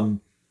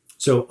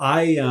 So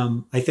I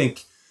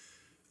think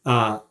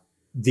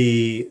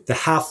the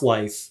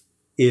half-life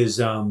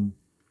is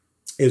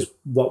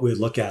what we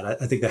look at.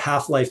 I think the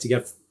half-life to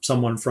get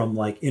someone from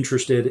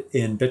interested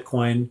in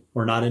Bitcoin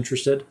or not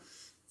interested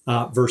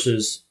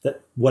versus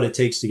what it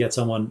takes to get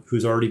someone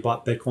who's already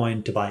bought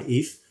Bitcoin to buy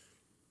ETH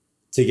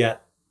to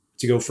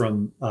go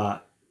from I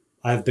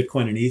have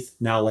Bitcoin and ETH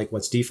now,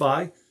 what's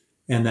DeFi,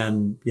 and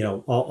then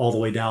all the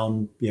way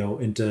down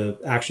into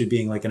actually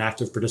being an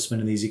active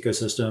participant in these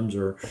ecosystems,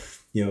 or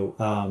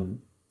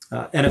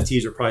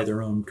NFTs are probably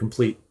their own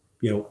complete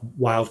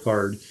wild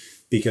card,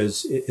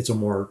 because it's a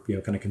more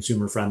kind of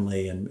consumer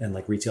friendly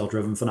and retail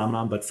driven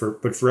phenomenon. But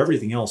for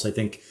everything else, I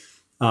think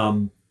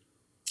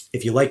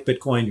if you like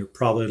Bitcoin, you're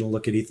probably going to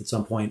look at ETH at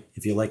some point.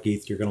 If you like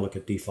ETH, you're going to look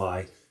at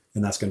DeFi,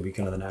 and that's going to be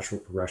kind of the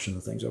natural progression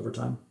of things over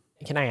time.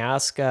 Can I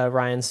ask,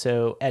 Ryan,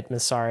 so at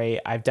Messari,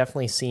 I've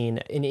definitely seen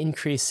an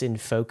increase in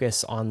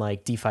focus on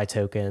DeFi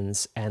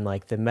tokens and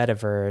the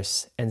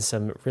metaverse, and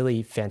some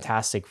really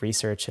fantastic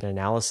research and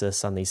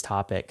analysis on these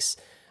topics.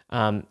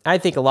 I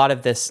think a lot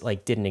of this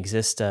didn't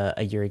exist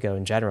a year ago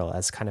in general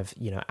as kind of,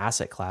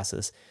 asset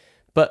classes.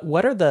 But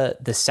what are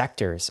the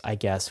sectors, I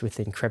guess,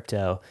 within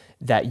crypto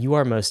that you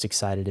are most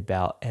excited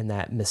about, and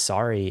that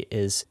Messari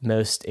is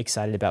most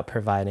excited about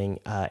providing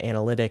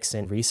analytics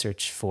and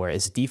research for?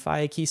 Is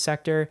DeFi a key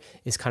sector?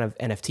 Is kind of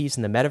NFTs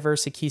and the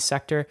metaverse a key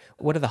sector?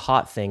 What are the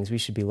hot things we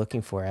should be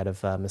looking for out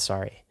of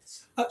Messari?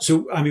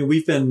 So, I mean,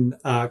 we've been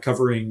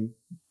covering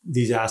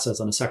these assets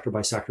on a sector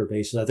by sector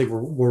basis. I think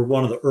we're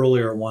one of the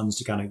earlier ones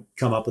to kind of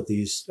come up with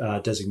these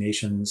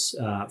designations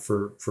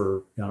for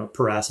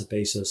per asset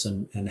basis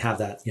and have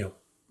that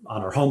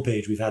on our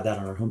homepage. We've had that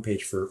on our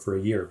homepage for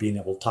a year, being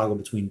able to toggle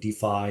between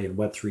DeFi and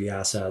Web3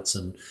 assets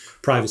and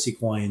privacy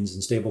coins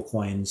and stable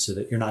coins, so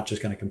that you're not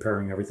just kind of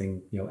comparing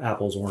everything,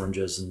 apples,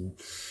 oranges, and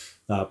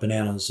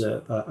bananas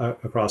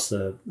across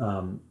the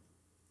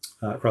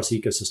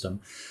ecosystem.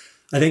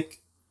 I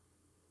think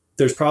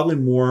there's probably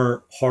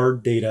more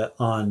hard data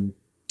on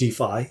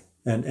DeFi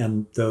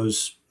and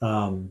those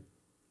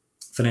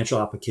financial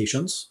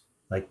applications,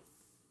 like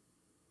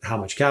how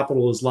much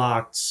capital is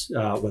locked,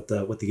 what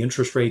the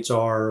interest rates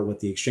are, what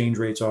the exchange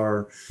rates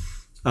are,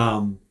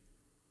 and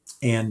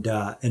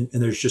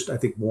there's just, I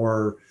think,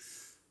 more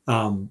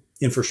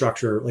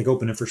infrastructure, like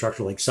open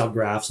infrastructure, like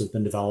subgraphs have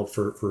been developed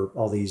for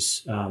all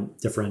these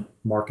different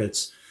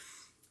markets.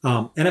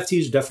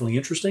 NFTs are definitely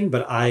interesting,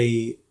 but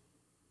I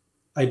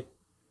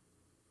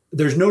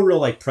there's no real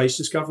like price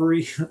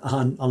discovery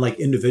on like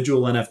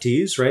individual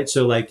NFTs, right?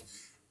 So like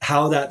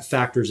how that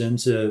factors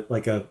into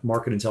like a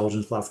market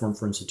intelligence platform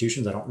for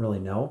institutions, I don't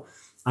really know.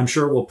 I'm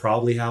sure we'll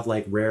probably have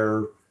like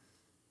rare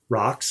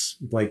rocks,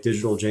 like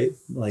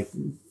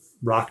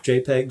rock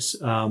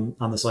JPEGs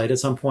on the site at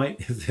some point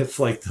if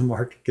like the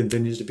market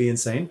continues to be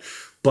insane.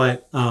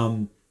 But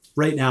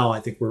right now, I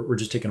think we're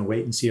just taking a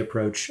wait and see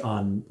approach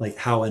on like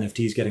how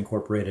NFTs get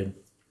incorporated.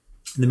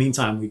 In the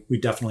meantime, we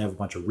definitely have a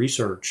bunch of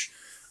research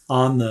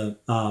on the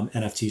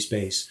NFT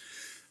space.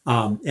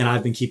 And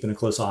I've been keeping a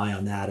close eye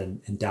on that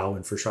and DAO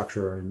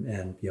infrastructure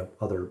and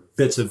other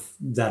bits of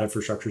that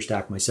infrastructure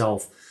stack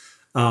myself,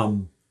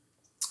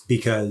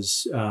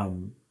 because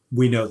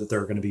we know that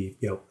there are going to be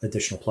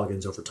additional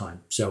plugins over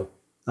time. So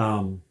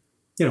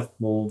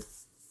we'll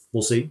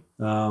see,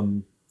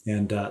 and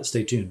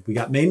stay tuned. We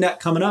got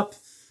mainnet coming up,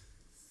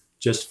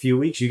 just a few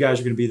weeks. You guys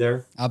are going to be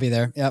there. I'll be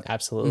there. Yep,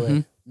 absolutely.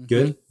 Mm-hmm.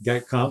 Good.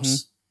 Got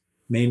comps.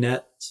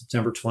 Mainnet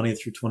September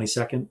 20th through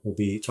 22nd. We'll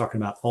be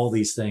talking about all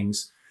these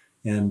things.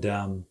 And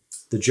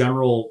the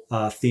general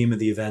theme of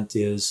the event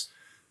is,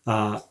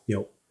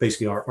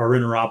 basically our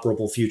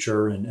interoperable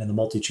future and the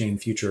multi-chain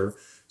future.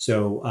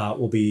 So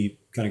we'll be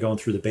kind of going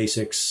through the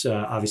basics,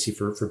 obviously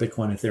for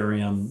Bitcoin,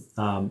 Ethereum,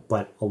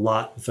 but a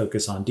lot of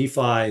focus on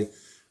DeFi,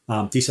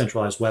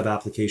 decentralized web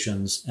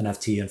applications,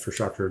 NFT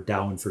infrastructure,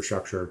 DAO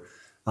infrastructure,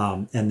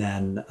 and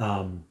then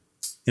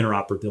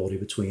interoperability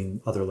between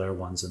other layer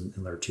ones and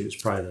layer twos,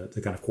 probably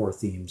the kind of core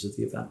themes of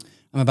the event.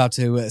 I'm about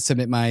to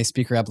submit my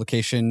speaker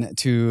application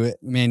to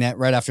Mainnet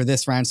right after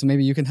this, Ryan. So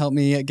maybe you can help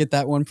me get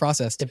that one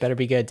processed. It better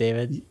be good,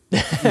 David.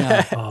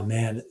 Yeah. Oh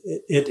man,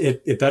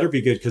 it better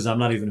be good because I'm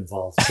not even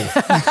involved. So,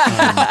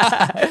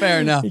 fair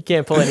enough. You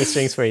can't pull any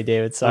strings for you,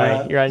 David.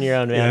 Sorry, you're on your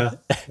own, man.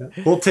 Yeah.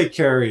 We'll take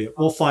care of you.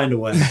 We'll find a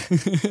way.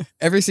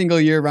 Every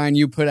single year, Ryan,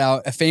 you put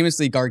out a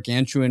famously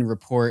gargantuan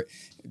report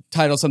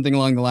titled something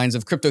along the lines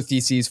of crypto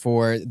theses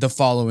for the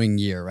following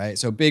year, right?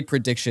 So big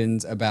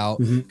predictions about,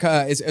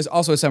 it's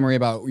also a summary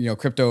about,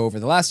 crypto over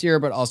the last year,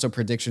 but also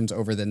predictions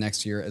over the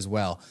next year as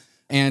well.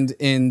 And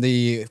in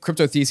the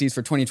crypto theses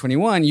for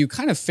 2021, you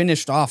kind of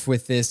finished off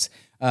with this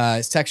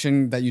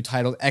section that you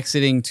titled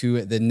Exiting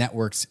to the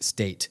Network's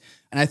State.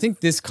 And I think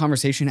this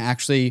conversation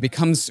actually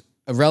becomes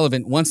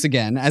relevant once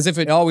again, as if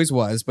it always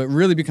was, but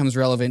really becomes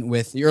relevant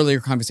with the earlier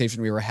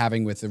conversation we were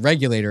having with the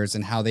regulators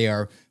and how they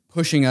are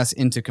pushing us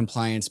into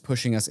compliance,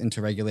 pushing us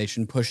into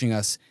regulation, pushing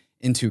us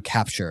into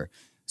capture.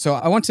 So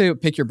I want to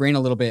pick your brain a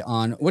little bit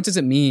on what does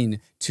it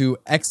mean to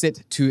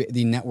exit to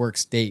the network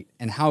state,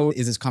 and how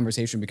is this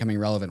conversation becoming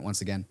relevant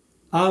once again?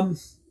 I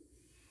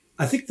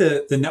think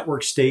the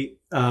network state,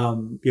 a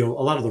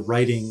lot of the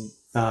writing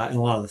and a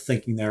lot of the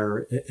thinking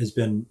there has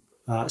been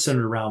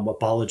centered around what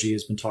Balaji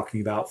has been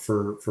talking about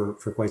for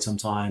quite some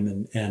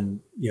time, and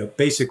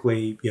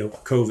basically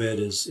COVID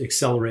has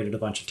accelerated a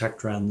bunch of tech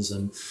trends,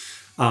 and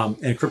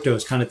crypto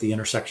is kind of at the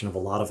intersection of a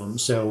lot of them.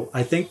 So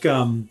I think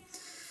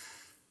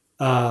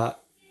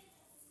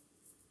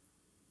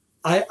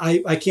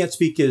I can't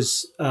speak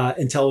as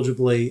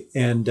intelligibly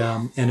and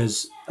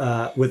as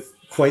with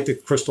quite the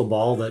crystal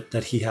ball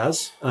that he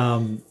has,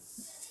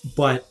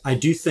 but I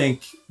do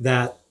think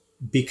that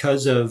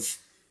because of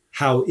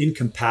how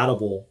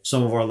incompatible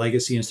some of our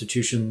legacy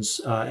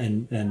institutions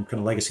and kind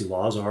of legacy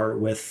laws are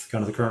with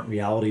kind of the current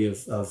reality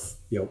of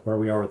where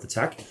we are with the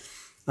tech.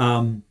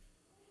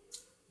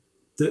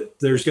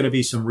 There's going to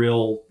be some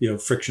real,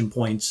 friction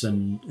points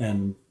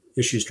and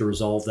issues to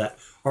resolve that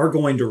are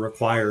going to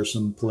require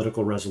some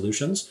political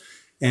resolutions.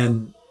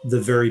 And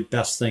the very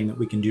best thing that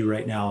we can do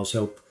right now is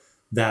hope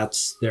that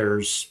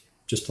there's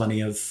just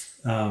plenty of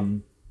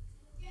kind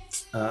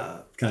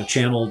of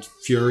channeled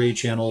fury,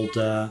 channeled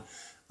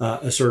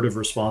assertive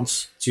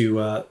response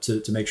to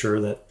make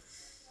sure that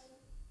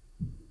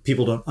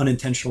people don't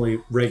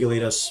unintentionally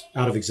regulate us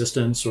out of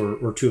existence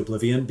or to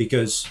oblivion,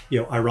 because,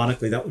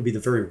 ironically, that would be the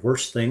very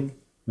worst thing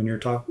when you're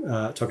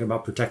talking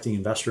about protecting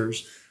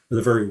investors, or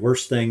the very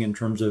worst thing in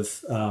terms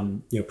of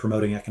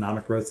promoting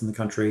economic growth in the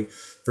country,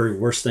 very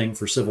worst thing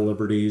for civil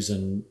liberties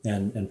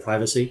and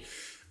privacy,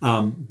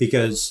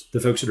 because the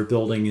folks that are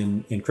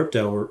building in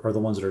crypto are the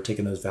ones that are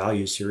taking those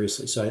values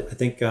seriously. So I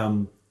think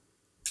the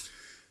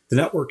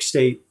network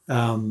state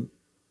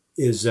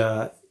is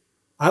I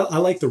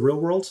like the real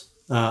world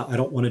I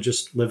don't want to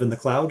just live in the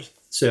cloud.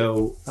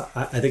 So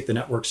I think the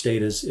network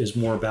state is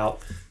more about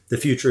the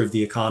future of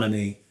the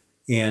economy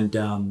and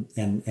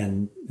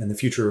the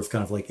future of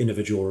kind of like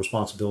individual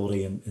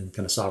responsibility and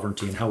kind of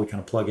sovereignty and how we kind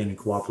of plug in and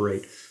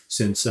cooperate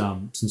since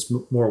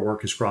more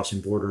work is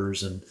crossing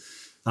borders and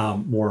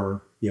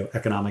more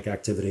economic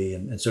activity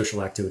and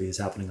social activity is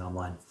happening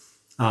online.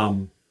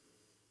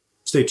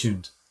 Stay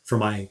tuned for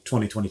my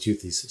 2022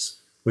 thesis,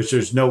 which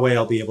there's no way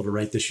I'll be able to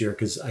write this year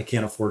because I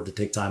can't afford to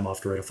take time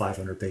off to write a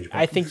 500-page book.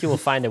 I think you will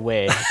find a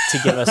way to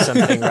give us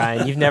something,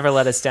 Ryan. You've never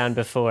let us down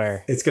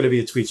before. It's going to be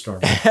a tweet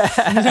storm.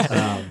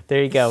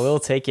 There you go. We'll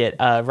take it.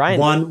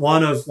 Ryan.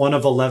 One of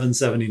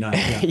 1179.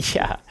 Yeah.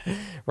 Yeah.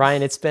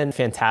 Ryan, it's been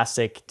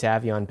fantastic to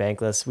have you on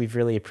Bankless. We've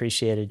really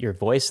appreciated your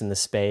voice in the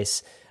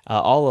space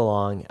all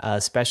along,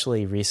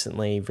 especially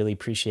recently. Really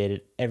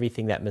appreciated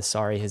everything that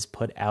Messari has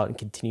put out and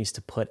continues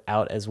to put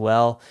out as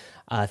well.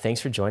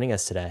 Thanks for joining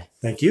us today.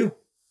 Thank you.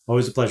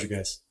 Always a pleasure,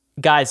 guys.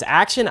 Guys,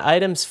 action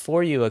items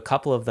for you, a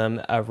couple of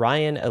them.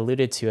 Ryan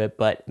alluded to it,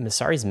 but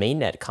Messari's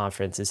Mainnet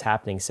conference is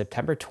happening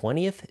September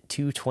 20th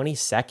to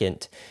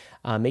 22nd.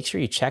 Make sure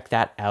you check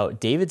that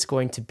out. David's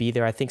going to be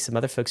there. I think some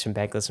other folks from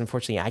Bankless.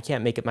 Unfortunately, I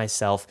can't make it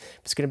myself.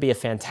 It's going to be a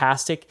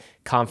fantastic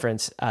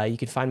conference. You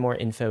can find more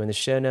info in the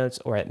show notes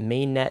or at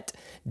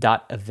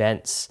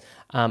mainnet.events.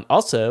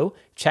 Also,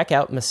 check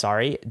out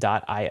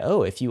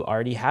Messari.io if you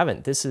already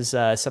haven't. This is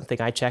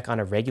something I check on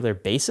a regular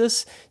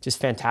basis. Just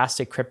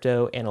fantastic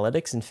crypto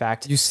analytics. In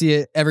fact, You see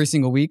it every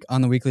single week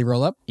on the weekly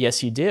roll-up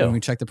yes, you do. when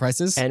we check the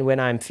prices. And when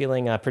I'm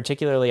feeling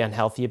particularly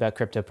unhealthy about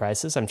crypto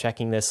prices, I'm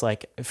checking this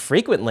like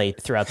frequently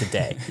throughout the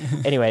day.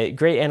 Anyway,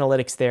 great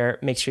analytics there.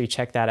 Make sure you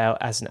check that out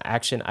as an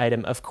action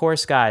item. Of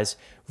course, guys,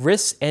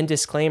 risks and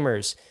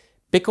disclaimers.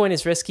 Bitcoin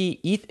is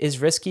risky. ETH is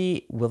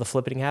risky. Will the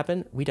flipping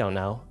happen? We don't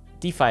know.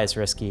 DeFi is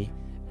risky.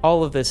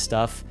 All of this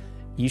stuff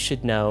you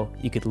should know.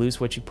 You could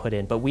lose what you put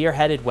in, but we are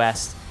headed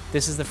west.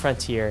 This is the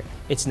frontier.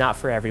 It's not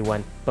for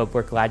everyone, but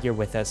we're glad you're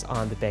with us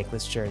on the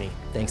Bankless journey.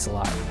 Thanks a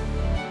lot.